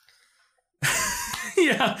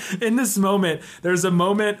 In this moment, there's a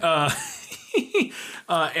moment...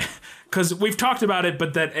 because we've talked about it,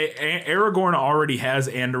 but that Aragorn already has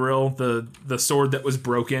Anduril, the sword that was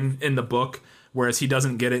broken in the book, whereas he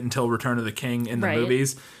doesn't get it until Return of the King in the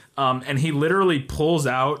movies. And he literally pulls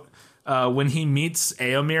out, when he meets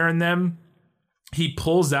Éomer and them, he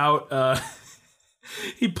pulls out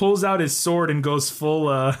his sword and goes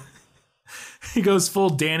full... he goes full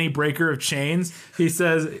Danny Breaker of Chains. He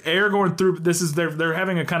says Aragorn they're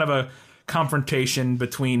having a kind of a confrontation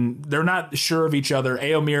between, they're not sure of each other.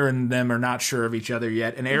 Éomer and them are not sure of each other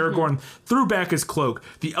yet, and Aragorn threw back his cloak.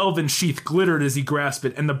 The elven sheath glittered as he grasped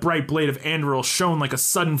it, and the bright blade of Anduril shone like a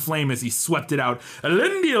sudden flame as he swept it out.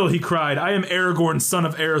 Elendil, he cried, I am Aragorn, son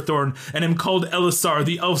of Arathorn, and am called Elisar,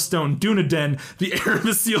 the Elfstone, Dunedain, the heir of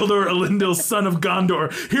Isildur, Elendil, son of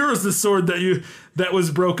Gondor. Here is the sword that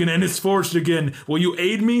was broken and is forged again. Will you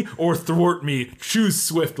aid me or thwart me? Choose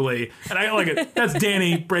swiftly. And I like it. That's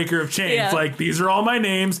Danny Breaker of Chains. Yeah. Like, these are all my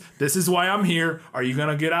names. This is why I'm here. Are you going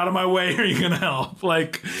to get out of my way or are you going to help?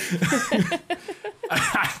 Like,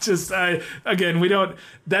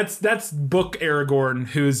 that's book Aragorn,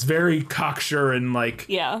 who's very cocksure and like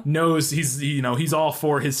knows he's all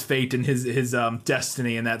for his fate and his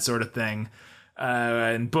destiny and that sort of thing.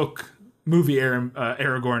 And movie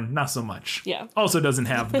Aragorn, not so much. Yeah. Also doesn't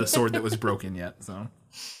have the sword that was broken yet. So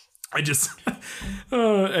I just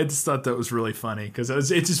thought that was really funny because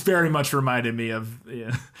it just very much reminded me of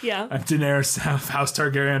Daenerys, House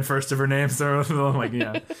Targaryen, first of her name. So I'm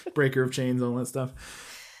like, Breaker of Chains, all that stuff.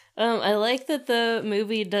 I like that the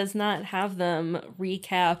movie does not have them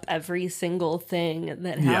recap every single thing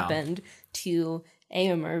that happened to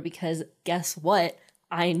Éomer, because guess what?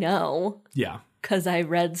 I know. Yeah. Because I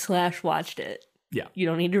read/watched it. Yeah. You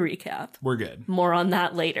don't need to recap. We're good. More on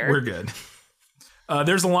that later. We're good.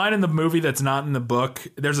 There's a line in the movie that's not in the book.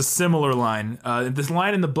 There's a similar line. This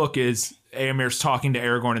line in the book is Éomer's talking to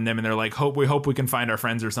Aragorn and them, and they're like, we hope we can find our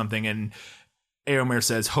friends or something. And Éomer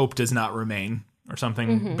says, hope does not remain, or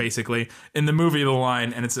something, basically. In the movie, the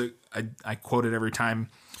line, and I quote it every time,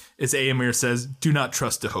 is Éomer says, do not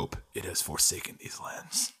trust to hope. It has forsaken these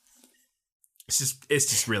lands. It's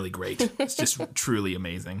just really great. It's just truly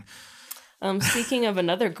amazing. Speaking of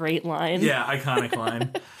another great line. Yeah, iconic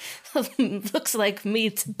line. Looks like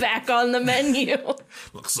meat's back on the menu.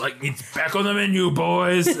 Looks like meat's back on the menu,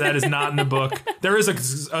 boys. That is not in the book. There is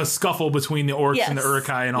a scuffle between the orcs and the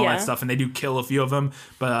Uruk-hai and all that stuff, and they do kill a few of them,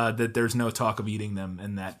 but that there's no talk of eating them,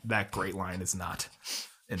 and that great line is not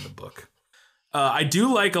in the book. I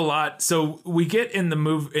do like a lot. So we get in the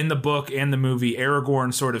book and the movie,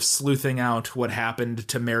 Aragorn sort of sleuthing out what happened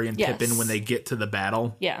to Merry and Pippin when they get to the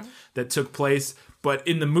battle that took place. But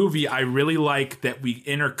in the movie, I really like that we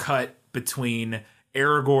intercut between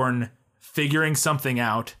Aragorn figuring something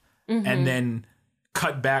out and then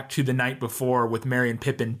cut back to the night before with Merry and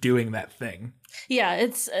Pippin doing that thing. Yeah,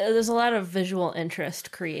 it's there's a lot of visual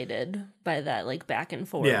interest created by that, like, back and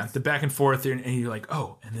forth. Yeah, the back and forth, and you're like,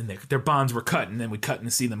 oh, and then their bonds were cut, and then we cut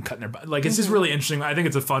and see them cutting their bonds. Like, it's just really interesting. I think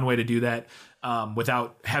it's a fun way to do that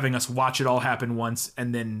without having us watch it all happen once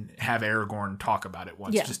and then have Aragorn talk about it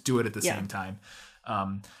once. Just do it at the same time.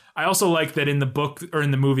 I also like that in the book or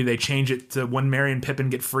in the movie, they change it to when Merry and Pippin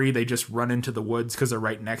get free, they just run into the woods because they're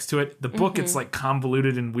right next to it. The book, it's like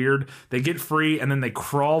convoluted and weird. They get free and then they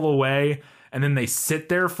crawl away. And then they sit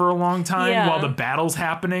there for a long time while the battle's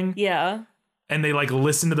happening. Yeah. And they like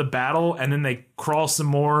listen to the battle and then they crawl some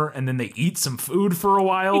more and then they eat some food for a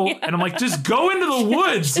while. Yeah. And I'm like, just go into the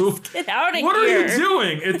woods. Just get out of here. What are you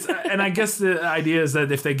doing? And I guess the idea is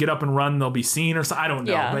that if they get up and run, they'll be seen or something. I don't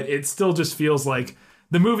know. Yeah. But it still just feels like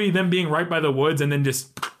the movie, them being right by the woods and then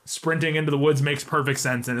just sprinting into the woods makes perfect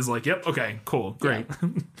sense. And is like, yep, okay, cool, great.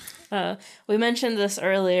 Yeah. We mentioned this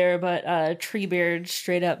earlier, but Treebeard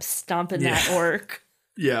straight up stomping that orc.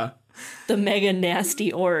 Yeah. The mega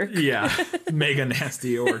nasty orc. Yeah, mega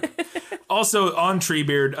nasty orc. Also, on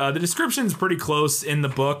Treebeard, the description's pretty close in the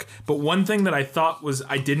book, but one thing that I thought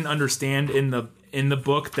I didn't understand in the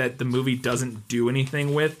book that the movie doesn't do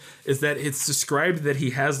anything with is that it's described that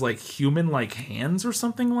he has like human-like hands or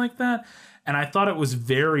something like that, and I thought it was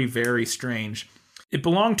very, very strange. It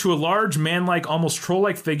belonged to a large, man-like, almost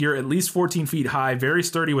troll-like figure, at least 14 feet high, very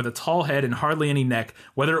sturdy with a tall head and hardly any neck.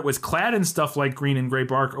 Whether it was clad in stuff like green and gray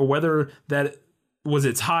bark or whether that was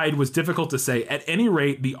its hide was difficult to say. At any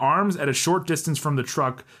rate, the arms at a short distance from the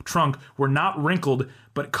trunk were not wrinkled,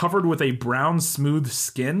 but covered with a brown, smooth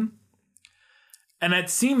skin. And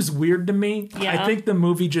that seems weird to me. Yeah. I think the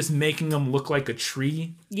movie just making him look like a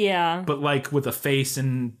tree. Yeah. But like with a face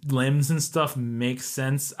and limbs and stuff makes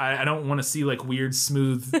sense. I don't want to see like weird,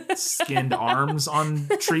 smooth skinned arms on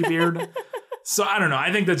Treebeard. So I don't know.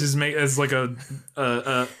 I think that just makes like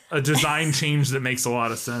a design change that makes a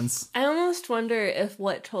lot of sense. I almost wonder if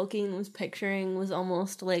what Tolkien was picturing was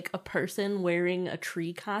almost like a person wearing a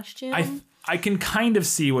tree costume. I can kind of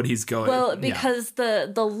see what he's going. Well, because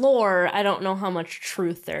the lore, I don't know how much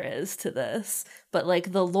truth there is to this, but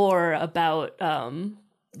like the lore about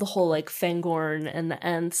the whole like Fangorn and the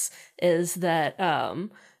Ents is that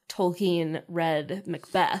Tolkien read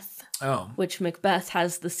Macbeth. Oh. Which Macbeth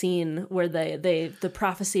has the scene where the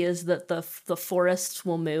prophecy is that the forests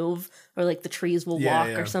will move or like the trees will walk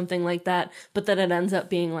or something like that, but then it ends up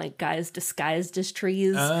being like guys disguised as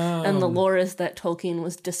trees. And the lore is that Tolkien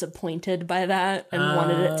was disappointed by that and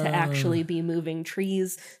wanted it to actually be moving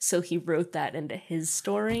trees, so he wrote that into his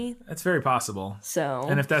story. That's very possible. So,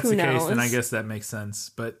 and if that's the case, then I guess that makes sense.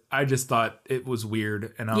 But I just thought it was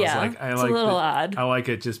weird, and I was like, it's a little odd. I like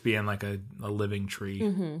it just being like a living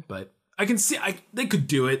tree, but I can see they could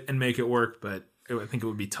do it and make it work, but I think it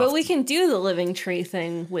would be tough. But we can do the living tree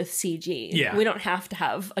thing with CG. Yeah. We don't have to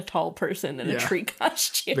have a tall person in a tree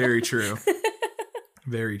costume. Very true.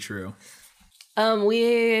 Very true.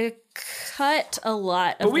 We cut a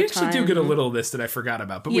lot of the time. But we actually do get a little of this that I forgot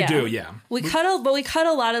about. But we do, We cut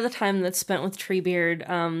a lot of the time that's spent with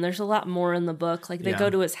Treebeard. There's a lot more in the book. Like they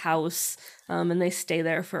go to his house and they stay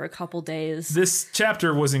there for a couple days. This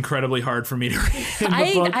chapter was incredibly hard for me to read in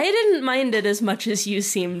the book. I didn't mind it as much as you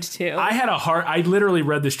seemed to. I literally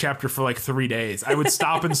read this chapter for like 3 days. I would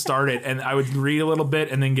stop and start it and I would read a little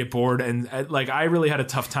bit and then get bored. And I really had a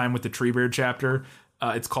tough time with the Treebeard chapter.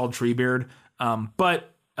 It's called Treebeard. But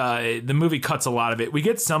the movie cuts a lot of it. We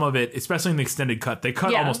get some of it, especially in the extended cut. They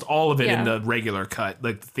cut almost all of it in the regular cut,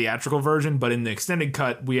 like the theatrical version. But in the extended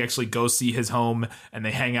cut, we actually go see his home and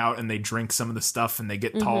they hang out and they drink some of the stuff and they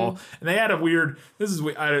get tall. And they had a weird,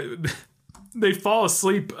 they fall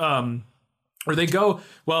asleep, or they go,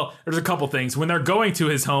 well, there's a couple things. When they're going to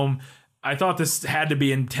his home, I thought this had to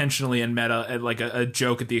be intentionally in meta, like a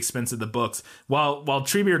joke at the expense of the books. While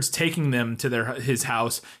Treebeard's taking them to his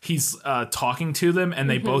house, he's talking to them, and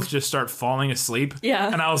they both just start falling asleep.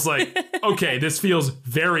 Yeah, and I was like, okay, this feels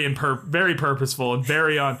very very purposeful and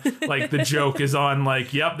very on. Like the joke is on.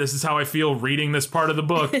 Like, yep, this is how I feel reading this part of the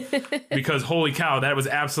book because holy cow, that was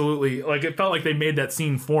absolutely like it felt like they made that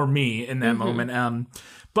scene for me in that moment.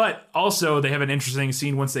 But also, they have an interesting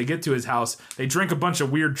scene once they get to his house. They drink a bunch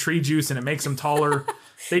of weird tree juice, and it makes them taller.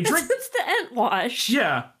 They drink. It's the Entwash.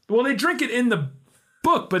 Yeah. Well, they drink it in the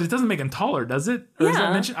book, but it doesn't make them taller, does it? Or is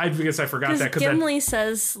that mentioned? I guess I forgot that. Because Gimli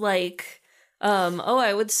says, like,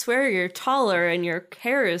 I would swear you're taller and your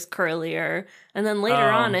hair is curlier. And then later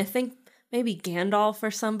on, I think maybe Gandalf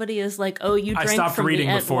or somebody is like, oh, you drank I stopped from reading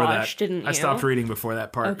the before Entwash, that. didn't you? I stopped reading before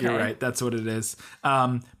that part. Okay. You're right. That's what it is.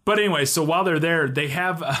 But anyway, so while they're there, they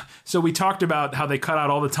have. So we talked about how they cut out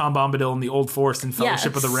all the Tom Bombadil in the Old Forest in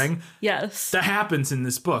Fellowship of the Ring. Yes. That happens in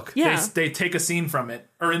this book. Yeah. They take a scene from it,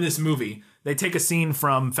 or in this movie. They take a scene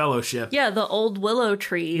from Fellowship. Yeah, the old willow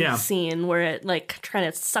tree Yeah. scene where it like kind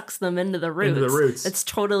of sucks them into the roots. Into the roots. It's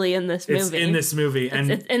totally in this movie. It's in this movie. And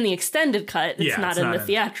it's in the extended cut. It's Yeah, not it's in not the in-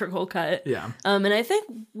 theatrical cut. Yeah. And I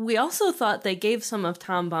think we also thought they gave some of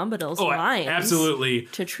Tom Bombadil's lines absolutely.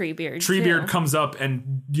 to Treebeard. Treebeard too. comes up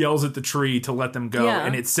and yells at the tree to let them go. Yeah.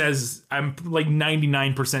 And it says, I'm like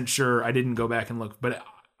 99% sure, I didn't go back and look, but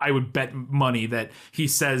I would bet money that he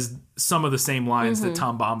says some of the same lines that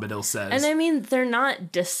Tom Bombadil says. And I mean, they're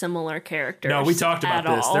not dissimilar characters. No, we talked about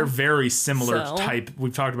at this. all. They're very similar So- type.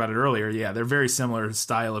 We've talked about it earlier. Yeah, they're very similar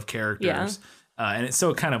style of characters. And so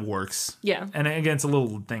it kind of works. Yeah. And again, it's a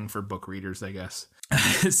little thing for book readers, I guess.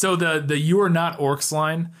 So the "You Are Not Orcs"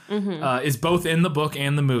 line is both in the book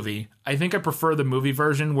and the movie. I think I prefer the movie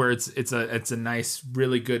version where it's a nice,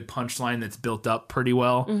 really good punchline that's built up pretty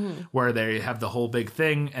well, where they have the whole big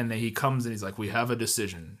thing, and then he comes and he's like, "We have a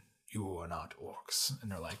decision. You are not orcs," and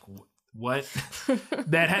they're like, "What?"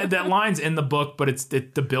 that line's in the book, but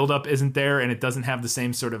the buildup isn't there, and it doesn't have the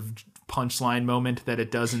same sort of punchline moment that it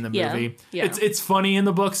does in the movie. Yeah. It's funny in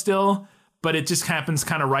the book still, but it just happens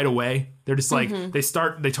kind of right away. They're just like,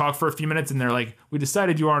 they talk for a few minutes and they're like, "We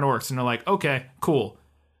decided you aren't orcs." And they're like, "Okay, cool."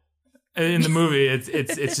 And in the movie,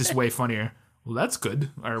 it's just way funnier. "Well, that's good,"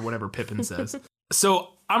 or whatever Pippin says. So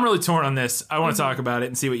I'm really torn on this. I want to talk about it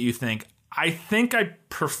and see what you think. I think I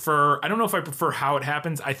don't know if I prefer how it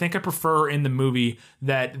happens. I think I prefer in the movie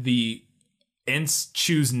that the Ents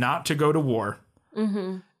choose not to go to war,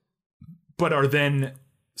 but are then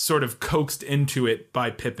sort of coaxed into it by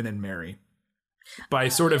Pippin and Merry. By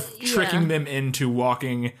sort of tricking them into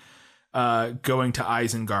going to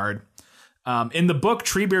Isengard. In the book,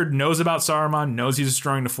 Treebeard knows about Saruman, knows he's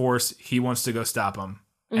destroying the Force. He wants to go stop him.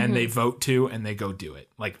 And they vote to, and they go do it.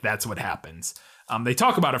 Like, that's what happens. They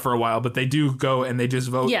talk about it for a while, but they do go and they just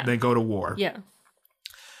vote. Yeah. They go to war. Yeah.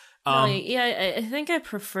 I think I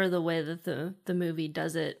prefer the way that the movie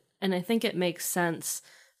does it. And I think it makes sense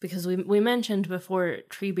because we mentioned before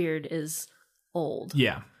Treebeard is old.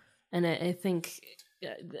 Yeah. And I think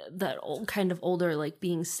that old kind of older, like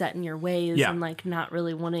being set in your ways and like not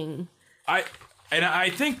really wanting. I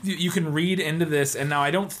think you can read into this, and now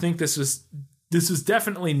I don't think this was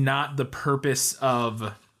definitely not the purpose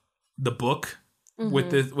of the book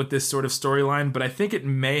with this sort of storyline, but I think it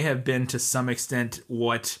may have been to some extent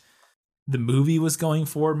what the movie was going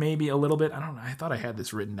for, maybe a little bit. I don't know. I thought I had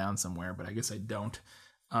this written down somewhere, but I guess I don't.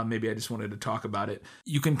 Maybe I just wanted to talk about it.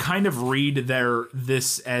 You can kind of read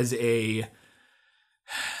this as the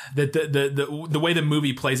way the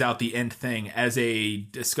movie plays out the end thing as a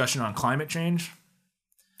discussion on climate change.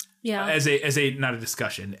 Yeah. As a not a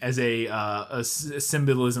discussion, as a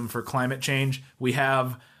symbolism for climate change. We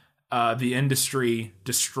have the industry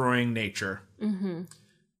destroying nature. Mm-hmm.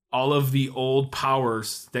 All of the old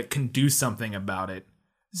powers that can do something about it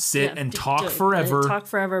sit and talk forever. They talk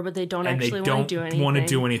forever, but they don't actually want to do anything. Want to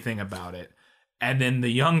do anything about it. And then the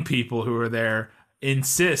young people who are there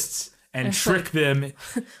insist and trick them.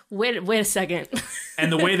 Wait a second. And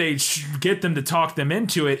the way they get them to talk them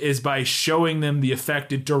into it is by showing them the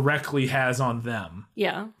effect it directly has on them.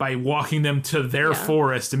 Yeah. By walking them to their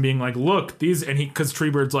forest and being like, "Look, these," and because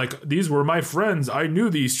Treebeard's like, "These were my friends. I knew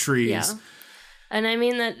these trees." Yeah. And I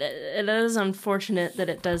mean that it is unfortunate that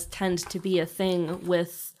it does tend to be a thing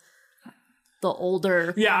with the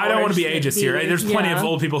older. Yeah, I don't want to be ageist here. There's plenty of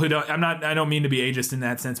old people who don't. I don't mean to be ageist in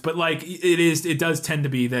that sense, but like it does tend to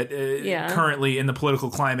be that currently in the political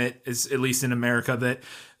climate, is at least in America, that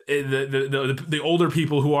the older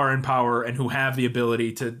people who are in power and who have the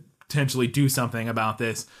ability to potentially do something about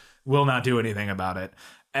this will not do anything about it.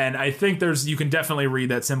 And I think you can definitely read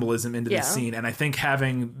that symbolism into the scene. And I think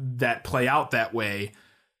having that play out that way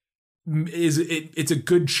it's a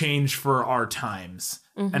good change for our times.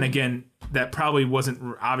 Mm-hmm. And again, that probably wasn't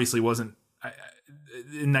in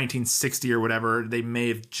 1960 or whatever. They may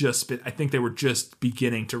have just been, I think they were just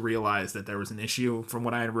beginning to realize that there was an issue. From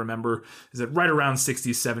what I remember is that right around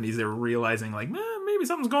 60s, 70s, they were realizing like, maybe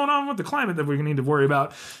something's going on with the climate that we need to worry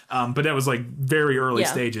about. But that was like very early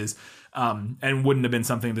stages. And wouldn't have been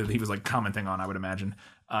something that he was like commenting on, I would imagine.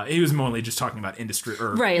 He was mainly just talking about industry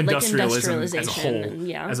or industrialism as a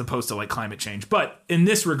whole, as opposed to like climate change. But in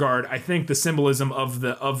this regard, I think the symbolism of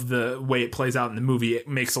the way it plays out in the movie, it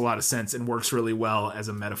makes a lot of sense and works really well as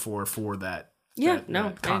a metaphor for that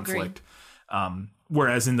conflict.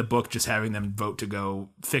 Whereas in the book, just having them vote to go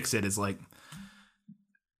fix it is like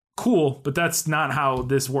cool, but that's not how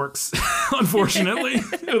this works, unfortunately.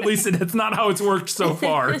 At least it's not how it's worked so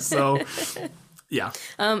far. So, yeah.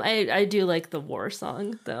 I do like the war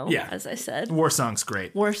song, though, as I said. War song's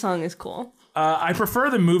great. War song is cool. I prefer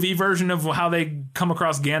the movie version of how they come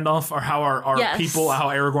across Gandalf, or how our people, how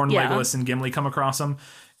Aragorn, Legolas, and Gimli come across him.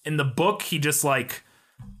 In the book, he just like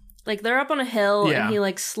they're up on a hill and he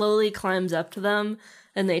like slowly climbs up to them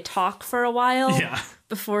and they talk for a while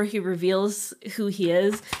before he reveals who he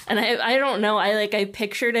is. And I don't know, I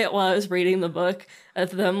pictured it while I was reading the book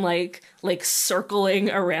of them like circling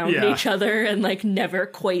around each other and like never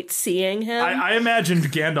quite seeing him. I imagined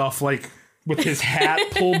Gandalf like with his hat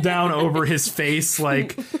pulled down over his face,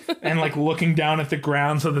 like, and like looking down at the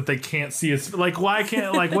ground so that they can't see his, like, why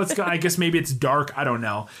can't, like, I guess maybe it's dark, I don't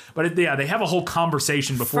know. But they have a whole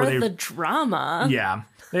conversation before the drama. Yeah.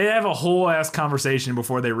 They have a whole ass conversation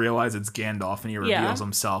before they realize it's Gandalf and he reveals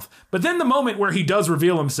himself. But then the moment where he does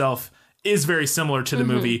reveal himself is very similar to the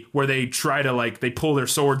movie, where they try to like, they pull their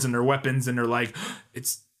swords and their weapons and they're like,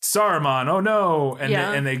 it's Saruman, oh no,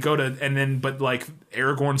 and they go to, and then but like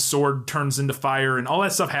Aragorn's sword turns into fire and all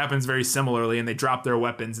that stuff happens very similarly, and they drop their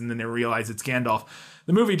weapons and then they realize it's Gandalf.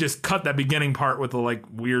 The movie just cut that beginning part with the like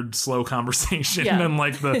weird slow conversation and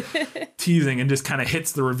like the teasing, and just kind of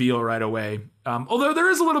hits the reveal right away. Although there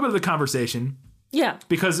is a little bit of the conversation,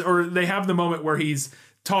 because they have the moment where he's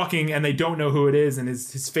talking and they don't know who it is, and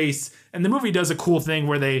his face, and the movie does a cool thing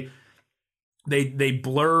where they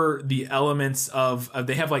blur the elements of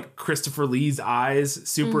they have like Christopher Lee's eyes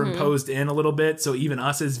superimposed in a little bit, so even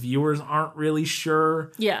us as viewers aren't really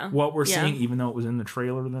sure what we're seeing, even though it was in the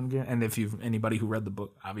trailer then again. And if you've anybody who read the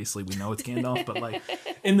book, obviously we know it's Gandalf, but like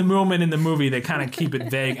in the moment in the movie they kind of keep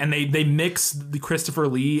it vague, and they mix the Christopher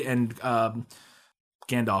Lee and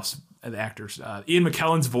Gandalf's the actors, Ian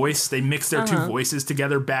McKellen's voice, they mix their two voices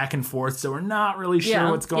together back and forth, so we're not really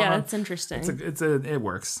sure what's going on. It's interesting. It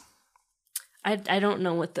works. I don't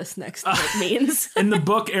know what this next bit means. In the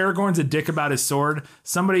book, Aragorn's a dick about his sword.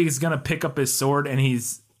 Somebody's gonna pick up his sword, and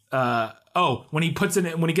he's when he puts it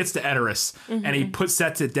in, when he gets to Edoras, and he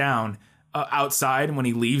sets it down outside, and when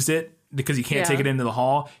he leaves it because he can't take it into the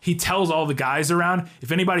hall, he tells all the guys around,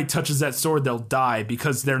 if anybody touches that sword, they'll die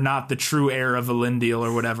because they're not the true heir of Elendil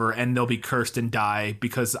or whatever, and they'll be cursed and die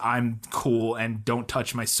because I'm cool and don't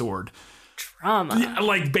touch my sword. Drama. Yeah,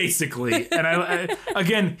 like basically. And I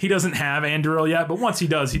again, he doesn't have Anduril yet, but once he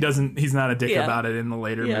does, he's not a dick about it in the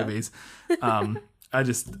later movies. I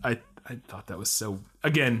thought that was so,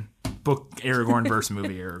 again, book Aragorn versus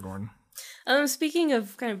movie Aragorn. Speaking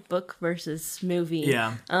of kind of book versus movie,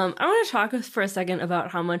 I want to talk for a second about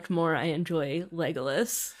how much more I enjoy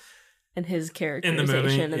Legolas and his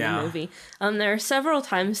characterization in the movie. There are several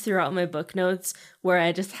times throughout my book notes where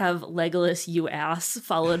I just have Legolas, you ass,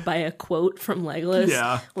 followed by a quote from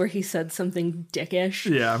Legolas where he said something dickish.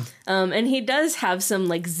 And he does have some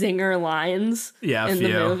like zinger lines in the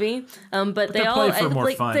movie. But they all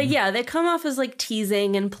they come off as like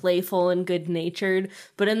teasing and playful and good natured.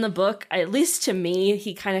 But in the book, at least to me,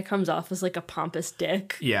 he kind of comes off as like a pompous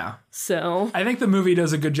dick. Yeah. So I think the movie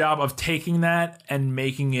does a good job of taking that and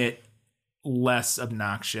making it less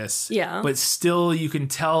obnoxious, but still you can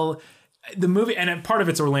tell the movie, and part of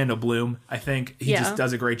it's Orlando Bloom. I think he just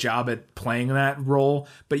does a great job at playing that role,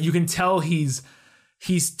 but you can tell he's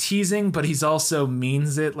teasing, but he's also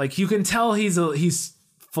means it. Like you can tell he's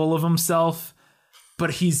full of himself, but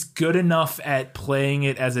he's good enough at playing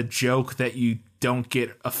it as a joke that you don't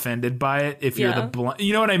get offended by it if you're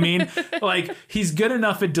you know what I mean? Like he's good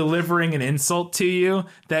enough at delivering an insult to you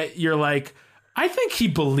that you're like, I think he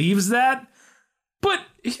believes that, but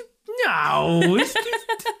no, he's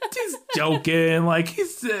joking. Like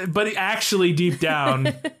but he actually deep down,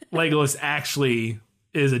 Legolas actually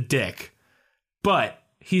is a dick, but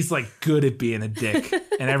he's like good at being a dick,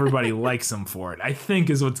 and everybody likes him for it. I think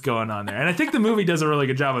is what's going on there, and I think the movie does a really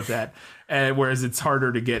good job of that. Whereas it's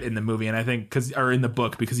harder to get in the movie, and I think or in the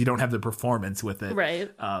book because you don't have the performance with it, right?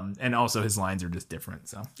 And also his lines are just different.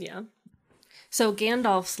 So yeah. So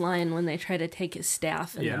Gandalf's line when they try to take his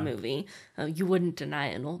staff in the movie, you wouldn't deny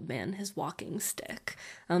an old man his walking stick.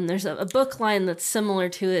 There's a book line that's similar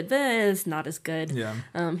to it, but it's not as good. Yeah.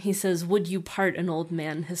 He says, would you part an old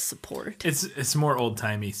man his support? It's more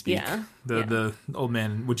old-timey speak. Yeah. The old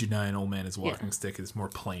man, would you deny an old man his walking stick is more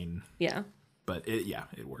plain. Yeah. But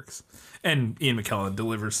it works. And Ian McKellen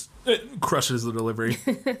crushes the delivery.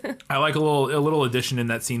 I like a little addition in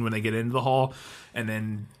that scene when they get into the hall, and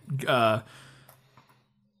then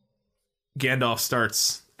Gandalf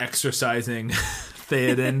starts exercising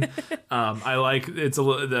Theoden. I like it's a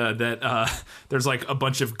little that there's like a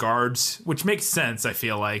bunch of guards, which makes sense. I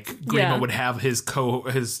feel like Grima would have his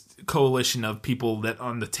coalition of people that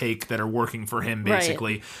on the take that are working for him,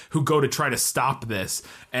 basically, who go to try to stop this,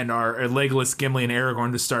 and are Legolas, Gimli, and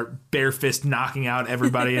Aragorn to start bare fist knocking out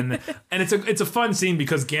everybody. And it's a fun scene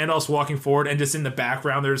because Gandalf's walking forward, and just in the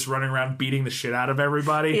background they're just running around beating the shit out of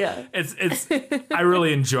everybody. Yeah, it's I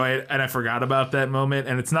really enjoy it, and I forgot about that moment,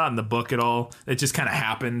 and it's not in the book at all. It just kind of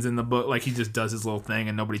happens in the book, like he just does his little thing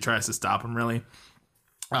and nobody tries to stop him really.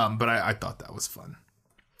 But I thought that was fun.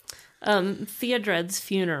 Theodred's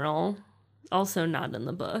funeral, also not in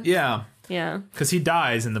the book. Yeah, because he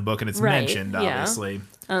dies in the book and it's mentioned, obviously.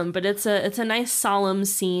 But it's a nice solemn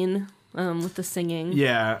scene with the singing.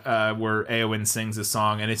 Yeah, where Éowyn sings a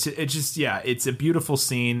song, and it's a beautiful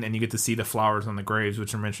scene, and you get to see the flowers on the graves,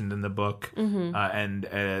 which are mentioned in the book. And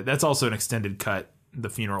that's also an extended cut. The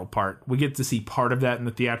funeral part, we get to see part of that in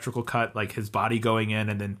the theatrical cut, like his body going in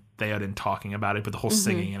and then Theoden talking about it, but the whole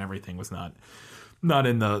singing and everything was not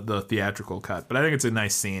in the theatrical cut. But I think it's a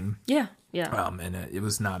nice scene. Yeah. And it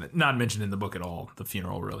was not mentioned in the book at all, the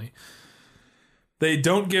funeral, really. They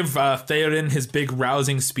don't give Theoden his big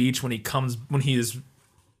rousing speech when he is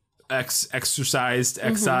excised.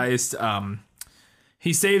 They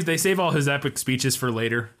save all his epic speeches for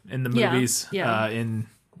later in the movies.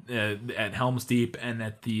 At Helm's Deep and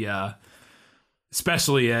at the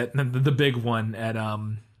especially at the big one at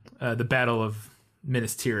the Battle of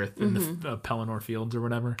Minas Tirith in the Pelennor Fields or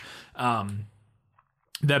whatever.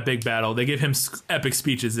 That big battle, they give him epic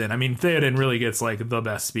speeches in. I mean, Theoden really gets like the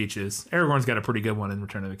best speeches. Aragorn's got a pretty good one in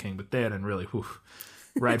Return of the King, but Theoden really,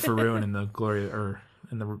 Ride for Ruin in the Gloria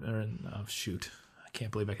shoot, I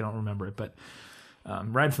can't believe I don't remember it, but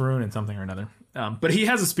Ride for Ruin and something or another. But he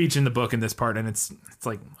has a speech in the book in this part, and it's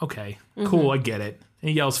like, okay, cool, I get it. And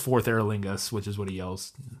he yells Forth Aerlingus, which is what he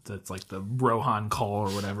yells. That's like the Rohan call or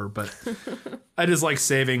whatever. But I just like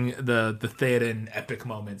saving the Theoden epic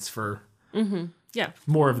moments for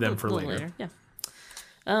more of them for later.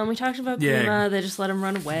 Yeah. We talked about Grima. They just let him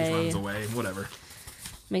run away. He runs away, whatever.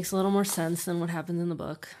 Makes a little more sense than what happens in the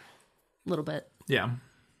book. A little bit. Yeah.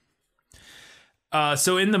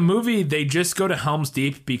 So in the movie, they just go to Helm's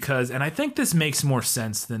Deep because, and I think this makes more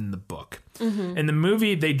sense than the book. In the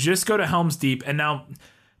movie, they just go to Helm's Deep, and now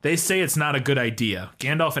they say it's not a good idea.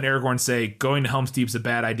 Gandalf and Aragorn say going to Helm's Deep is a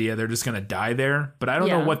bad idea. They're just going to die there. But I don't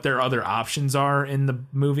know what their other options are in the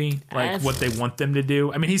movie, like what they want them to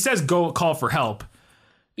do. I mean, he says go call for help.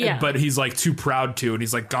 Yeah. But he's like too proud to, and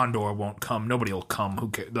he's like, Gondor won't come. Nobody will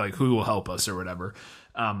come. Who will help us or whatever.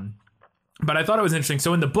 But I thought it was interesting.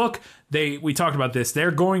 So in the book, we talked about this. They're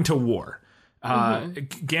going to war.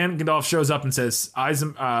 Gandalf shows up and says,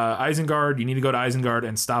 Isengard, you need to go to Isengard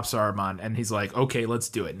and stop Saruman. And he's like, okay, let's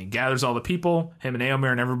do it. And he gathers all the people, him and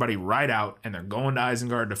Éomer and everybody ride out, and they're going to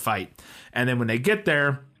Isengard to fight. And then when they get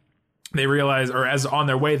there, they realize, or as on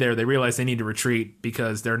their way there, they realize they need to retreat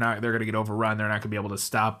because they're going to get overrun. They're not going to be able to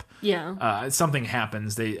stop. Yeah. Something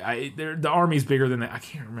happens. The army's bigger than I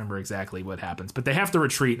can't remember exactly what happens, but they have to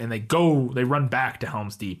retreat and they run back to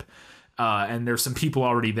Helm's Deep. And there's some people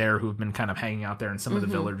already there who've been kind of hanging out there and some of the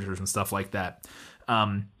villagers and stuff like that.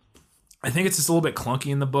 I think it's just a little bit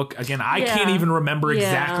clunky in the book. Again, I can't even remember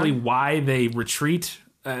exactly why they retreat.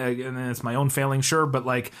 And it's my own failing, sure. But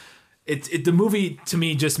like, the movie to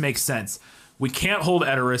me just makes sense. We can't hold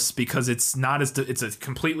Edoras because it's not as it's a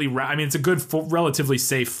completely. I mean, it's a good, relatively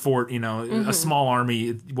safe fort. A small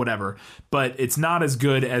army, whatever. But it's not as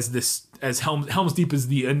good as this. As Helm's Deep is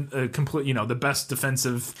the complete. The best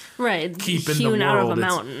defensive keep in the world. Out of a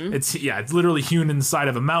mountain. It's literally hewn in the side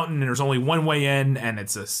of a mountain, and there's only one way in, and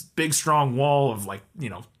it's a big, strong wall of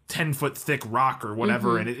 10-foot thick rock or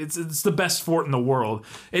whatever, and it's the best fort in the world.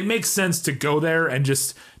 It makes sense to go there and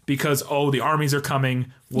just. Because, the armies are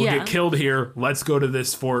coming, we'll get killed here, let's go to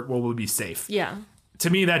this fort where we'll be safe. Yeah. To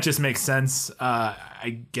me, that just makes sense.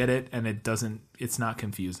 I get it, and it's not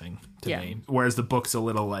confusing to me. Whereas the book's a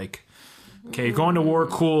little like, okay, you're going to war,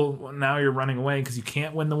 cool, well, now you're running away because you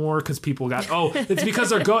can't win the war because people it's because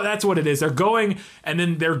that's what it is. They're going, and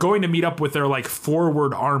then they're going to meet up with their,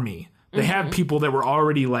 forward army. They have people that were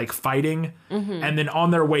already fighting, and then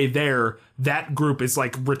on their way there, that group is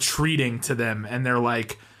retreating to them, and they're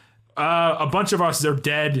like, a bunch of us are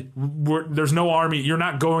dead. There's no army. You're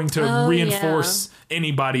not going to reinforce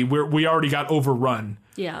anybody. We already got overrun.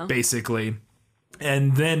 Yeah, basically,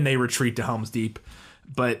 and then they retreat to Helm's Deep.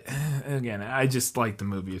 But again, I just like the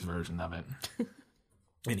movie's version of it.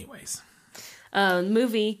 Anyways.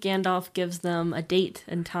 Movie, Gandalf gives them a date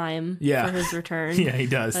and time for his return. Yeah, he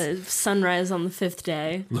does. Sunrise on the 5th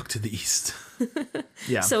day. Look to the east.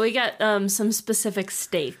 Yeah. So we got some specific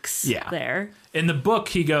stakes there. In the book,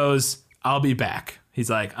 he goes, I'll be back. He's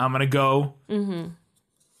like, I'm going to go. Mm-hmm.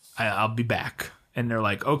 I'll be back. And they're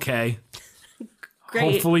like, okay.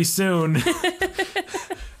 Great. Hopefully soon.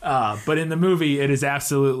 But in the movie, it is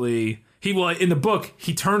absolutely... in the book,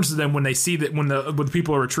 he turns to them when they see that when the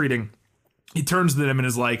people are retreating. He turns to them and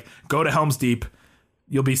is like, go to Helm's Deep.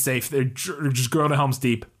 You'll be safe. Just go to Helm's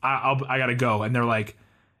Deep. I gotta go. And they're like,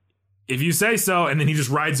 if you say so. And then he just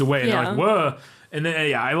rides away. And they're like, whoa. And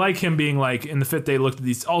then, I like him being like, in the fifth day, looked at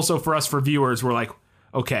these. Also, for us, for viewers, we're like,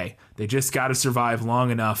 okay, they just got to survive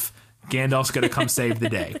long enough. Gandalf's going to come save the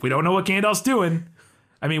day. We don't know what Gandalf's doing.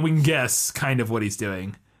 I mean, we can guess kind of what he's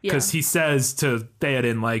doing. Because he says to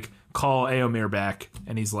Theoden, like, call Éomer back.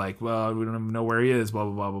 And he's like, well, we don't even know where he is, blah,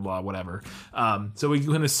 blah, blah, blah, blah, whatever. So we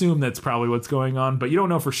can assume that's probably what's going on. But you don't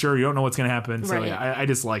know for sure. You don't know what's going to happen. So I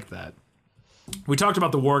just like that. We talked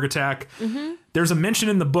about the warg attack. Mm-hmm. There's a mention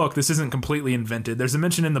in the book. This isn't completely invented. There's a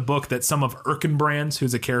mention in the book that some of Erkenbrands,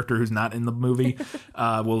 who's a character who's not in the movie,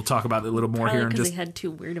 we'll talk about it a little more Probably here. Because he had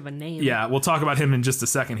too weird of a name. Yeah, we'll talk about him in just a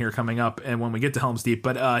second here coming up, and when we get to Helm's Deep.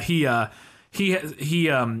 But he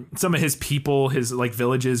some of his people, his like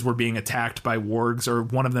villages, were being attacked by wargs, or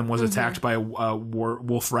one of them was attacked by a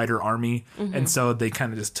wolf rider army, and so they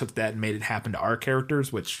kind of just took that and made it happen to our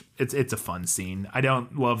characters, which it's a fun scene. I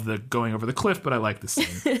don't love the going over the cliff, but I like the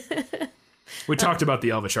scene. We talked about the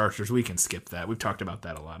Elvish archers. We can skip that. We've talked about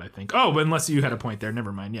that a lot, I think. Oh, but unless you had a point there,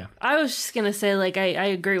 never mind. Yeah, I was just gonna say, like, I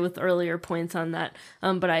agree with earlier points on that.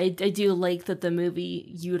 But I do like that the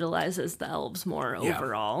movie utilizes the elves more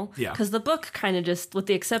overall. Yeah, because the book kind of just, with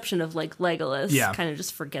the exception of like Legolas, kind of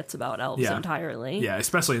just forgets about elves entirely. Yeah,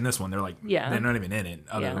 especially in this one, they're like, they're not even in it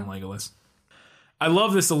other than Legolas. I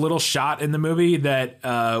love this little shot in the movie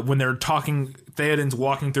that when they're talking, Theoden's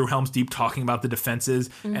walking through Helm's Deep talking about the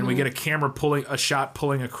defenses, and we get a shot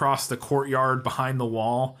pulling across the courtyard behind the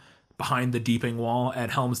wall, behind the deeping wall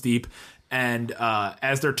at Helm's Deep. And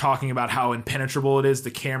as they're talking about how impenetrable it is,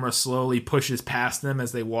 the camera slowly pushes past them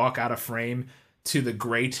as they walk out of frame to the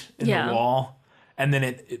grate in the wall. And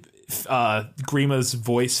then Grima's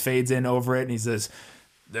voice fades in over it, and he says,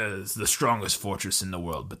 there's the strongest fortress in the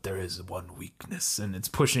world, but there is one weakness, and it's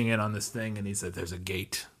pushing in on this thing. And he said, "There's a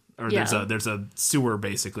gate, or there's a sewer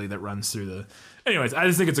basically that runs through the." Anyways, I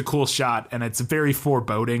just think it's a cool shot, and it's very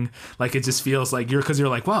foreboding. Like it just feels like you're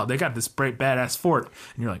like, wow, they got this great badass fort,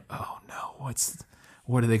 and you're like, oh no,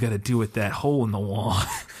 what are they gonna do with that hole in the wall?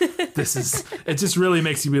 It just really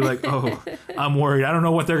makes you be like, oh, I'm worried. I don't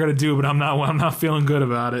know what they're gonna do, but I'm not feeling good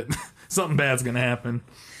about it. Something bad's gonna happen.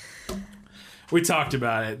 We talked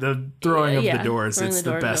about it. The throwing of the doors. It's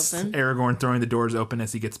the best. Open. Aragorn throwing the doors open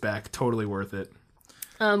as he gets back. Totally worth it.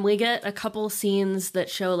 We get a couple scenes that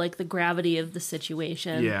show like the gravity of the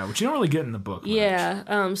situation. Yeah, which you don't really get in the book. Much.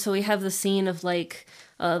 Yeah. So we have the scene of like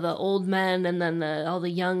the old men and then all the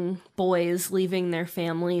young boys leaving their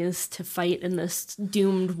families to fight in this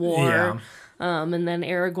doomed war. Yeah. And then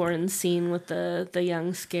Aragorn's scene with the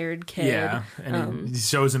young scared kid. Yeah, and he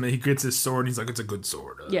shows him, he gets his sword, and he's like, it's a good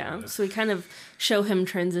sword. So we kind of show him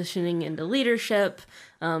transitioning into leadership.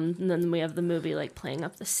 And then we have the movie like playing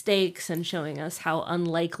up the stakes and showing us how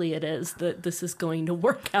unlikely it is that this is going to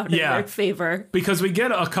work out in their favor. Because we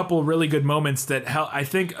get a couple really good moments that I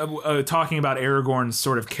think talking about Aragorn's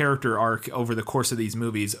sort of character arc over the course of these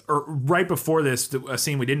movies, or right before this, a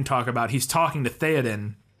scene we didn't talk about, he's talking to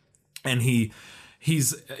Theoden. And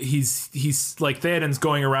he's like, Theoden's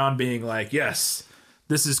going around being like, yes,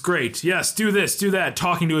 this is great. Yes, do this, do that.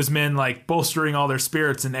 Talking to his men, like bolstering all their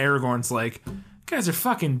spirits. And Aragorn's like, you guys are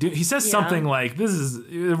fucking. He says something like,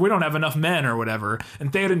 we don't have enough men or whatever.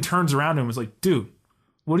 And Theoden turns around to him and was like, dude,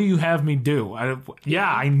 what do you have me do?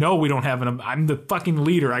 I know we don't have enough. I'm the fucking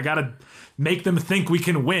leader. I gotta make them think we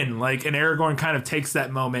can win. Like, and Aragorn kind of takes that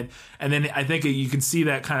moment, and then I think you can see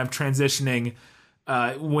that kind of transitioning.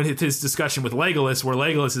 When it's his discussion with Legolas, where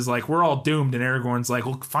Legolas is like, we're all doomed, and Aragorn's like,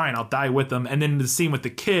 well, fine, I'll die with them. And then the scene with the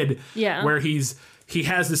kid, where he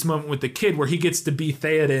has this moment with the kid where he gets to be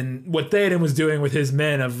Theoden, what Theoden was doing with his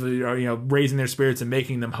men of raising their spirits and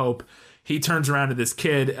making them hope. He turns around to this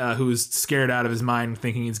kid who's scared out of his mind,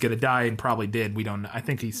 thinking he's gonna die, and probably did. We don't. I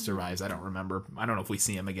think he survives. I don't remember. I don't know if we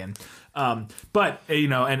see him again. But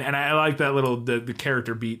and I like that little the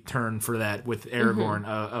character beat turn for that with Aragorn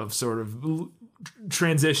of sort of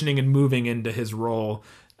transitioning and moving into his role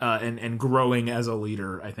and growing as a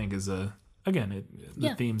leader. I think is the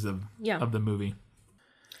themes of the movie.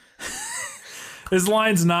 His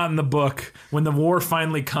line's not in the book. When the war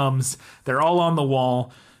finally comes, they're all on the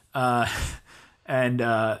wall,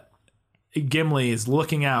 and Gimli is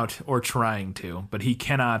looking out or trying to, but he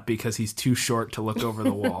cannot because he's too short to look over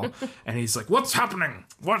the wall. And he's like, what's happening?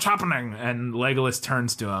 What's happening? And Legolas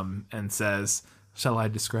turns to him and says, shall I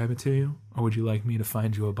describe it to you? Or would you like me to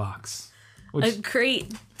find you a box? A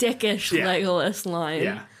great dickish Legolas line.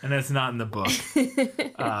 Yeah, and that's not in the book.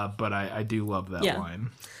 But I do love that line.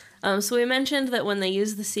 So we mentioned that when they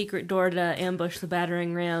use the secret door to ambush the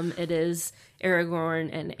battering ram, it is Aragorn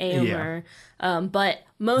and Éomer. But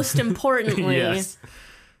most importantly, yes.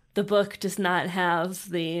 The book does not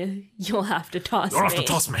have the "you'll have to toss me." You'll have to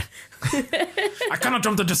toss me. I cannot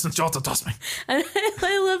jump the distance. You'll have to toss me. And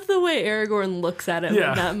I love the way Aragorn looks at him in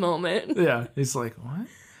that moment. Yeah, he's like, what?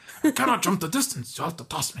 I cannot jump the distance. You'll have to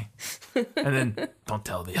toss me. And then, don't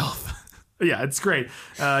tell the elf. Yeah, it's great.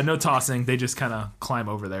 No tossing. They just kind of climb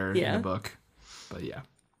over there in the book. But yeah.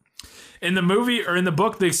 In the movie, or in the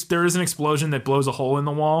book, there is an explosion that blows a hole in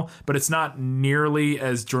the wall, but it's not nearly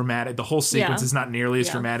as dramatic. The whole sequence is not nearly as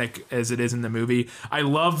dramatic as it is in the movie. I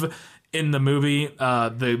love... In the movie,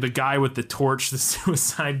 the guy with the torch, the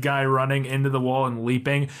suicide guy running into the wall and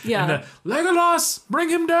leaping. Yeah. And the, Legolas, bring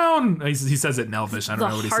him down. He says it in Elvish. I don't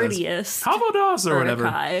know what he says. The hardiest. Havados or whatever.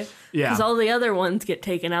 Yeah. Because all the other ones get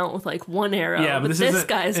taken out with like one arrow. Yeah, but this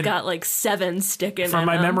guy's got like 7 sticking From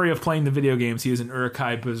my memory of playing the video games, he was an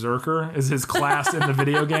Uruk-hai Berserker, is his class in the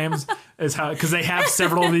video games. Because they have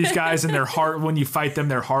several of these guys and they're hard. When you fight them,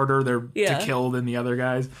 they're harder to kill than the other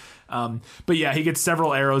guys. But yeah, he gets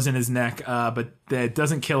several arrows in his neck, but that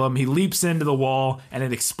doesn't kill him. He leaps into the wall and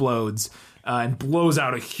it explodes and blows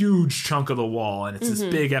out a huge chunk of the wall. And it's this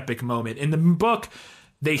big epic moment. In the book,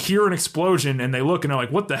 they hear an explosion and they look and they're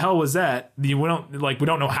like, what the hell was that? We don't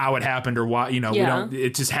know how it happened or why,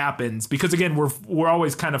 it just happens. Because again, we're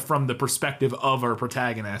always kind of from the perspective of our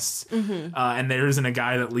protagonists. And there isn't a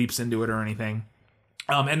guy that leaps into it or anything.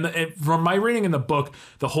 And from my reading in the book,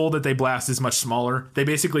 the hole that they blast is much smaller. They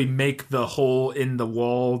basically make the hole in the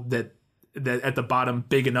wall that at the bottom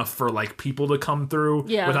big enough for like people to come through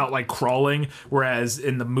without like crawling. Whereas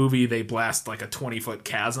in the movie, they blast like a 20-foot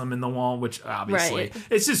chasm in the wall, which obviously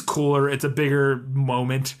it's just cooler. It's a bigger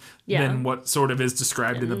moment than what sort of is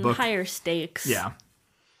described in the book. Higher stakes. Yeah.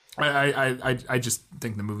 I just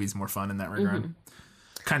think the movie's more fun in that regard.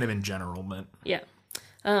 Kind of in general, but yeah.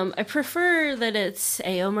 I prefer that it's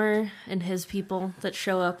Éomer and his people that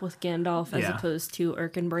show up with Gandalf as opposed to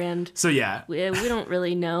Erkenbrand. So yeah, we don't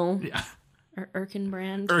really know. Yeah,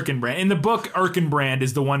 Erkenbrand. In the book, Erkenbrand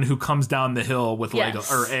is the one who comes down the hill with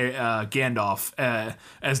Gandalf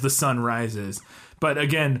as the sun rises. But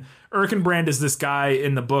again, Erkenbrand is this guy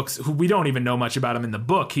in the books who we don't even know much about him in the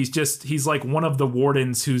book. He's like one of the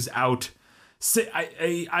wardens who's out.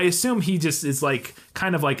 I assume he just is like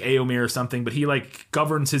kind of like Éomer or something, but he like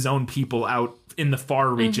governs his own people out in the far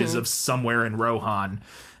reaches of somewhere in Rohan.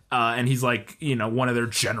 And he's like, one of their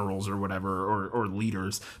generals or whatever, or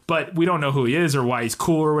leaders. But we don't know who he is or why he's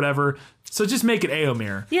cool or whatever. So just make it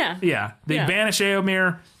Éomer. Yeah. Yeah. They banish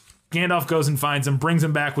Éomer. Gandalf goes and finds him, brings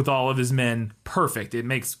him back with all of his men. Perfect. It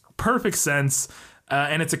makes perfect sense.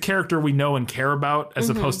 And it's a character we know and care about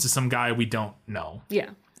as opposed to some guy we don't know.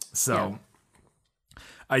 Yeah. So... Yeah.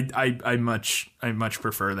 I much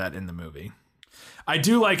prefer that in the movie. I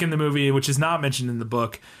do like in the movie, which is not mentioned in the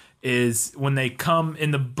book, is when they come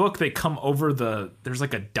in the book, they come over there's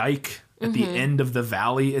like a dike at the end of the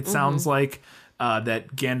valley. It sounds like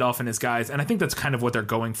that Gandalf and his guys, and I think that's kind of what they're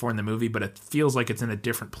going for in the movie, but it feels like it's in a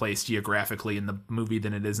different place geographically in the movie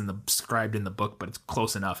than it is described in the book, but it's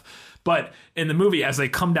close enough. But in the movie, as they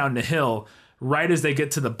come down the hill, right as they get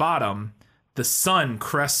to the bottom, the sun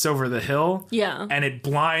crests over the hill, and it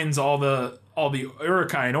blinds all the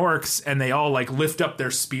Uruk-hai and orcs, and they all like lift up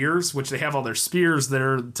their spears, which they have all their spears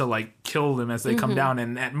there to like kill them as they come down.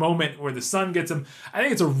 And that moment where the sun gets them, I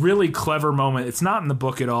think it's a really clever moment. It's not in the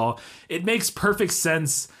book at all. It makes perfect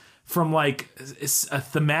sense from like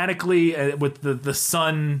thematically with the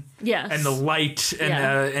sun and the light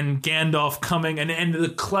and Gandalf coming and the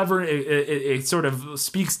clever it sort of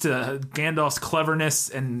speaks to Gandalf's cleverness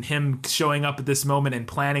and him showing up at this moment and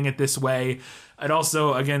planning it this way. It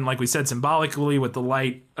also, again, like we said, symbolically with the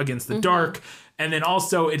light against the dark, and then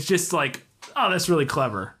also it's just like, oh, that's really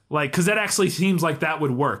clever. Like, because that actually seems like that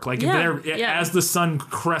would work. Like as the sun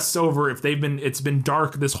crests over, if it's been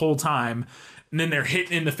dark this whole time, and then they're hit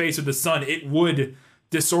in the face with the sun, it would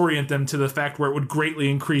disorient them to the fact where it would greatly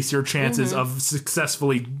increase your chances of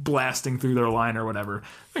successfully blasting through their line or whatever.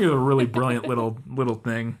 I think it's a really brilliant little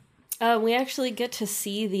thing. We actually get to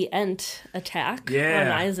see the Ent attack on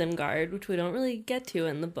Isengard, which we don't really get to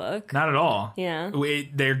in the book. Not at all. Yeah.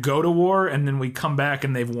 They go to war, and then we come back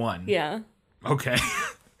and they've won. Yeah. Okay.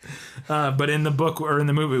 But in the book or in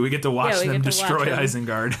the movie, we get to watch them destroy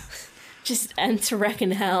Isengard. Just end to wreck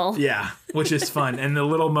in hell. Yeah, which is fun. And the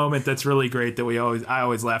little moment that's really great that I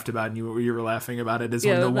always laughed about, and you were laughing about it, is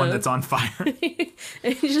when the one that's on fire.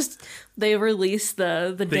 They release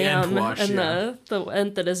the dam Entwash, and the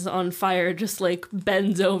Ent that is on fire just like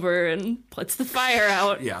bends over and puts the fire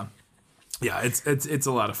out. Yeah, it's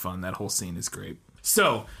a lot of fun. That whole scene is great.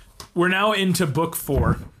 So we're now into book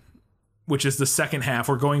 4, which is the second half.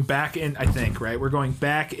 We're going back in, I think, right? We're going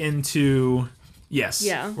back into. Yes.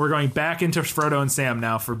 Yeah. We're going back into Frodo and Sam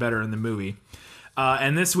now for better in the movie.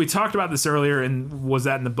 And this, we talked about this earlier and was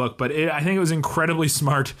that in the book, but I think it was incredibly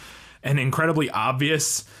smart and incredibly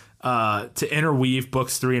obvious to interweave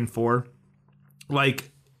books 3 and 4.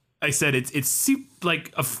 Like I said, it's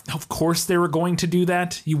like, of course they were going to do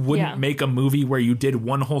that. You wouldn't make a movie where you did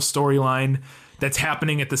one whole storyline that's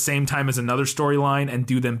happening at the same time as another storyline and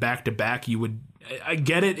do them back to back. I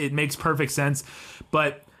get it. It makes perfect sense.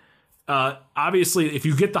 But obviously, if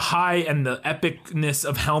you get the high and the epicness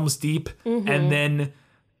of Helm's Deep, and then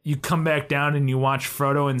you come back down and you watch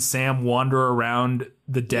Frodo and Sam wander around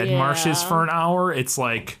the dead marshes for an hour, it's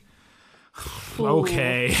like,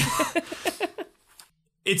 okay.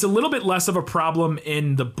 It's a little bit less of a problem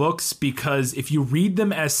in the books because if you read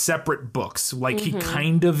them as separate books, like he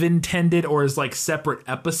kind of intended, or as like separate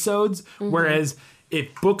episodes, whereas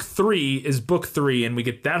if book 3 is book 3 and we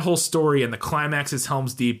get that whole story and the climax is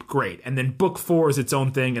Helm's Deep, great. And then book 4 is its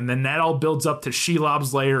own thing, and then that all builds up to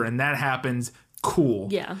Shelob's Lair and that happens, cool.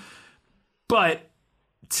 Yeah. But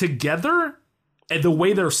together, and the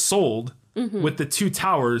way they're sold with the 2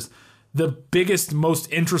 towers, the biggest, most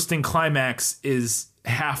interesting climax is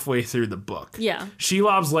halfway through the book. Yeah.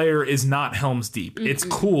 Shelob's Lair is not Helm's Deep. It's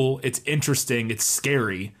cool, it's interesting, it's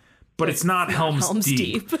scary, but it's not Helm's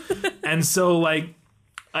Deep. And so, like,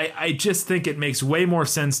 I just think it makes way more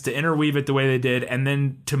sense to interweave it the way they did, and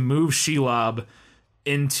then to move Shelob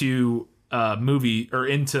into movie or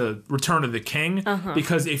into Return of the King,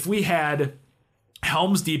 because if we had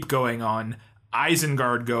Helm's Deep going on,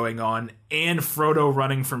 Isengard going on, and Frodo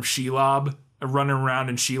running from Shelob, running around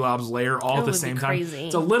in Shelob's lair all at the same time,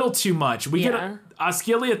 it's a little too much. We get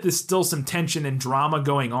Osgiliath, there's still some tension and drama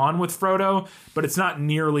going on with Frodo, but it's not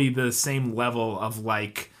nearly the same level of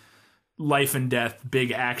like life and death,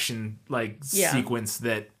 big action sequence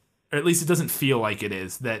that, or at least it doesn't feel like it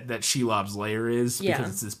is, that Shelob's lair is, because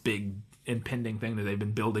it's this big impending thing that they've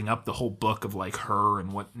been building up the whole book of like her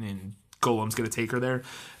and what and Gollum's going to take her there.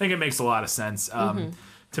 I think it makes a lot of sense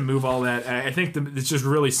to move all that. I think it's just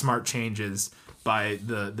really smart changes by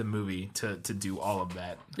the movie to do all of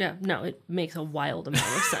that. Yeah, no, it makes a wild amount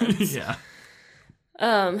of sense. Yeah.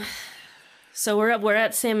 So we're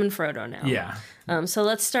at Sam and Frodo now. Yeah. So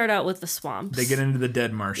let's start out with the swamps. They get into the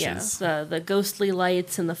dead marshes. Yeah, the ghostly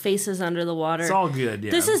lights and the faces under the water. It's all good,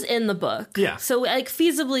 yeah. This is in the book. Yeah. So, like,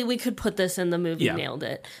 feasibly, we could put this in the movie, nailed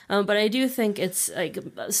it. But I do think it's, like,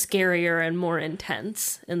 scarier and more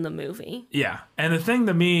intense in the movie. Yeah. And the thing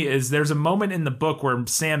to me is there's a moment in the book where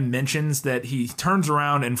Sam mentions that he turns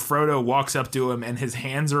around and Frodo walks up to him and his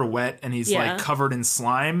hands are wet and he's, like, covered in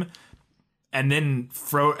slime. And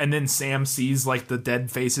then Sam sees like the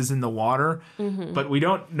dead faces in the water, but we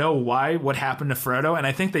don't know what happened to Frodo. And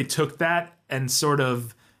I think they took that and sort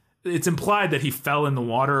of, it's implied that he fell in the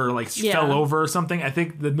water or like fell over or something. I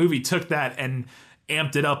think the movie took that and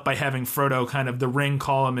amped it up by having Frodo kind of the ring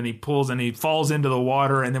call him and he pulls and he falls into the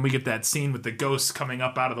water. And then we get that scene with the ghosts coming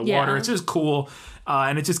up out of the water. It's just cool.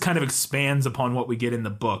 And it just kind of expands upon what we get in the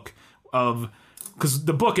book of, because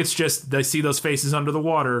the book, it's just, they see those faces under the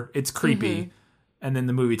water. It's creepy. And then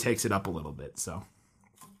the movie takes it up a little bit. So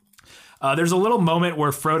there's a little moment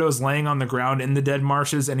where Frodo's laying on the ground in the dead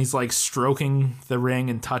marshes and he's like stroking the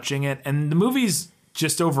ring and touching it. And the movies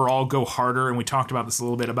just overall go harder. And we talked about this a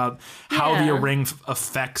little bit about how the ring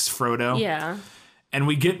affects Frodo. Yeah. And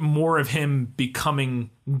we get more of him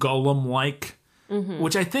becoming Gollum-like,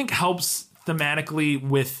 which I think helps thematically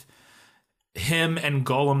with him and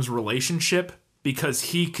Gollum's relationship, because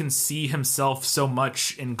he can see himself so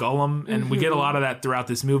much in Gollum. And we get a lot of that throughout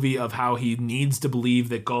this movie of how he needs to believe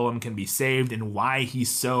that Gollum can be saved and why he's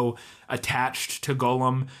so attached to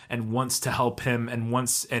Gollum and wants to help him and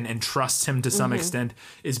wants and trusts him to some extent,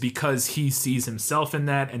 is because he sees himself in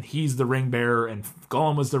that and he's the ring bearer and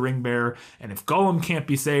Gollum was the ring bearer. And if Gollum can't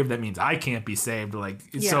be saved, that means I can't be saved.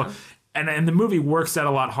 So, and the movie works that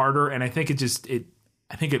a lot harder. And I think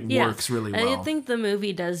I think it works really well. I think the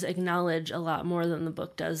movie does acknowledge a lot more than the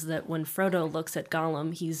book does that when Frodo looks at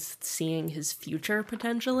Gollum, he's seeing his future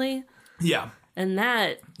potentially. Yeah. And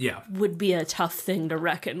that would be a tough thing to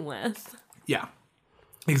reckon with. Yeah.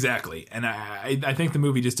 Exactly. And I think the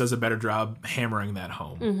movie just does a better job hammering that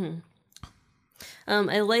home. Mm-hmm.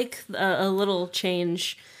 I like a little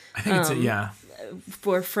change. I think it's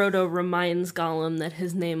where Frodo reminds Gollum that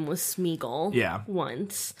his name was Smeagol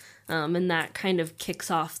once. And that kind of kicks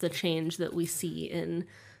off the change that we see in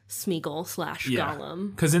Smeagol /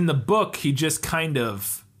 Gollum. Because in the book, he just kind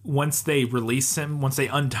of, once they release him, once they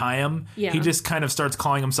untie him, he just kind of starts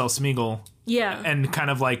calling himself Smeagol. Yeah. And kind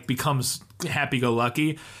of like becomes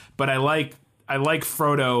happy-go-lucky. But I like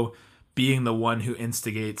Frodo being the one who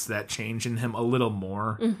instigates that change in him a little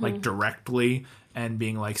more, like directly, and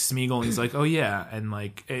being like Smeagol, and he's like, oh yeah, and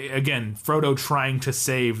like again, Frodo trying to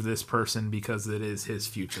save this person because it is his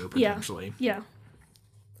future potentially. Yeah.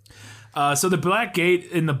 So the Black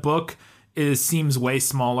Gate in the book seems way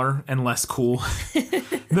smaller and less cool.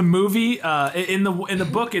 The movie in the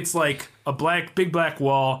book, it's like a big black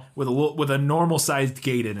wall with a normal sized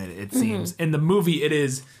gate in it. It seems in the movie it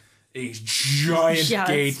is a giant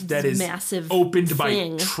gate that is massive opened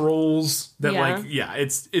by trolls. That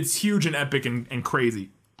it's huge and epic and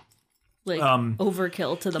crazy. Like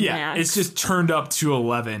overkill to the max. It's just turned up to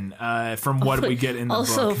 11 from what we get in the book.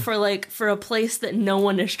 Also, for a place that no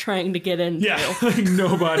one is trying to get into. Yeah, like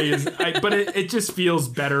nobody is. But it just feels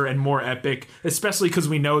better and more epic, especially because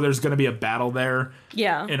we know there's going to be a battle there.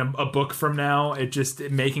 Yeah. In a book from now,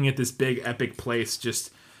 making it this big epic place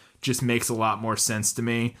just makes a lot more sense to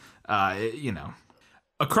me.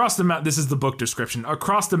 Across the mouth, this is the book description.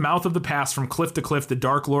 Across the mouth of the pass from cliff to cliff, the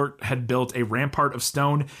Dark Lord had built a rampart of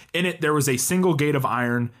stone. In it, there was a single gate of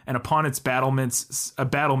iron, and upon its battlement,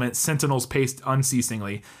 sentinels paced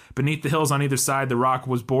unceasingly. Beneath the hills on either side, the rock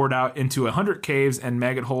was bored out into 100 caves and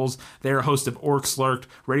maggot holes. There a host of orcs lurked,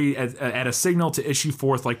 ready at a signal to issue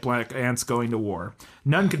forth like black ants going to war.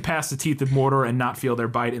 None could pass the teeth of Mordor and not feel their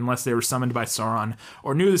bite unless they were summoned by Sauron,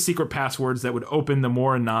 or knew the secret passwords that would open the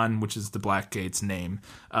Morannon, which is the Black Gate's name,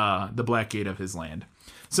 the Black Gate of his land.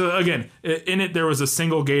 So again, in it there was a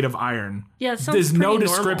single gate of iron. Yeah, it sounds there's no pretty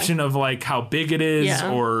description normal. of like how big it is,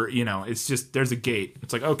 Yeah. or it's just there's a gate.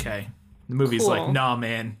 It's like, okay. The movie's Cool. like, nah,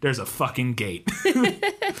 man, there's a fucking gate.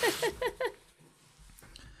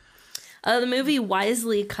 The movie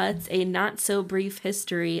wisely cuts a not-so-brief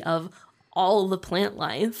history of all the plant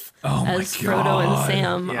life as Frodo and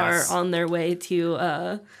Sam are on their way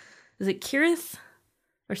to, is it Cirith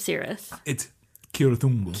or Cirith? It's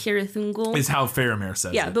Cirithungol. Cirithungol. Is how Faramir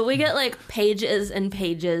says it. Yeah, but we get like pages and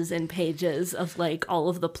pages and pages of like all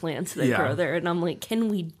of the plants that grow there, and I'm like, can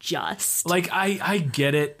we just? Like, I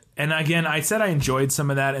get it. And again, I said I enjoyed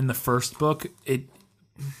some of that in the first book.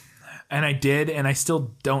 And I did, and I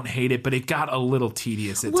still don't hate it, but it got a little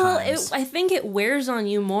tedious at times. I think it wears on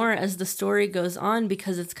you more as the story goes on,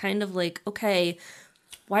 because it's kind of like, okay,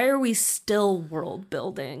 why are we still world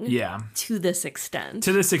building to this extent?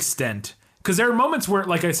 To this extent. Because there are moments where,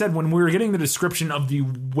 like I said, when we were getting the description of the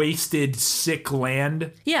wasted, sick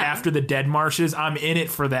land after the dead marshes, I'm in it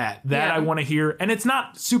for that. I want to hear. And it's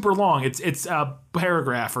not super long. It's a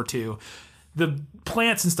paragraph or two. The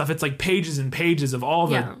plants and stuff, it's like pages and pages of all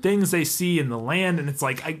the things they see in the land. And it's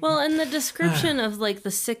like... and the description of like the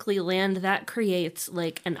sickly land, that creates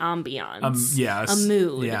like an ambiance. A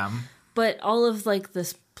mood. Yeah. But all of like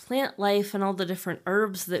this plant life and all the different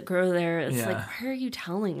herbs that grow there, it's like, why are you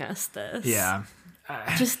telling us this? Yeah.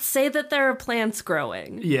 Just say that there are plants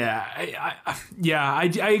growing. Yeah.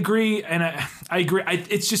 I agree. And I agree.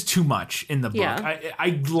 It's just too much in the book. Yeah.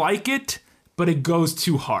 I like it, but it goes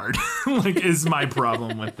too hard, is my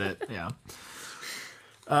problem with it. Yeah.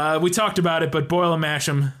 We talked about it, but boil and mash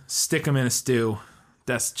them, stick them in a stew.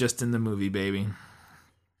 That's just in the movie, baby.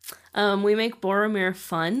 We make Boromir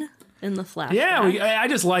fun in the flashback. Yeah, I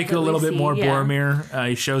just like a little bit more Boromir.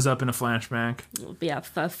 He shows up in a flashback. Yeah,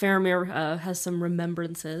 Faramir has some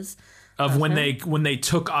remembrances of when they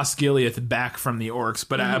took Osgiliath back from the orcs.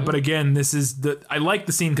 But again, I like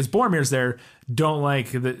the scene because Boromir's there. Don't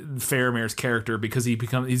like the Faramir's character because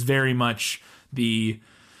he's very much the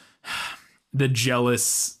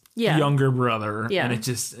jealous younger brother. Yeah, and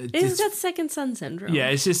it's that second son syndrome. Yeah,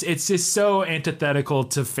 it's just so antithetical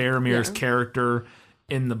to Faramir's character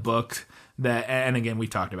in the book that, and again, we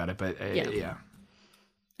talked about it, but yeah.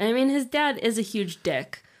 I mean, his dad is a huge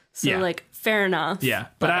dick, so like, fair enough. Yeah,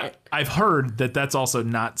 but I've heard that that's also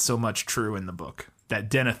not so much true in the book. That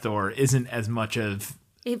Denethor isn't as much of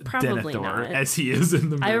Denethor as he is in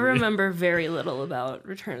the movie. I remember very little about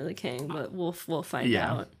Return of the King, but we'll find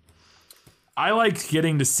out. I liked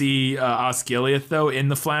getting to see Osgiliath though in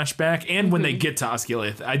the flashback, and when they get to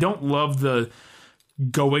Osgiliath, I don't love the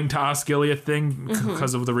going to Osgiliath thing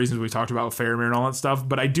because of the reasons we talked about with Faramir and all that stuff.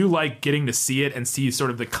 But I do like getting to see it and see sort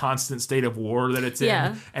of the constant state of war that it's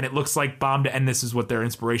in. And it looks like bombed, and this is what their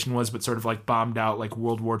inspiration was, but sort of like bombed out like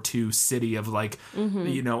World War II city of like,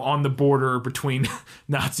 you know, on the border between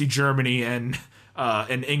Nazi Germany and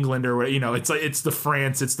England, or you know, it's like it's the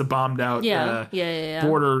France, it's the bombed out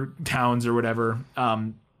border towns or whatever.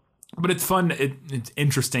 But it's fun. It's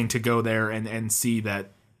interesting to go there and see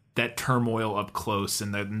that turmoil up close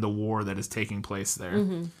and the war that is taking place there.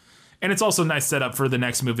 And it's also a nice setup for the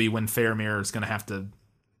next movie when Faramir is going to have to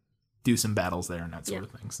do some battles there and that sort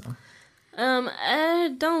of thing. So,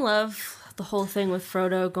 I don't love the whole thing with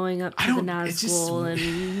Frodo going up to the Nazgul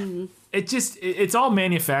and it's all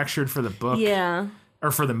manufactured for the book,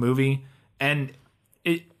 or for the movie, and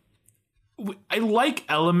I like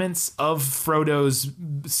elements of Frodo's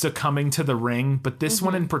succumbing to the ring, but this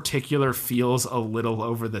one in particular feels a little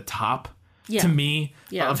over the top to me,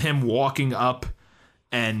 of him walking up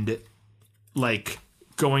and like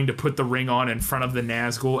going to put the ring on in front of the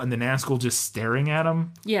Nazgul and the Nazgul just staring at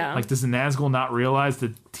him. Yeah. Like, does the Nazgul not realize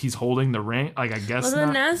that he's holding the ring? Like, I guess the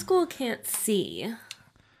Nazgul can't see.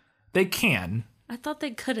 They can. I thought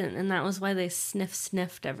they couldn't, and that was why they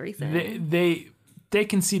sniffed everything. They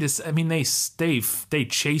can see this. I mean, they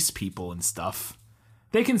chase people and stuff.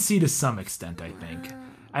 They can see to some extent, I think.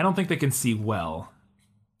 I don't think they can see well.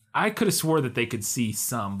 I could have swore that they could see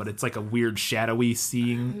some, but it's like a weird shadowy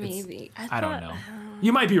seeing. Maybe. I don't know.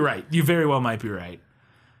 You might be right. You very well might be right.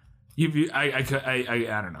 I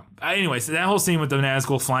don't know. Anyways, that whole scene with the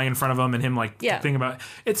Nazgul flying in front of him and him like thinking about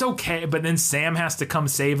it's okay, but then Sam has to come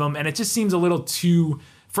save him, and it just seems a little too.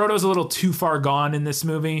 Frodo's a little too far gone in this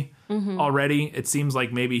movie already. It seems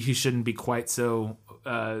like maybe he shouldn't be quite so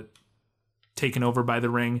taken over by the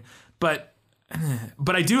ring. But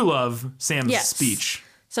I do love Sam's speech.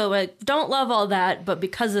 So I don't love all that, but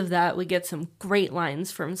because of that, we get some great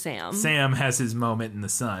lines from Sam. Sam has his moment in the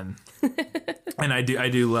sun, and I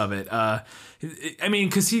do love it. I mean,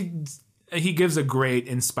 because he gives a great,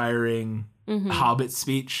 inspiring Hobbit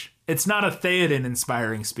speech. It's not a Theoden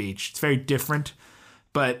inspiring speech. It's very different.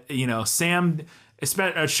 But, you know, Sam,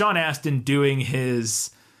 Sean Astin doing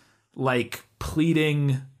his, like,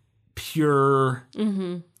 pleading, pure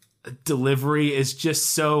delivery is just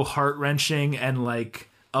so heart-wrenching and, like,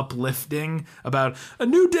 uplifting about a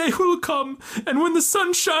new day will come, and when the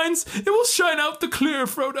sun shines, it will shine out the clear,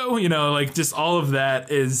 Frodo. You know, like, just all of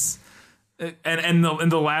that is... And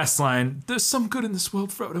the last line, there's some good in this world,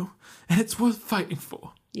 Frodo, and it's worth fighting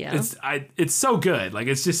for. Yeah. It's so good. Like,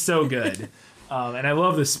 it's just so good. And I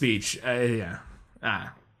love the speech.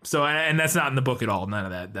 So, and that's not in the book at all. None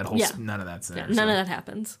of that. None of that's in there. None of that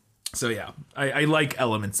happens. So yeah, I like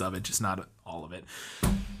elements of it, just not all of it.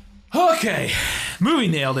 Okay, movie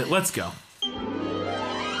nailed it. Let's go.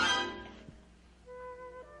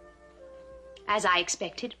 As I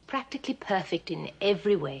expected, practically perfect in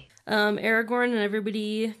every way. Aragorn and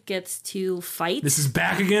everybody gets to fight. This is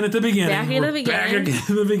back again at the beginning. The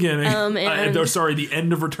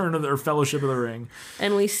end of Return of the Fellowship of the Ring.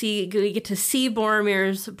 And we get to see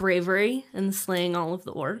Boromir's bravery in slaying all of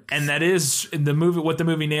the orcs. And that is in the movie. What the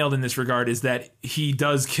movie nailed in this regard is that he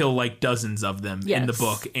does kill like dozens of them in the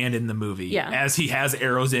book and in the movie. Yeah. As he has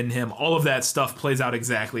arrows in him, all of that stuff plays out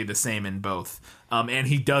exactly the same in both. And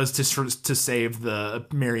he does to save the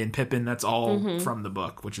Merry and Pippin. That's all from the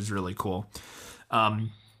book, which is really cool.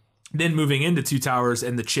 Then moving into Two Towers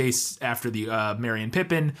and the chase after the Merry and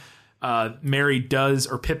Pippin,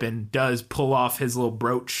 Pippin does pull off his little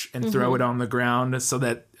brooch and throw it on the ground so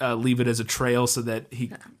that leave it as a trail so that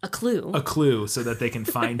a clue so that they can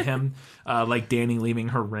find him, like Dany leaving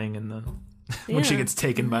her ring in the. When she gets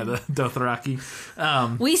taken by the Dothraki.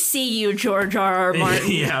 We see you, George R.R.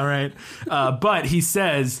 Martin. Yeah, right. But he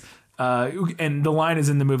says, and the line is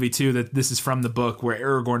in the movie too, that this is from the book where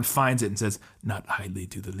Aragorn finds it and says, "Not idly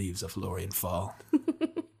do the leaves of Lorien fall."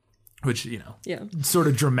 Which, you know, sort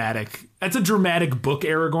of dramatic. That's a dramatic book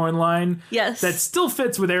Aragorn line. Yes. That still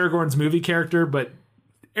fits with Aragorn's movie character, but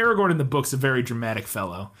Aragorn in the book's a very dramatic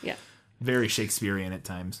fellow. Yeah. Very Shakespearean at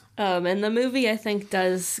times. And the movie, I think,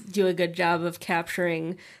 does do a good job of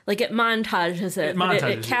capturing, like, it montages it.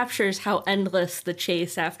 It captures how endless the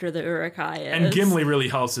chase after the Uruk-hai is. And Gimli really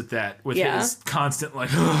helps with that, with his constant,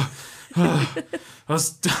 like,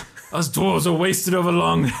 us dwarves are wasted over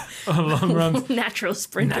long runs. Natural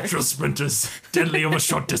sprinters. Deadly over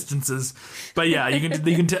short distances. But yeah, you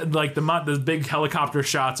can like the big helicopter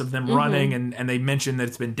shots of them running, and they mention that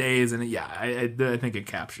it's been days, and I think it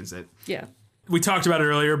captures it. Yeah. we talked about it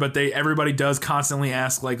earlier, but everybody does constantly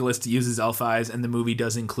ask Legolas to use his elf eyes, and the movie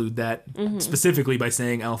does include that specifically by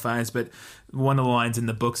saying elf eyes. But one of the lines in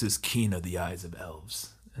the books is "Keen are the eyes of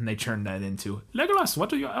elves," and they turned that into Legolas. What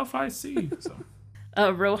do your elf eyes see? So.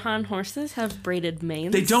 Rohan horses have braided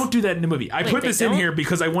manes. They don't do that in the movie. I put this in here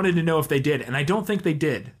because I wanted to know if they did, and I don't think they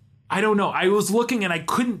did. I don't know. I was looking and I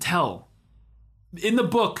couldn't tell. In the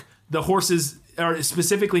book, the horses are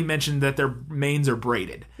specifically mentioned that their manes are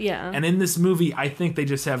braided. Yeah. And in this movie, I think they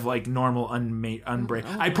just have like normal unbraided.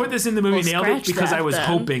 I put this in the movie, nailed it, because I was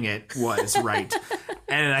hoping it was right.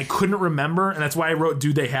 And I couldn't remember, and that's why I wrote,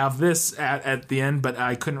 do they have this at the end? But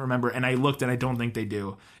I couldn't remember, and I looked, and I don't think they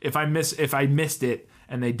do. If I missed it,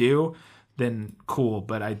 and they do, then cool,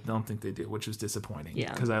 but I don't think they do, which is disappointing.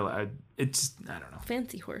 Yeah. Because I don't know.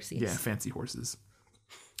 Fancy horses. Yeah, fancy horses.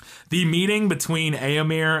 The meeting between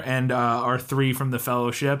Éomer and our three from the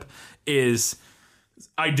Fellowship is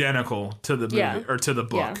identical to the movie or to the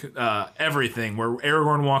book. Yeah. Everything where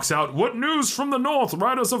Aragorn walks out, "What news from the north,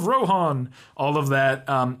 Riders of Rohan?" All of that,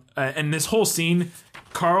 and this whole scene,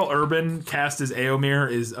 Karl Urban cast as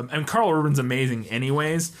Éomer and Karl Urban's amazing,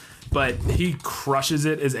 anyways. But he crushes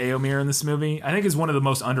it as Éomer in this movie. I think is one of the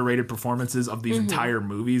most underrated performances of these entire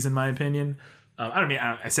movies, in my opinion.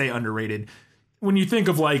 I say underrated. When you think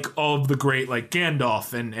of like all of the great like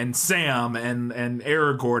Gandalf and Sam and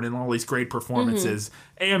Aragorn and all these great performances,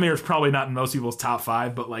 Éomer is probably not in most people's top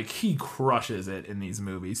 5, but like he crushes it in these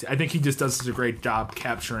movies. I think he just does such a great job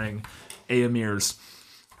capturing Éomer's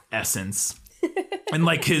essence and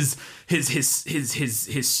like his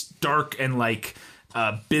dark and like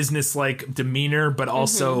business-like demeanor, but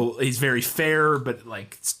also he's very fair, but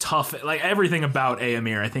like it's tough. Like everything about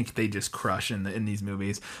Éomer, I think they just crush in these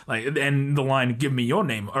movies. Like, and the line, "Give me your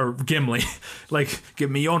name," or Gimli, like, "Give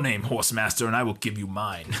me your name, Horsemaster, and I will give you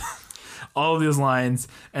mine." All of these lines,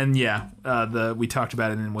 and we talked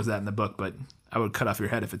about it, and was that in the book? But I would cut off your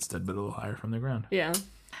head if it stood a little higher from the ground. Yeah.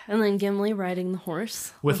 And then Gimli riding the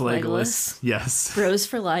horse with Legolas. Yes. Bros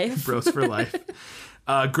for life. Bros for life.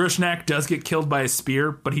 Groshnak does get killed by a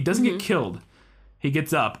spear, but he doesn't get killed. He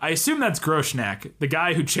gets up. I assume that's Groshnak, the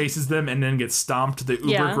guy who chases them and then gets stomped, the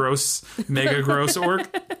uber gross, mega gross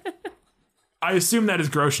orc. I assume that is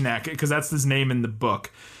Groshnak because that's his name in the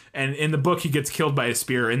book. And in the book, he gets killed by a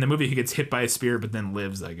spear. In the movie, he gets hit by a spear, but then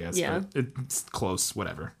lives, I guess. Yeah. But it's close,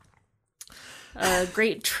 whatever.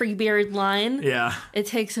 Great Treebeard line. Yeah. It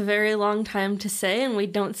takes a very long time to say, and we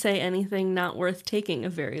don't say anything not worth taking a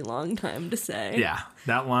very long time to say. Yeah,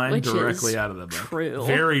 that line which directly out of the book. True.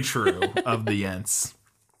 Very true of the Ents.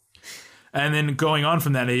 And then going on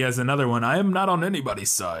from that, he has another one. "I am not on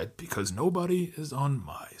anybody's side because nobody is on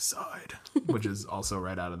my side," which is also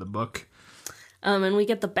right out of the book. And we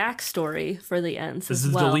get the backstory for the Ents. This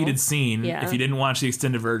is a deleted scene. Yeah. If you didn't watch the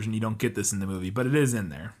extended version, you don't get this in the movie, but it is in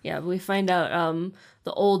there. Yeah, we find out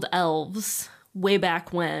the old elves, way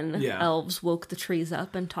back when elves woke the trees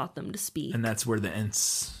up and taught them to speak. And that's where the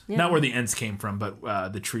Ents, not where the Ents came from, but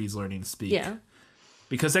the trees learning to speak. Yeah.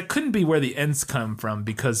 Because that couldn't be where the Ents come from,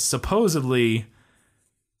 because supposedly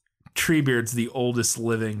Treebeard's the oldest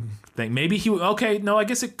living thing. Maybe I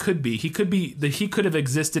guess it could be. He could have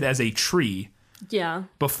existed as a tree. Yeah.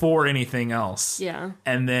 Before anything else. Yeah.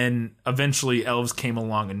 And then eventually elves came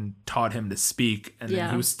along and taught him to speak. And then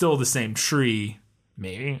he was still the same tree.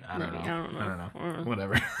 Maybe? I don't know.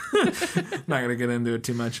 Whatever. Not going to get into it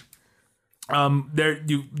too much.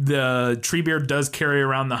 The Treebeard does carry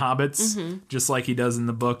around the hobbits, just like he does in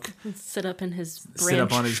the book. Sit up on his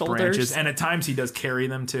branches. And at times he does carry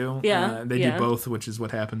them too. Yeah. They do both, which is what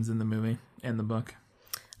happens in the movie and the book.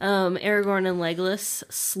 Aragorn and Legolas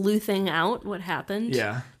sleuthing out what happened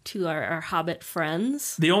to our hobbit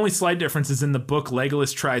friends. The only slight difference is in the book,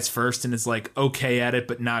 Legolas tries first and is like okay at it,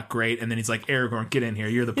 but not great. And then he's like, "Aragorn, get in here.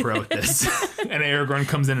 You're the pro at this." And Aragorn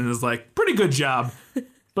comes in and is like, "Pretty good job.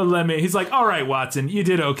 But he's like, "All right, Watson, you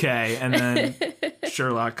did okay." And then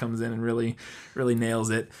Sherlock comes in and really, really nails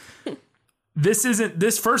it.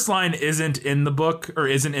 This first line isn't in the book or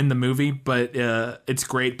isn't in the movie, but it's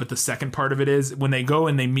great. But the second part of it is when they go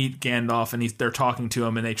and they meet Gandalf and they're talking to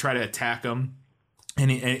him and they try to attack him.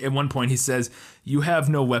 And at one point he says, "You have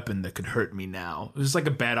no weapon that could hurt me now." It's just like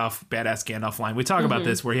a badass Gandalf line. We talk about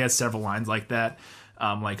this where he has several lines like that.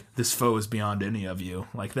 Like, "This foe is beyond any of you,"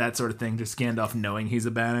 like that sort of thing. Just Gandalf knowing he's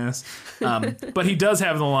a badass. But he does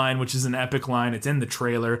have the line, which is an epic line. It's in the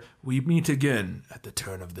trailer. "We meet again at the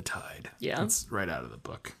turn of the tide." Yeah, it's right out of the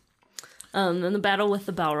book. Then the battle with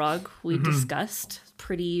the Balrog we discussed.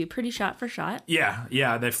 pretty shot for shot.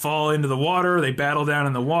 Yeah. They fall into the water. They battle down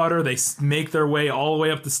in the water. They make their way all the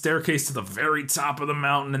way up the staircase to the very top of the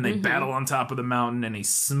mountain, and they battle on top of the mountain, and he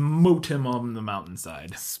smote him on the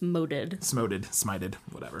mountainside. Smited,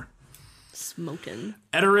 whatever. Smoten.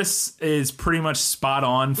 Edoras is pretty much spot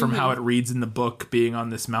on from how it reads in the book, being on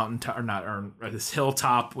this mountain or this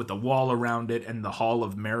hilltop with a wall around it and the Hall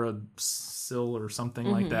of Marasil or something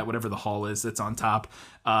like that, whatever the hall is that's on top.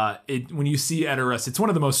 When you see Edoras, it's one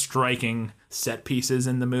of the most striking set pieces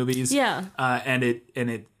in the movies. Yeah. And it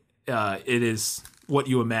is what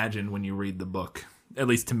you imagine when you read the book. At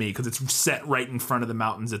least to me, because it's set right in front of the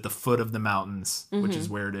mountains, at the foot of the mountains, which is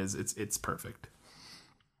where it is. It's perfect.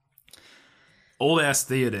 Old ass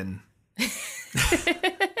Theoden.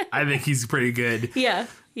 I think he's pretty good. Yeah.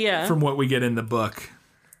 From what we get in the book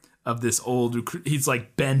of this old, he's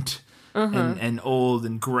like bent and old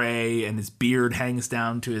and gray, and his beard hangs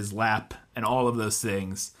down to his lap, and all of those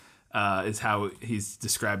things is how he's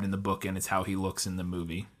described in the book, and it's how he looks in the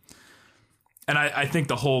movie. And I think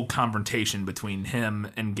the whole confrontation between him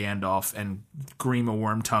and Gandalf and Grima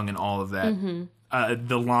Wormtongue and all of that,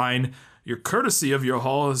 the line, "Your courtesy of your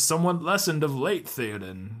hall is somewhat lessened of late,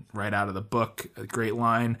 Theoden," right out of the book. A great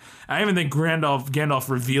line. I even think Gandalf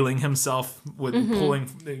revealing himself with pulling,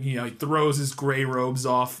 he throws his gray robes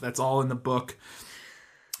off. That's all in the book.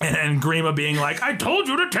 And Grima being like, "I told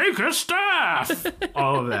you to take his staff."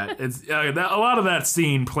 All of that. It's a lot of that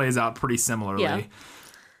scene plays out pretty similarly. Yeah.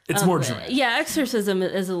 It's more dramatic. Yeah, exorcism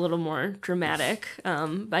is a little more dramatic.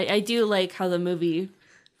 I do like how the movie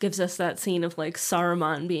gives us that scene of like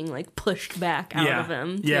Saruman being like pushed back out of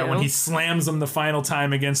him. Yeah, when he slams him the final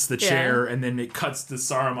time against the chair, and then it cuts to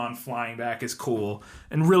Saruman flying back is cool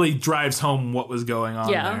and really drives home what was going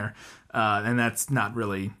on there. And that's not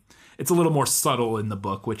really, it's a little more subtle in the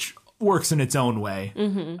book, which works in its own way.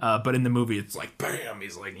 But in the movie, it's like, bam,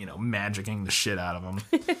 he's like, magicking the shit out of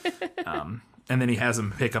him. And then he has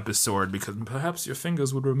him pick up his sword because perhaps your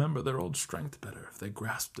fingers would remember their old strength better if they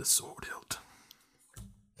grasped the sword hilt.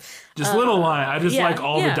 Just little line. I just like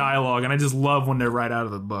all the dialogue, and I just love when they're right out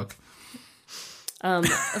of the book.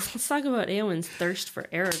 Let's talk about Eowyn's thirst for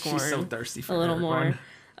Aragorn. She's so thirsty for a little Aragorn.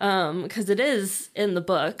 More. Because it is in the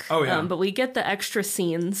book. Oh, yeah. But we get the extra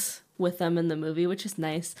scenes with them in the movie, which is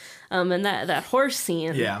nice. And that horse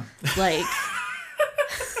scene. Yeah. Like...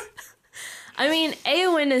 I mean,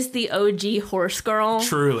 Eowyn is the OG horse girl.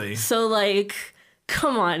 Truly. So, like,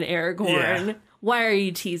 come on, Aragorn. Yeah. Why are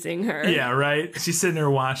you teasing her? Yeah, right? She's sitting there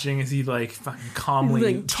watching as he, like, fucking calmly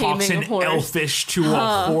like, talks in Elfish to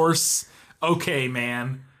a horse. Okay,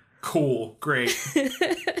 man. Cool. Great.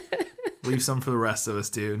 Leave some for the rest of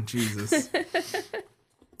us, dude. Jesus.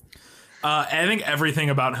 I think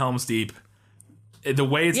everything about Helm's Deep, the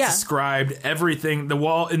way it's described, everything, the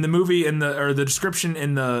wall in the movie, the description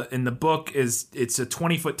in the book is it's a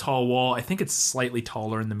 20-foot tall wall. I think it's slightly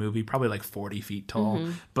taller in the movie, probably like 40 feet tall.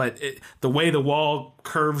 But the way the wall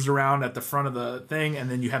curves around at the front of the thing,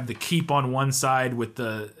 and then you have the keep on one side with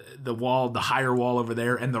the wall, the higher wall over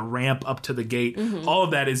there, and the ramp up to the gate. All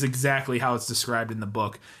of that is exactly how it's described in the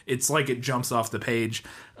book. It's like it jumps off the page.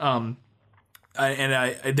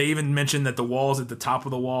 They even mentioned that the walls at the top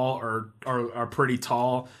of the wall are pretty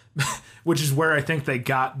tall, which is where I think they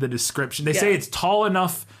got the description. They say it's tall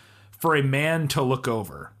enough for a man to look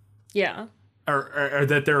over. Yeah. Or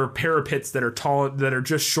that there are parapets that are tall, that are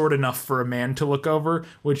just short enough for a man to look over,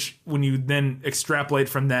 which when you then extrapolate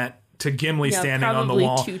from that to Gimli standing on the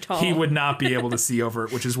wall, he would not be able to see over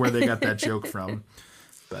it, which is where they got that joke from.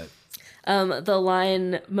 But... the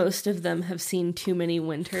line, most of them have seen too many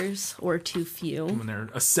winters or too few. When they're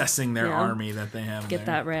assessing their army that they have. Get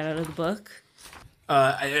that right out of the book.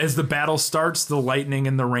 As the battle starts, the lightning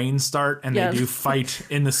and the rain start, and they do fight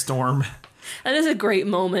in the storm. That is a great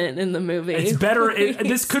moment in the movie. It's better.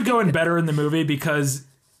 This could go in better in the movie because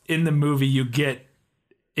in the movie you get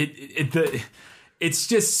it's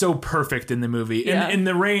just so perfect in the movie. In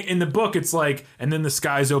the rain, in the book, it's like, and then the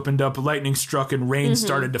skies opened up, lightning struck, and rain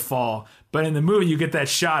started to fall. But in the movie, you get that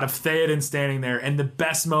shot of Theoden standing there, and the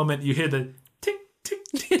best moment, you hear the tink, tink,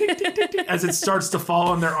 tink, tink, tink, tink, tink, as it starts to fall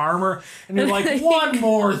on their armor, and you're like, one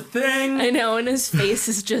more thing. I know, and his face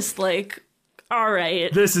is just like, all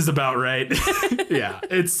right, this is about right. Yeah,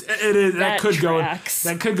 it is. That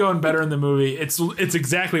could go in better in the movie. It's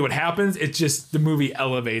exactly what happens. It's just the movie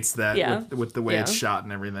elevates that with the way it's shot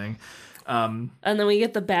and everything. And then we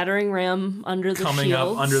get the battering ram under the coming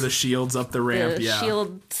shields. Up under the shields up the ramp. The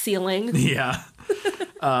shield ceiling. Yeah.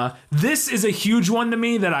 This is a huge one to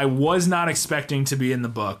me that I was not expecting to be in the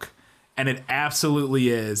book. and it absolutely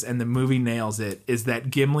is, and the movie nails it, is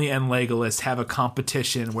that Gimli and Legolas have a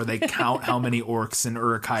competition where they count how many orcs and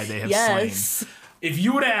Uruk-hai they have slain. If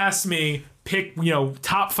you would have asked me, pick,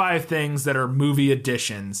 top 5 things that are movie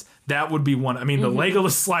additions, that would be one. I mean, the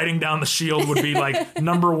Legolas sliding down the shield would be like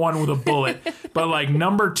number 1 with a bullet, but like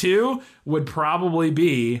number 2 would probably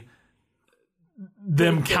be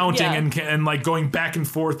them counting and like going back and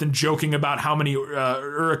forth and joking about how many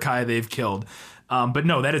Uruk-hai they've killed. But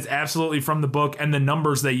no, that is absolutely from the book, and the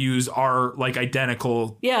numbers they use are like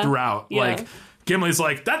identical throughout. Yeah. Like Gimli's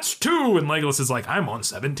like, that's 2, and Legolas is like, I'm on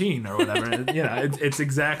 17 or whatever. It's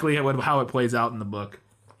exactly how it plays out in the book.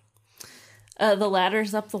 The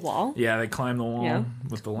ladders up the wall. Yeah, they climb the wall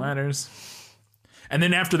with the ladders. And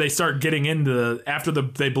then after they start getting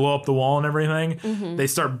they blow up the wall and everything, they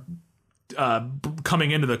start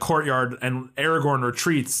coming into the courtyard, and Aragorn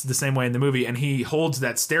retreats the same way in the movie, and he holds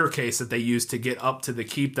that staircase that they use to get up to the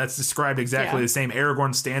keep. That's described exactly the same.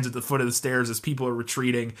 Aragorn stands at the foot of the stairs as people are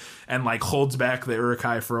retreating and like holds back the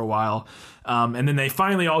Uruk-hai for a while. And then they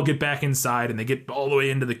finally all get back inside and they get all the way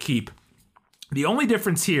into the keep. The only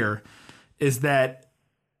difference here is that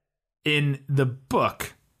in the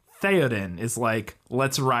book, Theoden is like,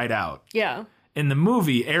 let's ride out. Yeah. In the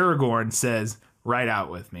movie, Aragorn says, ride out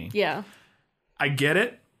with me. Yeah. I get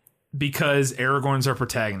it, because Aragorn's our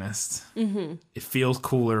protagonist. Mm-hmm. It feels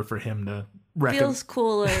cooler for him to feels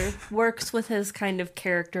cooler, works with his kind of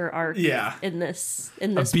character arc in this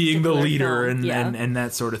being the leader film. and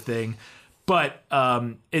that sort of thing. But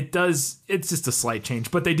it's just a slight change.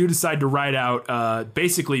 But they do decide to ride out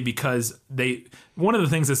basically because one of the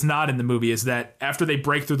things that's not in the movie is that after they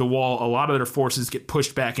break through the wall, a lot of their forces get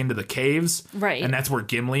pushed back into the caves. Right. And that's where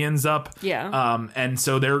Gimli ends up. Yeah. And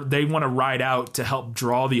so they want to ride out to help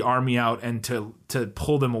draw the army out and to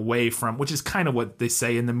pull them away from, which is kind of what they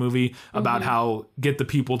say in the movie about how get the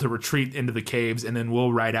people to retreat into the caves and then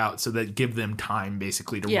we'll ride out, so that give them time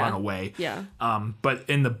basically to run away. Yeah. But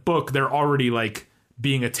in the book, they're already like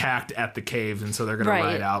being attacked at the caves, and so they're going to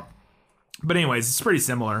ride out. But anyways, it's pretty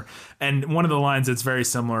similar. And one of the lines that's very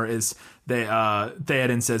similar is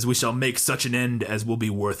Theoden says, "We shall make such an end as will be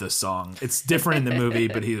worth a song." It's different in the movie,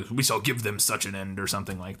 but we shall give them such an end or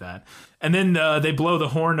something like that. And then they blow the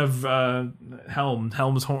horn of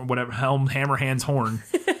Helm's horn, whatever, Hammerhand's horn.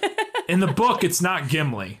 In the book, it's not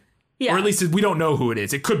Gimli. Yeah. Or at least we don't know who it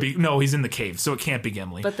is. It could be. No, he's in the cave, so it can't be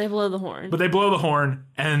Gimli. But they blow the horn.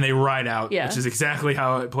 And then they ride out, which is exactly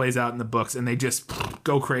how it plays out in the books. And they just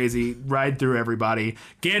go crazy, ride through everybody.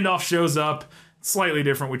 Gandalf shows up, slightly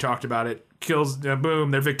different. We talked about it. Kills, boom,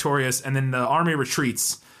 they're victorious. And then the army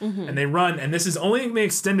retreats. Mm-hmm. And they run. And this is only the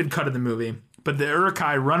extended cut of the movie. But the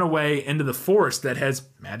Uruk-hai run away into the forest that has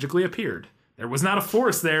magically appeared. There was not a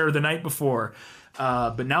forest there the night before.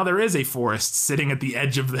 But now there is a forest sitting at the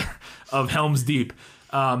edge of Helm's Deep.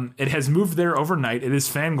 It has moved there overnight. It is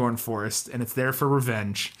Fangorn Forest, and it's there for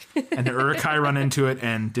revenge. And the Uruk-hai run into it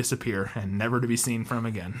and disappear, and never to be seen from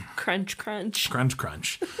again. Crunch, crunch. Crunch,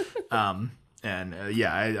 crunch.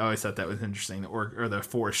 I always thought that was interesting. The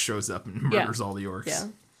forest shows up and murders all the orcs. Yeah.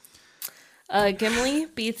 Gimli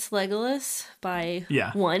beats Legolas by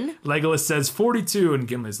 1. Legolas says 42, and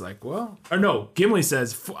Gimli's like, well... Or no, Gimli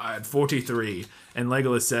says, I had 43, and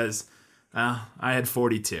Legolas says, I had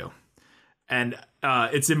 42. And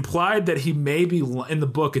it's implied that he may be... In the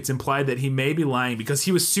book, it's implied that he may be lying because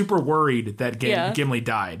he was super worried that Gimli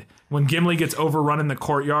died. When Gimli gets overrun in the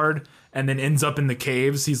courtyard and then ends up in the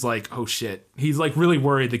caves, he's like, oh shit. He's like really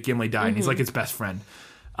worried that Gimli died, and he's like his best friend.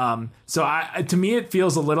 So to me, it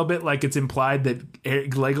feels a little bit like it's implied that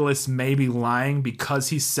Legolas may be lying because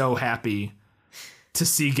he's so happy to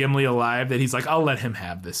see Gimli alive that he's like, I'll let him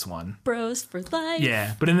have this one. Bros for life.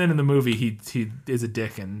 Yeah, but then in the movie, he is a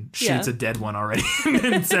dick and shoots a dead one already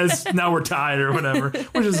and says, now we're tied or whatever,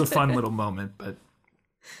 which is a fun little moment. But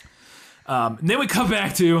and then we come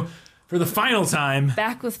back to, for the final time,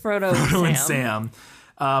 back with Frodo and Sam.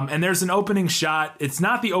 And there's an opening shot. It's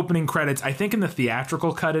not the opening credits. I think in the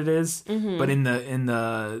theatrical cut it is, but in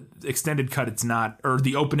the extended cut it's not. Or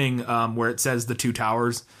the opening where it says the two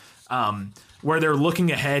towers, where they're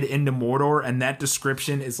looking ahead into Mordor, and that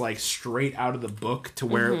description is like straight out of the book to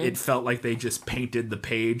where it felt like they just painted the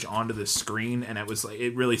page onto the screen, and it was like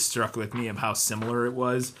it really struck with me of how similar it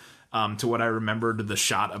was to what I remembered the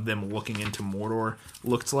shot of them looking into Mordor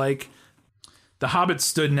looked like. The hobbits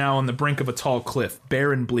stood now on the brink of a tall cliff,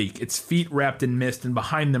 bare and bleak, its feet wrapped in mist, and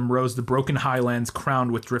behind them rose the broken highlands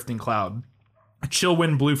crowned with drifting cloud. A chill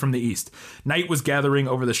wind blew from the east. Night was gathering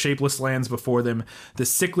over the shapeless lands before them. The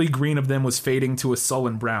sickly green of them was fading to a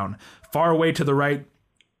sullen brown. Far away to the right,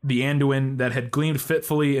 The Anduin that had gleamed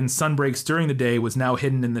fitfully in sunbreaks during the day was now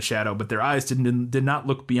hidden in the shadow, but their eyes did not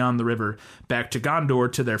look beyond the river, back to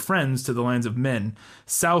Gondor, to their friends, to the lands of men.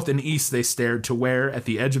 South and east they stared, to where, at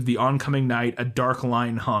the edge of the oncoming night, a dark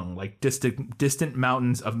line hung, like distant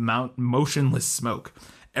mountains of motionless smoke.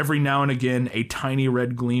 Every now and again, a tiny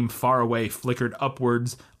red gleam far away flickered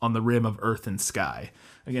upwards on the rim of earth and sky.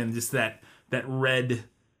 Again, just that red,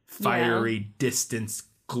 fiery, distance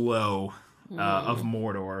glow of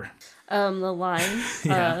Mordor. The line.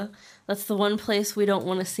 That's the one place we don't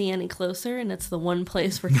want to see any closer, and it's the one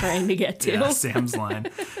place we're trying to get to. Yeah, Sam's line.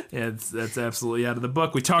 Yeah, that's absolutely out of the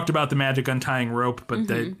book. We talked about the magic untying rope, but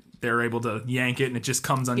they're able to yank it, and it just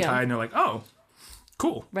comes untied, and they're like, oh,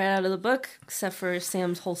 cool. Right out of the book, except for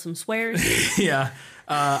Sam's wholesome swears. Yeah.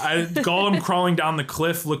 Gollum crawling down the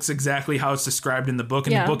cliff looks exactly how it's described in the book.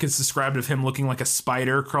 And the book is described of him looking like a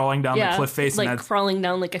spider crawling down the cliff face. Like and crawling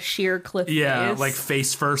down like a sheer cliff face. Yeah, like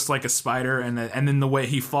face first like a spider. And then the way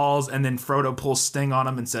he falls, and then Frodo pulls Sting on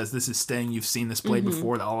him and says, this is Sting, you've seen this blade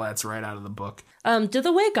before. All that's right out of the book. Do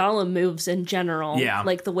the way Gollum moves in general. Yeah.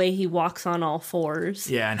 Like the way he walks on all fours.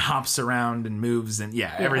 Yeah, and hops around and moves. And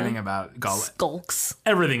everything about Gollum. Skulks.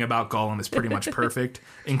 Everything about Gollum is pretty much perfect,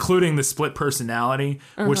 including the split personality,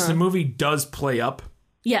 which the movie does play up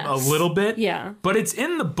a little bit. Yeah. But it's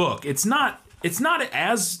in the book. It's not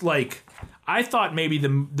as like... I thought maybe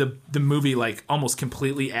the movie like almost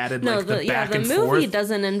completely added like the back and forth. The movie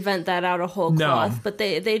doesn't invent that out of whole cloth, but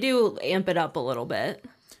they do amp it up a little bit.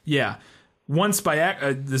 Yeah. Once by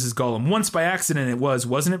this is Gollum. Once by accident it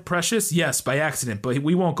wasn't it, Precious? Yes, by accident, but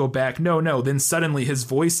we won't go back. No. Then suddenly his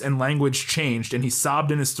voice and language changed, and he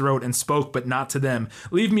sobbed in his throat and spoke, but not to them.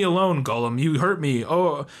 Leave me alone, Gollum. You hurt me.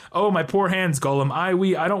 Oh, my poor hands, Gollum.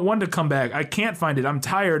 I don't want to come back. I can't find it. I'm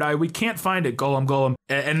tired. We can't find it, Gollum.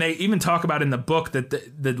 And they even talk about in the book that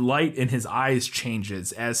the light in his eyes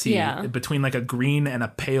changes as he between like a green and a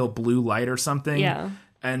pale blue light or something. Yeah.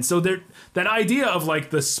 And so that idea of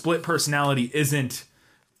like the split personality isn't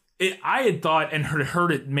it. I had thought and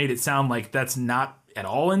heard it made it sound like that's not at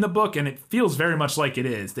all in the book, and it feels very much like it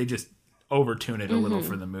is. They just overtune it a little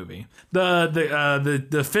for the movie.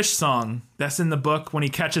 The fish song that's in the book when he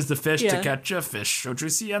catches the fish to catch a fish so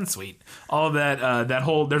juicy and sweet. All of that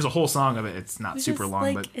there's a whole song of it. It's not super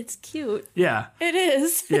long, but it's cute. Yeah, it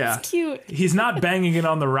is. Yeah, it's cute. He's not banging it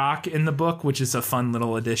on the rock in the book, which is a fun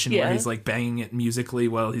little addition where he's like banging it musically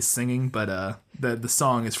while he's singing. But the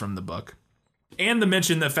song is from the book. And to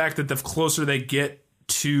mention the fact that the closer they get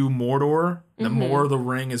to Mordor, the more the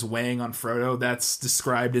ring is weighing on Frodo. That's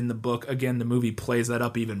described in the book. Again, the movie plays that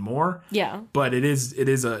up even more. Yeah, but it is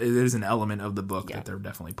an element of the book that they're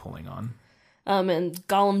definitely pulling on. And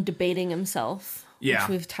Gollum debating himself, which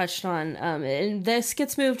we've touched on. And this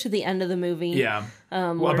gets moved to the end of the movie. Yeah,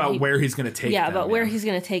 about where he's going to take them. Yeah, about where he's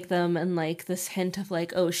going to take them, and like this hint of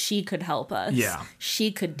like, oh, she could help us. Yeah,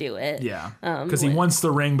 she could do it. Yeah, because he wants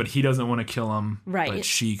the ring, but he doesn't want to kill him. Right, but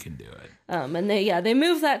she can do it. And they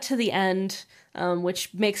move that to the end,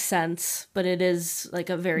 which makes sense, but it is like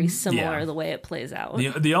a very similar the way it plays out.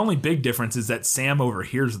 The only big difference is that Sam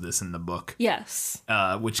overhears this in the book. Yes.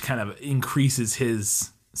 Which kind of increases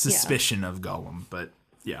his suspicion of Gollum, but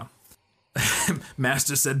yeah.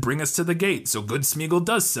 Master said, bring us to the gate, so good Smeagol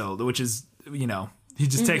does so, which is, he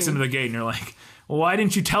just takes him to the gate, and you're like, well, why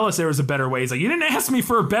didn't you tell us there was a better way? He's like, you didn't ask me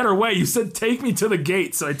for a better way. You said, take me to the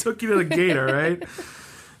gate, so I took you to the gate, all right?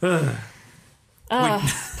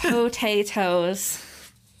 Potatoes.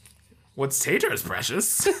 What's taters,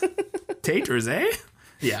 Precious? Taters, eh?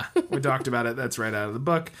 Yeah, we talked about it. That's right out of the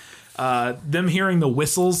book. Them hearing the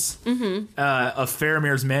whistles of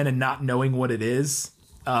Faramir's men and not knowing what it is.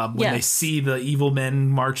 When they see the evil men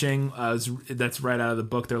marching, that's right out of the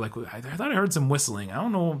book. They're like, I thought I heard some whistling. I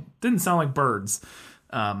don't know. Didn't sound like birds.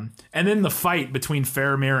 And then the fight between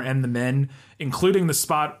Faramir and the men, including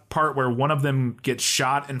the part where one of them gets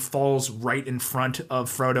shot and falls right in front of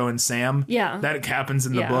Frodo and Sam. Yeah. That happens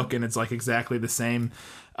in the book, and it's like exactly the same.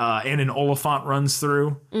 And an Oliphant runs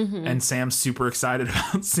through, and Sam's super excited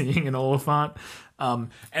about seeing an Oliphant. And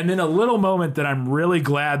then a little moment that I'm really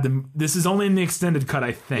glad, this is only in the extended cut,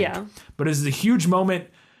 I think. Yeah. But it's a huge moment.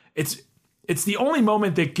 It's the only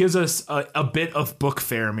moment that gives us a bit of book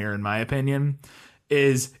Faramir, in my opinion.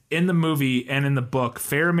 Is in the movie and in the book,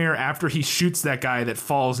 Faramir, after he shoots that guy that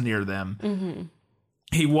falls near them,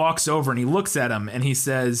 he walks over and he looks at him and he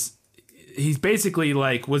says, he's basically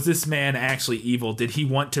like, was this man actually evil? Did he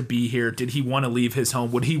want to be here? Did he want to leave his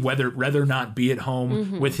home? Would he rather not be at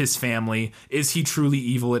home with his family? Is he truly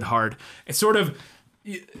evil at heart? It's sort of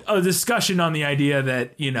a discussion on the idea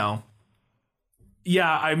that,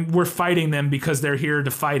 we're fighting them because they're here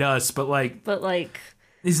to fight us, but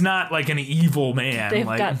He's not like an evil man. They've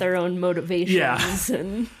like, got their own motivations.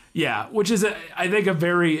 And yeah, which is, I think, a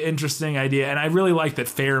very interesting idea. And I really like that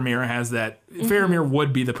Faramir has that. Faramir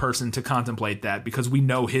would be the person to contemplate that because we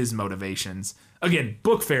know his motivations. Again,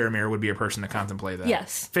 book Faramir would be a person to contemplate that.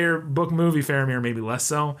 Yes. Book movie Faramir, maybe less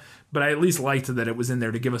so. But I at least liked that it was in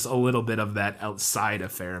there to give us a little bit of that outside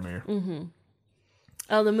of Faramir. Mm-hmm.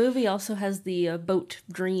 Oh, the movie also has the boat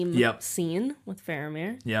dream scene with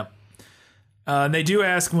Faramir. Yep. And they do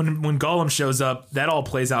ask when Gollum shows up, that all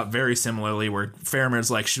plays out very similarly, where Faramir's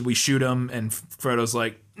like, should we shoot him? And Frodo's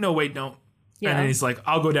like, no, wait, don't. Yeah. And then he's like,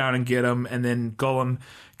 I'll go down and get him. And then Gollum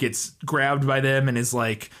gets grabbed by them and is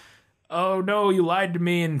like, oh, no, you lied to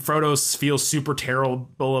me. And Frodo feels super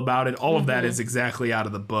terrible about it. All of that is exactly out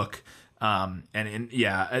of the book.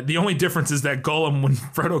 The only difference is that Gollum, when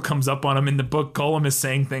Frodo comes up on him in the book, Gollum is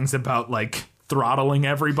saying things about, like, throttling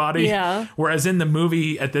everybody. Yeah. Whereas in the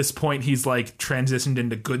movie, at this point, he's like transitioned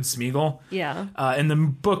into good Smeagol. Yeah. In the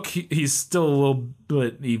book, he's still a little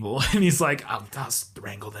bit evil, and he's like, I'll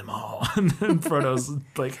strangle them all. And then Frodo's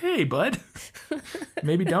like, hey, bud,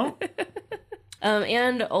 maybe don't.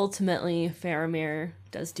 And ultimately, Faramir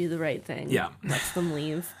does do the right thing. Yeah. Lets them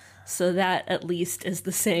leave. So that at least is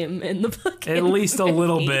the same in the book. At least a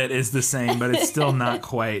little bit is the same, but it's still not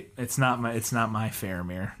quite. It's not my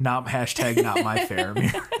Faramir. Not my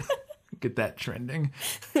Faramir. Get that trending.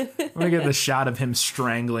 I'm gonna get the shot of him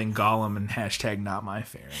strangling Gollum and not my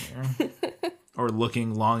Faramir. Or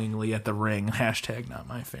looking longingly at the ring. Not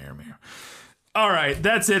my Faramir. All right,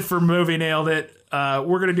 that's it for Movie Nailed It.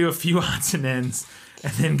 We're gonna do a few odds and ends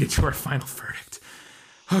and then get to our final verdict.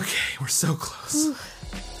 Okay, we're so close. Ooh.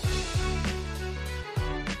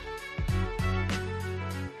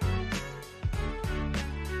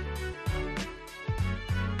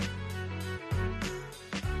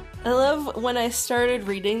 I love when I started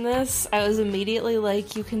reading this, I was immediately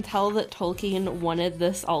like, you can tell that Tolkien wanted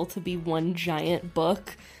this all to be one giant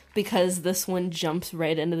book because this one jumps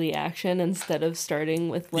right into the action instead of starting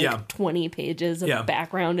with 20 pages of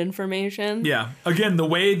background information. Yeah. Again, the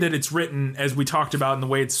way that it's written, as we talked about, and the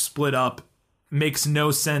way it's split up makes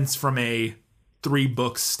no sense from a 3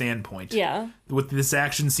 books standpoint. Yeah. With this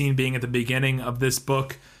action scene being at the beginning of this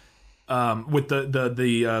book, with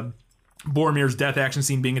the Boromir's death action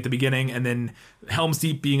scene being at the beginning, and then Helm's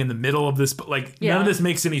Deep being in the middle of this. None of this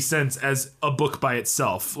makes any sense as a book by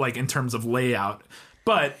itself, like in terms of layout.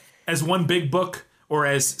 But as one big book or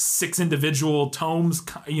as 6 individual tomes,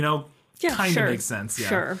 kind of makes sense.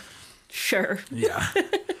 Yeah. Sure. Yeah.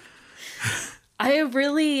 I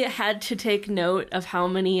really had to take note of how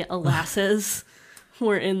many alasses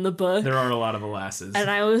were in the book. There are a lot of alasses. And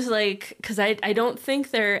I was like, because I don't think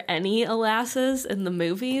there are any alasses in the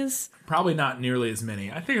movies. Probably not nearly as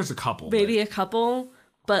many. I think there's a couple. Maybe a couple.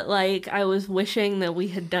 But I was wishing that we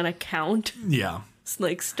had done a count. Yeah.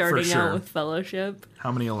 It's starting out with Fellowship.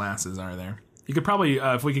 How many alasses are there? You could probably,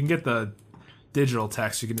 if we can get the digital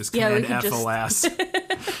text, you can just command F alas.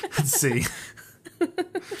 Let's see.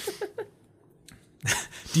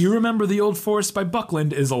 Do you remember The Old Forest by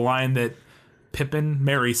Buckland is a line that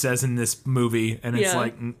Merry says in this movie, and it's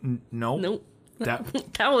nope.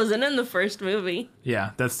 That wasn't in the first movie.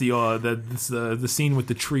 Yeah, that's the scene with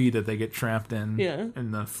the tree that they get trapped in. Yeah.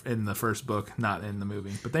 in the first book, not in the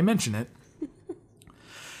movie, but they mention it.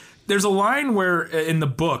 There's a line where in the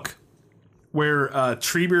book where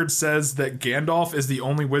Treebeard says that Gandalf is the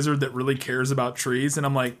only wizard that really cares about trees, and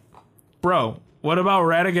I'm like, bro, what about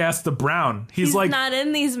Radagast the Brown? He's like not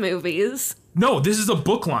in these movies. No, this is a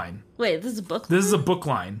book line. Wait, this is a book line? This is a book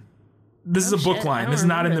line. This is a book line. This is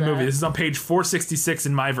not in the movie. This is on page 466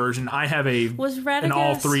 in my version. I have an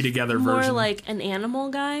all 3 together version. More like an animal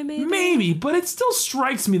guy, maybe? Maybe, but it still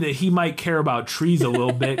strikes me that he might care about trees a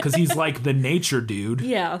little bit because he's like the nature dude.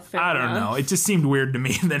 Yeah, fair I don't know. It just seemed weird to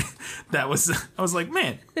me that was... I was like,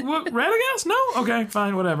 man, what, Radagast? No? Okay,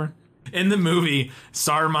 fine, whatever. In the movie,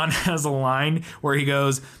 Saruman has a line where he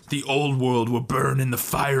goes, "The old world will burn in the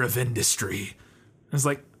fire of industry." It's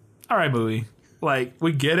like, all right, movie.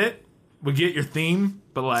 We get it. We get your theme,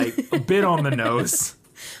 but a bit on the nose.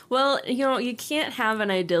 Well, you can't have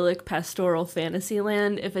an idyllic pastoral fantasy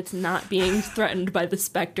land if it's not being threatened by the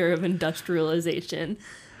specter of industrialization.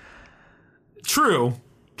 True.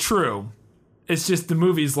 It's just the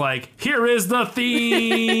movie's here is the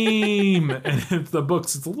theme! And the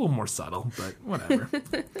books, it's a little more subtle, but whatever.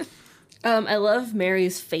 I love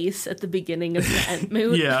Mary's face at the beginning of the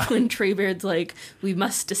Entmoot. Yeah. When Treebeard's like, we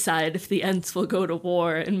must decide if the Ents will go to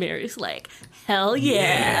war. And Mary's like, hell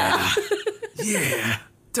yeah. Yeah.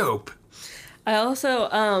 Dope. I also,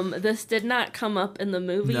 this did not come up in the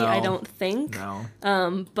movie, No. I don't think.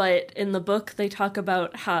 No. But in the book, they talk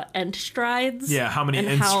about how Entstrides. Yeah, how many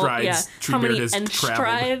Entstrides how many Treebeard has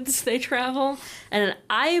Entstrides they travel. And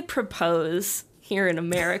I propose here in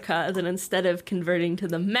America that instead of converting to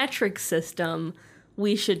the metric system,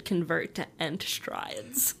 we should convert to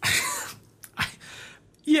Entstrides.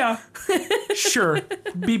 Yeah, sure.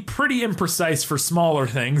 Be pretty imprecise for smaller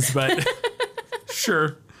things, but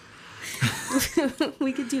sure.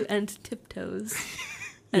 We could do Ent tiptoes.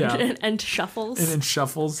 Yeah. And shuffles. And then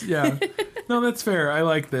shuffles, yeah. No, that's fair. I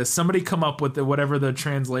like this. Somebody come up with whatever the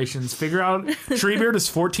translations. Figure out Treebeard is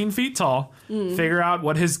 14 feet tall. Figure out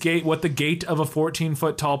what the gait of a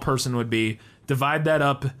 14-foot tall person would be. Divide that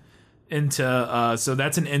up into so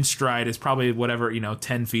that's an inch stride is probably whatever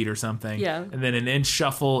 10 feet or something. Yeah. And then an inch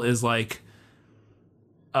shuffle is like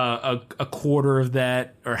a quarter of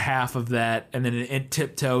that or half of that, and then an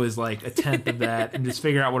tiptoe is like a tenth of that, and just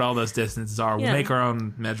figure out what all those distances are. We'll make our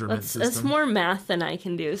own measurement system. That's more math than I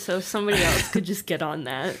can do, so somebody else could just get on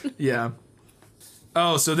that. Yeah.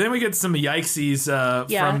 Oh, so then we get some yikesies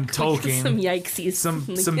from Tolkien. Some yikesies.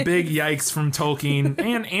 Some big yikes from Tolkien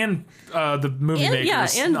and the movie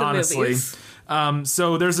makers. Yeah, and honestly. The movies.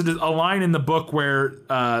 So there's a line in the book where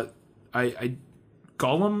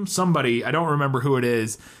Gollum, somebody, I don't remember who it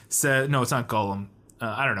is, said, no, it's not Gollum.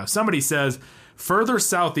 I don't know. Somebody says, further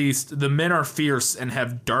southeast, the men are fierce and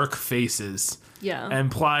have dark faces. Yeah.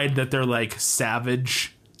 Implied that they're like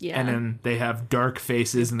savage. Yeah. And then they have dark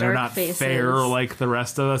faces, and they're not fair like the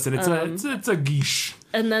rest of us. And it's a geesh.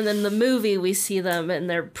 And then in the movie, we see them, and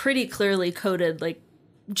they're pretty clearly coded, like,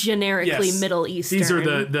 generically Middle Eastern. These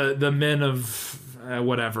are the men of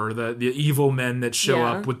whatever, the evil men that show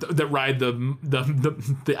up that ride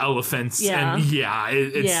the elephants. Yeah. And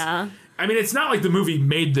it's. I mean, it's not like the movie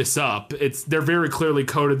made this up. They're very clearly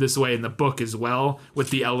coded this way in the book as well, with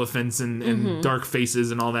the elephants and dark faces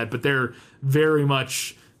and all that. But they're very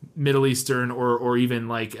much Middle Eastern or even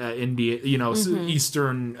like India,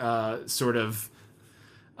 Eastern sort of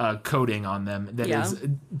coding on them that is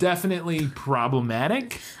definitely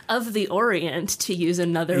problematic. Of the Orient, to use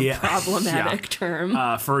another problematic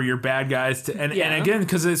term. For your bad guys. And again,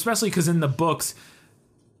 especially because in the books,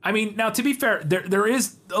 I mean, now to be fair, there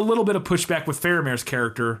is a little bit of pushback with Faramir's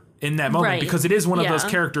character in that moment, because it is one of those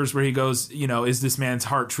characters where he goes, is this man's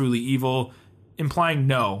heart truly evil? Implying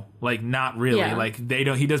no, like not really. Yeah. Like he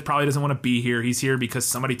probably doesn't want to be here. He's here because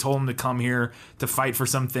somebody told him to come here to fight for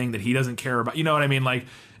something that he doesn't care about. You know what I mean? Like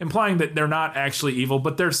implying that they're not actually evil,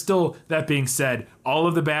 but they're still, that being said, all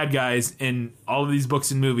of the bad guys in all of these books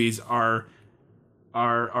and movies are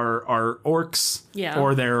orcs,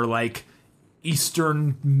 or they're like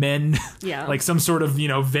Eastern men, like some sort of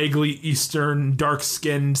vaguely Eastern,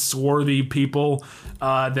 dark-skinned, swarthy people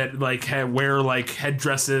that like wear like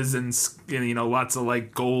headdresses and lots of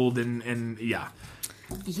like gold and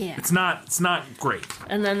it's not great.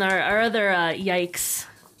 And then our other yikes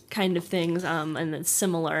kind of things, and it's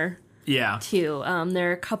similar. Yeah. Too.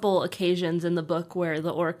 There are a couple occasions in the book where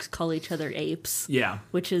the orcs call each other apes. Yeah.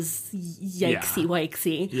 Which is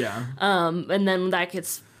yikesy. Yeah. And then that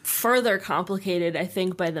gets further complicated, I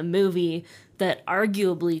think, by the movie that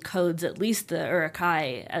arguably codes at least the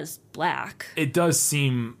Uruk-hai as black. It does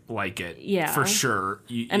seem like it. Yeah. For sure.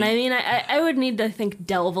 I mean, I would need to, I think,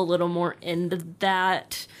 delve a little more into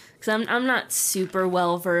that, because I'm not super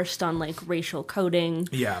well versed on like racial coding.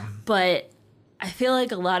 Yeah. But I feel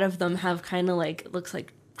like a lot of them have kind of like, it looks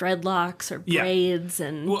like dreadlocks or braids,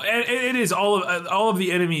 and well, it is all of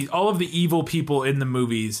the enemies, all of the evil people in the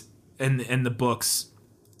movies and in the books.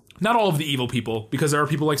 Not all of the evil people, because there are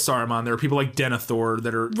people like Saruman, there are people like Denethor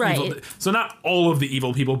that are evil. So not all of the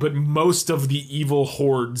evil people, but most of the evil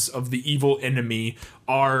hordes of the evil enemy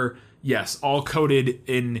are, all coded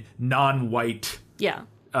in non-white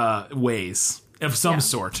ways of some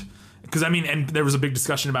sort. Because, I mean, and there was a big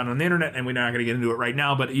discussion about it on the internet, and we're not going to get into it right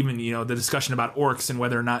now, but even, the discussion about orcs and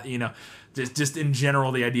whether or not, just in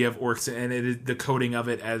general, the idea of orcs and it is the coding of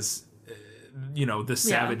it as... the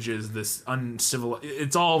savages, this uncivilized,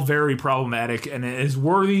 it's all very problematic, and it is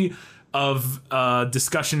worthy of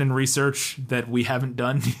discussion and research that we haven't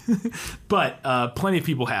done, but plenty of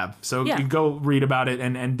people have. So you go read about it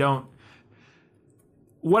and don't.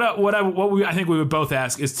 I think we would both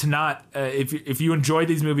ask is to not if you enjoy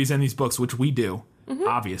these movies and these books, which we do. Mm-hmm.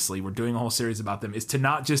 Obviously, we're doing a whole series about them. Is to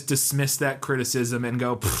not just dismiss that criticism and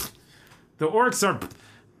go, the orcs are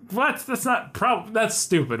what? That's not that's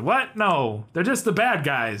stupid. What? No, they're just the bad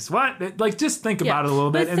guys. What? Like, just think about it a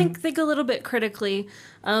little bit. But think a little bit critically.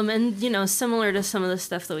 And, you know, similar to some of the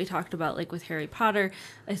stuff that we talked about, like with Harry Potter,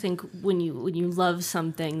 I think when you love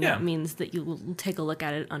something, that means that you will take a look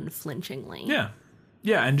at it unflinchingly. Yeah.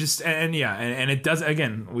 Yeah, and it does,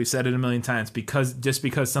 again, we've said it a million times, because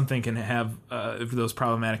something can have those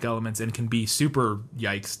problematic elements and can be super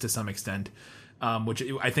yikes to some extent, which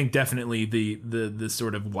I think definitely the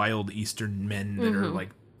sort of wild Eastern men that are like,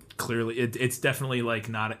 clearly, it's definitely like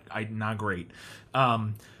not great.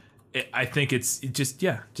 I think it's just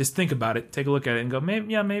think about it, take a look at it, and go,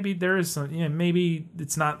 maybe there is some, maybe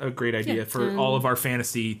it's not a great idea for all of our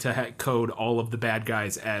fantasy to code all of the bad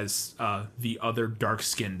guys as the other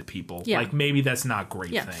dark-skinned people. Yeah. Like, maybe that's not a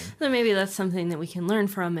great thing. Then maybe that's something that we can learn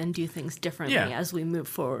from and do things differently as we move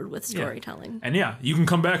forward with storytelling. And you can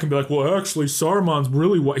come back and be like, well, actually, Saruman's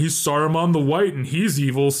really white. He's Saruman the White, and he's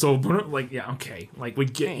evil. So, like, okay, like, we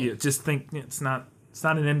get you. Just think it's not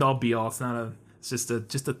an end all be all. It's not a. It's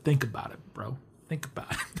just a think about it, bro. Think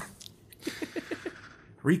about it.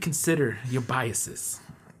 Reconsider your biases.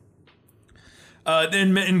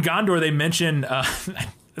 Then in Gondor, they mention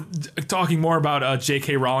talking more about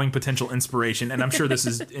J.K. Rowling potential inspiration, and I'm sure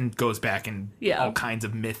this goes back in all kinds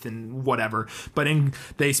of myth and whatever. But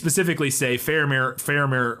they specifically say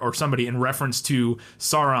Faramir or somebody in reference to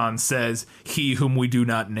Sauron says, "He whom we do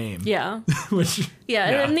not name." Yeah. Which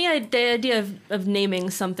and the idea of naming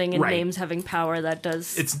something and names having power, that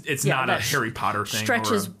does it's not a Harry Potter thing.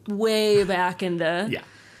 Stretches way back into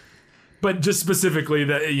But just specifically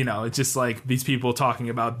that, it's just like these people talking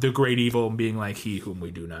about the great evil and being like, he whom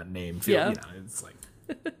we do not name. It's like,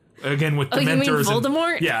 again, with Dementors. You mean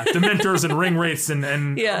Voldemort? Dementors and ring wraiths and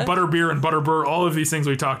Butterbeer and Butterbur, all of these things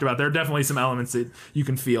we talked about. There are definitely some elements that you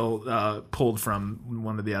can feel pulled from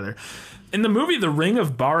one to the other. In the movie, the Ring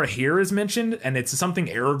of Barahir is mentioned, and it's something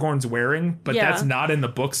Aragorn's wearing, but that's not in the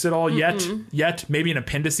books at all yet. Maybe an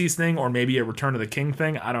appendices thing, or maybe a Return of the King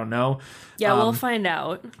thing. I don't know. Yeah, we'll find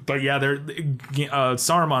out. But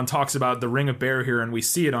Saruman talks about the Ring of Barahir, and we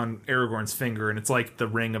see it on Aragorn's finger, and it's like the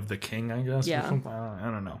Ring of the King, I guess. Yeah. I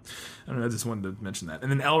don't know. I just wanted to mention that. And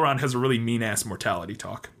then Elrond has a really mean-ass mortality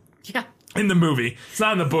talk. Yeah. In the movie. It's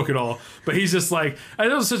not in the book at all. But he's just like, I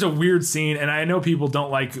know it's such a weird scene, and I know people don't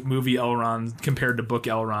like movie Elrond compared to book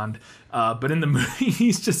Elrond. But in the movie,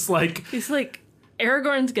 he's just like... He's like,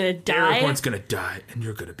 Aragorn's gonna die. Aragorn's gonna die, and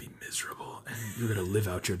you're gonna be miserable. And you're gonna live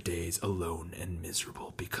out your days alone and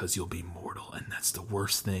miserable because you'll be mortal, and that's the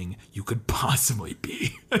worst thing you could possibly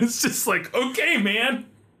be. It's just like, okay, man.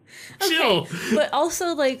 Chill. Okay, but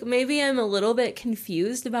also, like, maybe I'm a little bit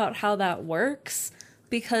confused about how that works.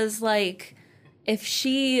 Because, like, if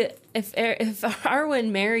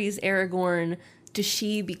Arwen marries Aragorn, does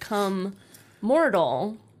she become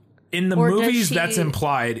mortal? In the movies, that's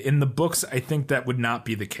implied. In the books, I think that would not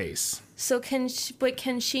be the case. So can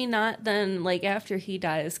she not then, like, after he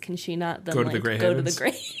dies, can she not then go to the Grey Havens?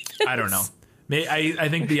 I don't know. I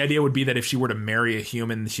think the idea would be that if she were to marry a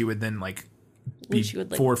human, she would then, like,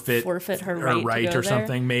 forfeit her right or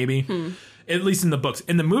something, maybe. At least in the books.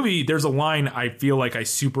 In the movie, there's a line I feel like I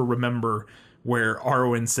super remember where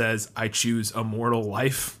Arwen says, "I choose a mortal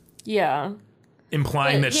life." Yeah.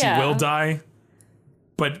 Implying that she will die.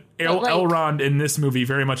 But Elrond in this movie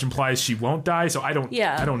very much implies she won't die, so I don't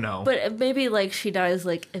know. But maybe, like, she dies,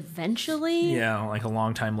 like, eventually? Yeah, like a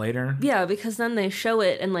long time later. Yeah, because then they show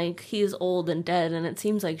it, and, like, he's old and dead, and it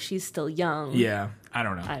seems like she's still young. Yeah, I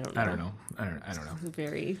don't know. I don't know.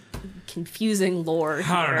 Very confusing lore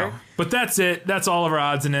here. I don't know. But that's it. That's all of our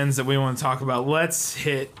odds and ends that we want to talk about. Let's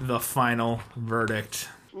hit the final verdict.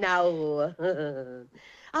 Now,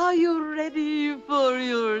 are you ready for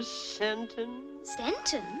your sentence?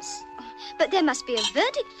 Sentence? But there must be a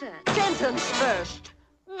verdict first. Sentence first,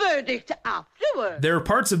 verdict afterward. There are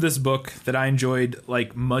parts of this book that I enjoyed,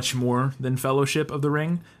 like, much more than Fellowship of the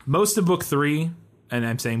Ring. Most of book 3, and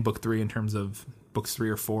I'm saying book 3 in terms of books 3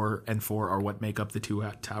 or 4 and 4 are what make up the two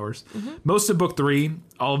towers. Most of book 3,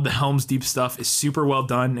 all of the Helm's Deep stuff is super well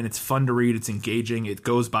done, and it's fun to read. It's engaging. It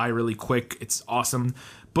goes by really quick. It's awesome.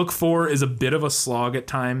 Book 4 is a bit of a slog at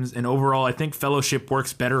times, and overall, I think Fellowship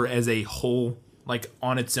works better as a whole, like,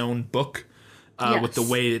 on its own book. With the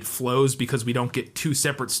way it flows, because we don't get two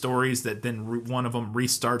separate stories that then one of them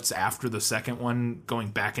restarts after the second one, going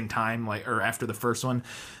back in time, like, or after the first one.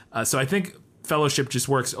 So I think Fellowship just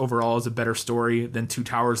works overall as a better story than Two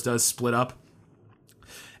Towers does split up.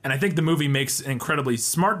 And I think the movie makes an incredibly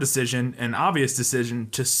smart decision, an obvious decision,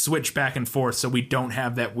 to switch back and forth so we don't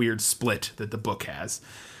have that weird split that the book has.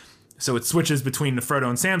 So it switches between the Frodo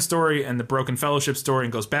and Sam story and the Broken Fellowship story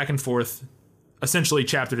and goes back and forth essentially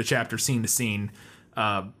chapter to chapter, scene to scene,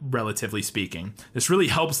 relatively speaking. This really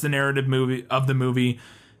helps the narrative of the movie,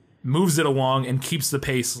 moves it along, and keeps the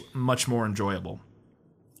pace much more enjoyable.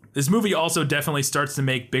 This movie also definitely starts to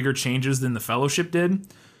make bigger changes than The Fellowship did.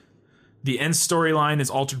 The end storyline is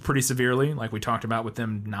altered pretty severely, like we talked about with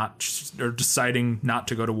them deciding not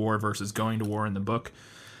to go to war versus going to war in the book.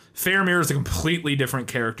 Faramir is a completely different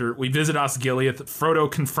character. We visit Osgiliath,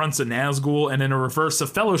 Frodo confronts a Nazgul, and in a reverse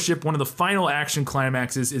of Fellowship, one of the final action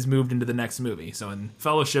climaxes is moved into the next movie. So in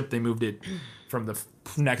Fellowship, they moved it from the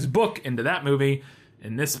next book into that movie.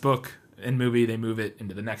 In this book and movie, they move it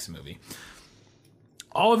into the next movie.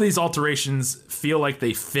 All of these alterations feel like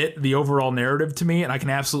they fit the overall narrative to me, and I can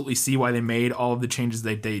absolutely see why they made all of the changes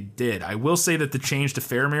they did. I will say that the change to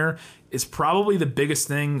Faramir is probably the biggest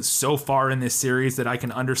thing so far in this series that I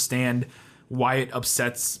can understand why it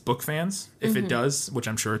upsets book fans, if it does, which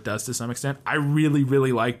I'm sure it does to some extent. I really,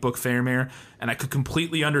 really like Book Faramir, and I could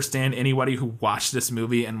completely understand anybody who watched this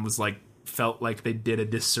movie and was like, felt like they did a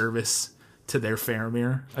disservice to their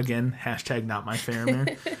Faramir. Again, hashtag not my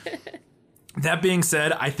Faramir. That being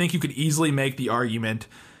said, I think you could easily make the argument,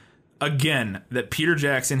 again, that Peter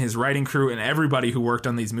Jackson, his writing crew, and everybody who worked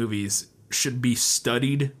on these movies should be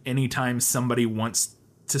studied anytime somebody wants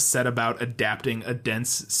to set about adapting a dense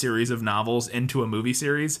series of novels into a movie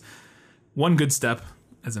series. One good step,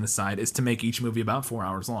 as an aside, is to make each movie about 4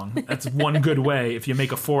 hours long. That's one good way. If you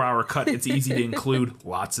make a 4-hour cut, it's easy to include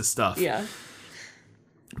lots of stuff. Yeah.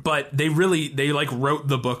 But they wrote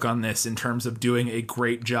the book on this in terms of doing a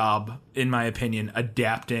great job, in my opinion,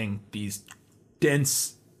 adapting these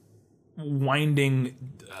dense, winding,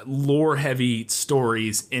 lore-heavy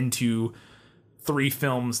stories into 3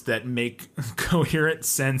 films that make coherent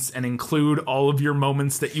sense and include all of your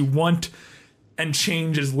moments that you want and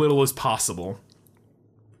change as little as possible.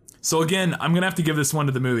 So again, I'm going to have to give this one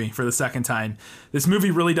to the movie for the second time. This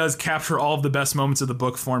movie really does capture all of the best moments of the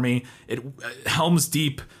book for me. It Helm's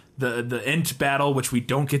Deep, the Ent battle, which we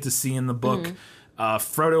don't get to see in the book,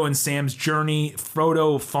 Frodo and Sam's journey,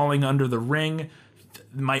 Frodo falling under the ring.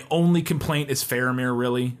 My only complaint is Faramir,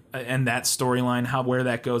 really, and that storyline, where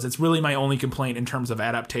that goes. It's really my only complaint in terms of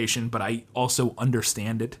adaptation, but I also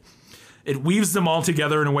understand it. It weaves them all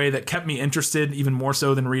together in a way that kept me interested, even more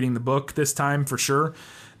so than reading the book this time, for sure.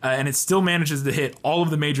 And it still manages to hit all of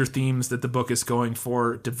the major themes that the book is going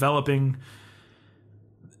for, developing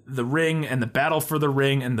the ring and the battle for the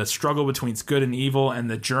ring and the struggle between good and evil and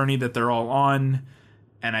the journey that they're all on.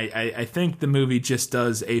 And I think the movie just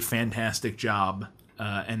does a fantastic job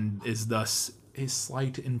and is thus a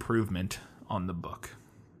slight improvement on the book.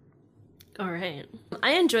 All right.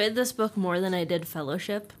 I enjoyed this book more than I did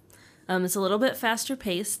Fellowship. It's a little bit faster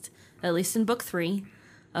paced, at least in book 3.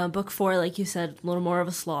 Book 4, like you said, a little more of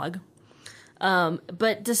a slog.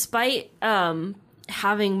 But despite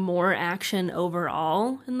having more action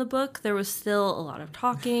overall in the book, there was still a lot of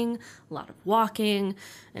talking, a lot of walking,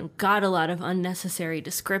 and a lot of unnecessary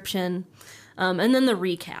description. And then the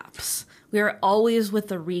recaps. We are always with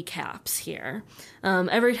the recaps here.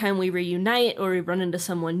 Every time we reunite or we run into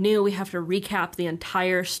someone new, we have to recap the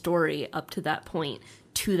entire story up to that point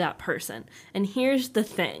to that person. And here's the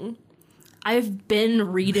thing. I've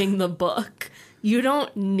been reading the book. You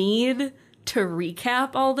don't need to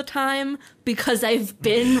recap all the time because I've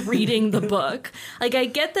been reading the book. Like, I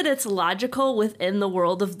get that it's logical within the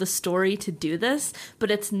world of the story to do this, but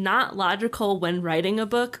it's not logical when writing a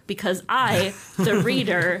book because I, the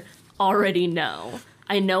reader, already know.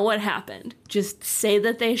 I know what happened. Just say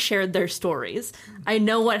that they shared their stories. I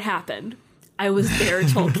know what happened. I was there,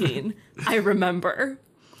 Tolkien. I remember.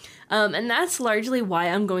 And that's largely why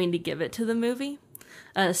I'm going to give it to the movie.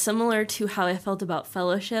 Similar to how I felt about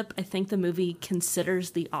Fellowship, I think the movie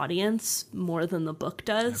considers the audience more than the book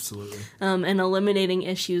does. Absolutely. And eliminating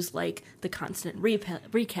issues like the constant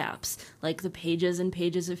recaps, like the pages and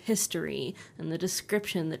pages of history, and the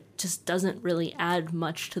description that just doesn't really add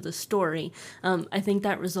much to the story. I think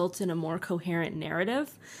that results in a more coherent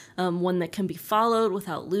narrative, one that can be followed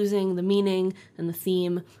without losing the meaning and the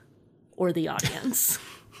theme or the audience.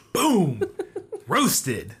 Boom!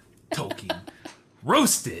 Roasted, Tolkien.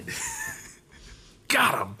 Roasted.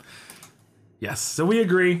 Got him. Yes, so we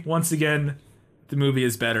agree. Once again, the movie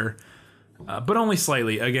is better, but only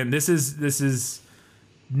slightly. Again, this is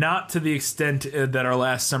not to the extent that our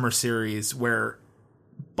last summer series, where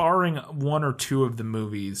barring 1 or 2 of the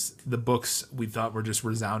movies, the books we thought were just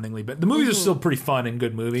resoundingly. But the movies are still pretty fun and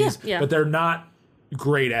good movies, but they're not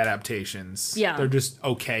great adaptations. Yeah. They're just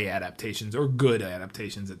okay adaptations or good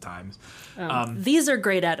adaptations at times. These are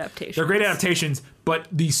great adaptations. They're great adaptations, but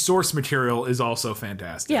the source material is also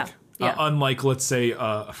fantastic. Yeah. Unlike, let's say,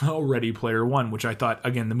 Ready Player One, which I thought,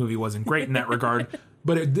 again, the movie wasn't great in that regard,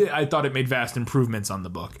 but I thought it made vast improvements on the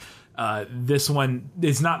book. This one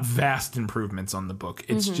is not vast improvements on the book.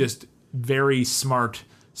 It's just very smart,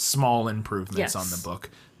 small improvements on the book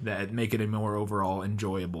that make it a more overall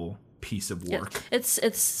enjoyable piece of work. It's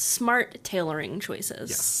smart tailoring choices.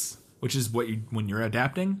 Yes. Which is what when you're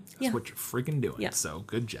adapting, that's what you're freaking doing. So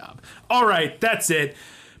good job. All right, that's it.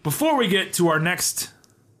 Before we get to our next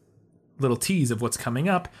little tease of what's coming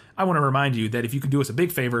up, I want to remind you that if you could do us a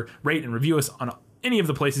big favor, rate and review us on any of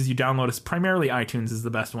the places you download us. Primarily iTunes is the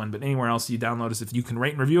best one, but anywhere else you download us, if you can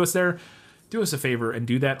rate and review us there, do us a favor and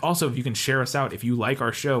do that. Also, if you can share us out, if you like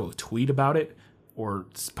our show, tweet about it or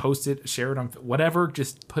post it, share it on whatever,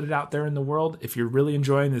 just put it out there in the world. If you're really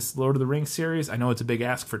enjoying this Lord of the Rings series, I know it's a big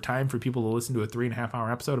ask for time for people to listen to a 3.5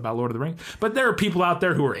 hour episode about Lord of the Rings, but there are people out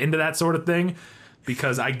there who are into that sort of thing.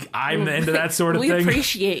 Because I'm into that sort of thing. We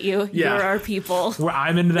appreciate you. Yeah. You're our people.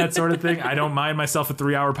 I'm into that sort of thing. I don't mind myself a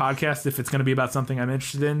 3-hour podcast if it's going to be about something I'm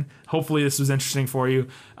interested in. Hopefully this was interesting for you.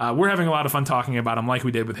 We're having a lot of fun talking about them like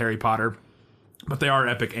we did with Harry Potter. But they are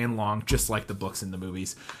epic and long, just like the books and the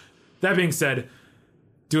movies. That being said,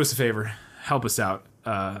 do us a favor. Help us out.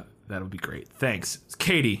 That would be great. Thanks.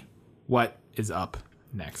 Katie, what is up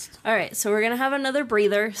next? All right, so we're going to have another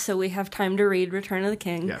breather, so we have time to read Return of the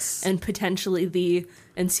King. Yes. And potentially the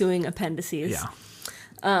ensuing appendices.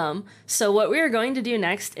 Yeah. So what we are going to do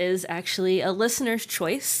next is actually a listener's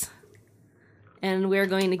choice. And we're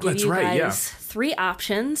going to give you guys 3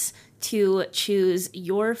 options to choose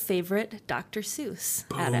your favorite Dr. Seuss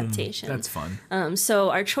adaptation. That's fun. So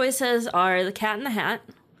our choices are The Cat in the Hat.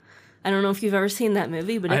 I don't know if you've ever seen that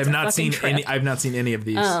movie, but it's I've not seen any of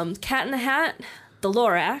these. Cat in the Hat, The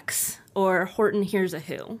Lorax, or Horton Hears a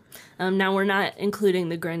Who. Now, we're not including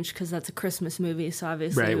The Grinch because that's a Christmas movie, so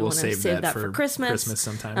obviously we want to save that for Christmas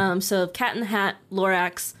sometime. So Cat in the Hat,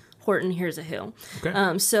 Lorax, Horton Hears a Who.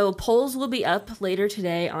 Okay. So polls will be up later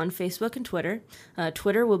today on Facebook and Twitter.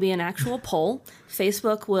 Twitter will be an actual poll.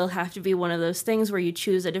 Facebook will have to be one of those things where you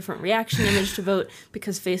choose a different reaction image to vote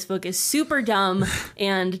because Facebook is super dumb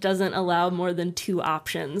and doesn't allow more than 2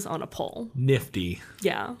 options on a poll. Nifty.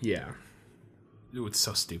 Yeah. Yeah. It's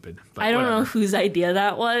so stupid. But I don't whatever. know whose idea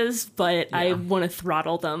that was, but I want to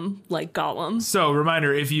throttle them like Gollum. So,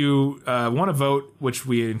 reminder, if you want to vote, which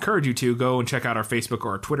we encourage you to, go and check out our Facebook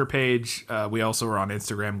or our Twitter page. We also are on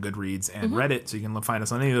Instagram, Goodreads, and Reddit, so you can find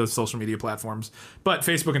us on any of those social media platforms. But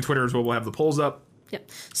Facebook and Twitter is where we'll have the polls up. Yep.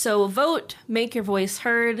 So vote, make your voice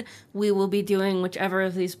heard. We will be doing whichever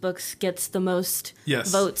of these books gets the most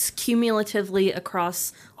votes cumulatively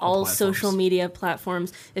across all social media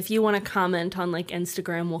platforms. If you want to comment on like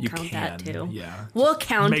Instagram, we'll count that too. Yeah. We'll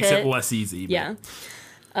count Makes it less easy. But. Yeah.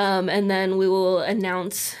 And then we will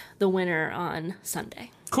announce the winner on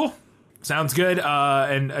Sunday. Cool. Sounds good.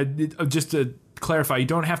 And just to clarify, you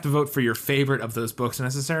don't have to vote for your favorite of those books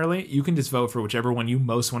necessarily. You can just vote for whichever one you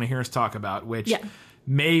most want to hear us talk about, which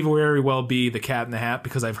may very well be The Cat in the Hat,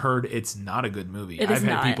 because I've heard it's not a good movie. I've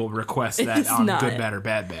had people request that on Good, Bad, or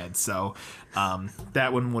Bad. So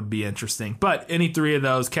that one would be interesting. But any 3 of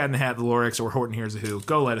those, Cat in the Hat, The Lorax, or Horton Hears a Who,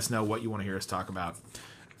 go let us know what you want to hear us talk about.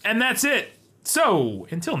 And that's it. So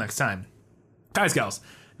until next time, guys, gals,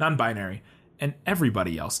 non-binary, and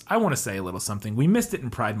everybody else, I want to say a little something. We missed it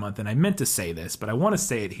in Pride Month, and I meant to say this, but I want to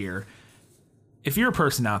say it here. If you're a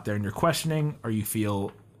person out there and you're questioning or you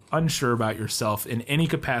feel unsure about yourself in any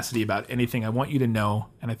capacity about anything, I want you to know,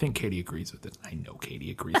 and I think Katie agrees with this. I know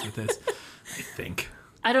Katie agrees with this. I think.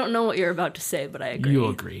 I don't know what you're about to say, but I agree.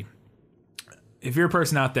 You'll agree. If you're a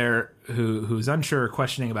person out there who's unsure or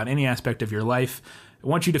questioning about any aspect of your life, I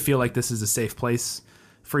want you to feel like this is a safe place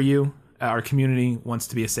for you. Our community wants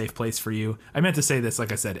to be a safe place for you. I meant to say this,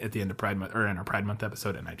 like I said, at the end of Pride Month, or in our Pride Month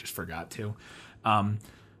episode, and I just forgot to.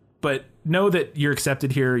 But know that you're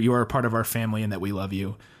accepted here. You are a part of our family, and that we love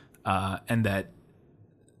you. And that,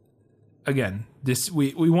 again,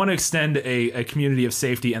 we want to extend a community of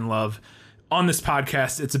safety and love on this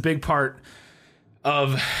podcast. It's a big part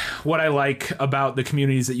of what I like about the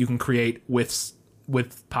communities that you can create with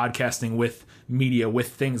podcasting, with media, with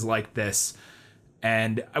things like this.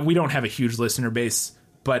 And we don't have a huge listener base,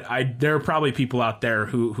 but there are probably people out there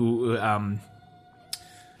who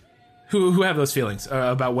have those feelings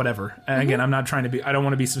about whatever. And again, I'm not trying to be, I don't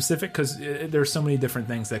want to be specific because there's so many different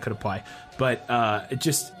things that could apply. But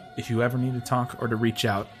if you ever need to talk or to reach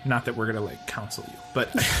out, not that we're going to like counsel you,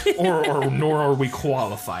 but or nor are we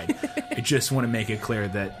qualified. I just want to make it clear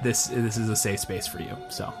that this is a safe space for you.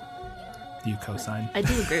 So, do you co-sign? I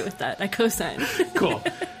do agree with that. I co-sign. Cool.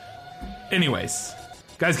 Anyways,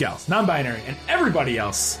 guys, gals, non-binary, and everybody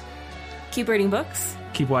else, keep reading books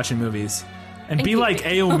keep watching movies. And be like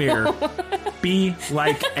Éomer. Be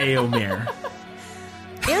like Éomer.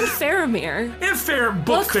 And Faramir. And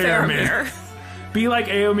book Faramir. Be like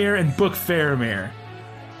Éomer and book Faramir.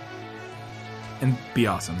 And be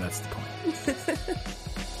awesome, that's the point.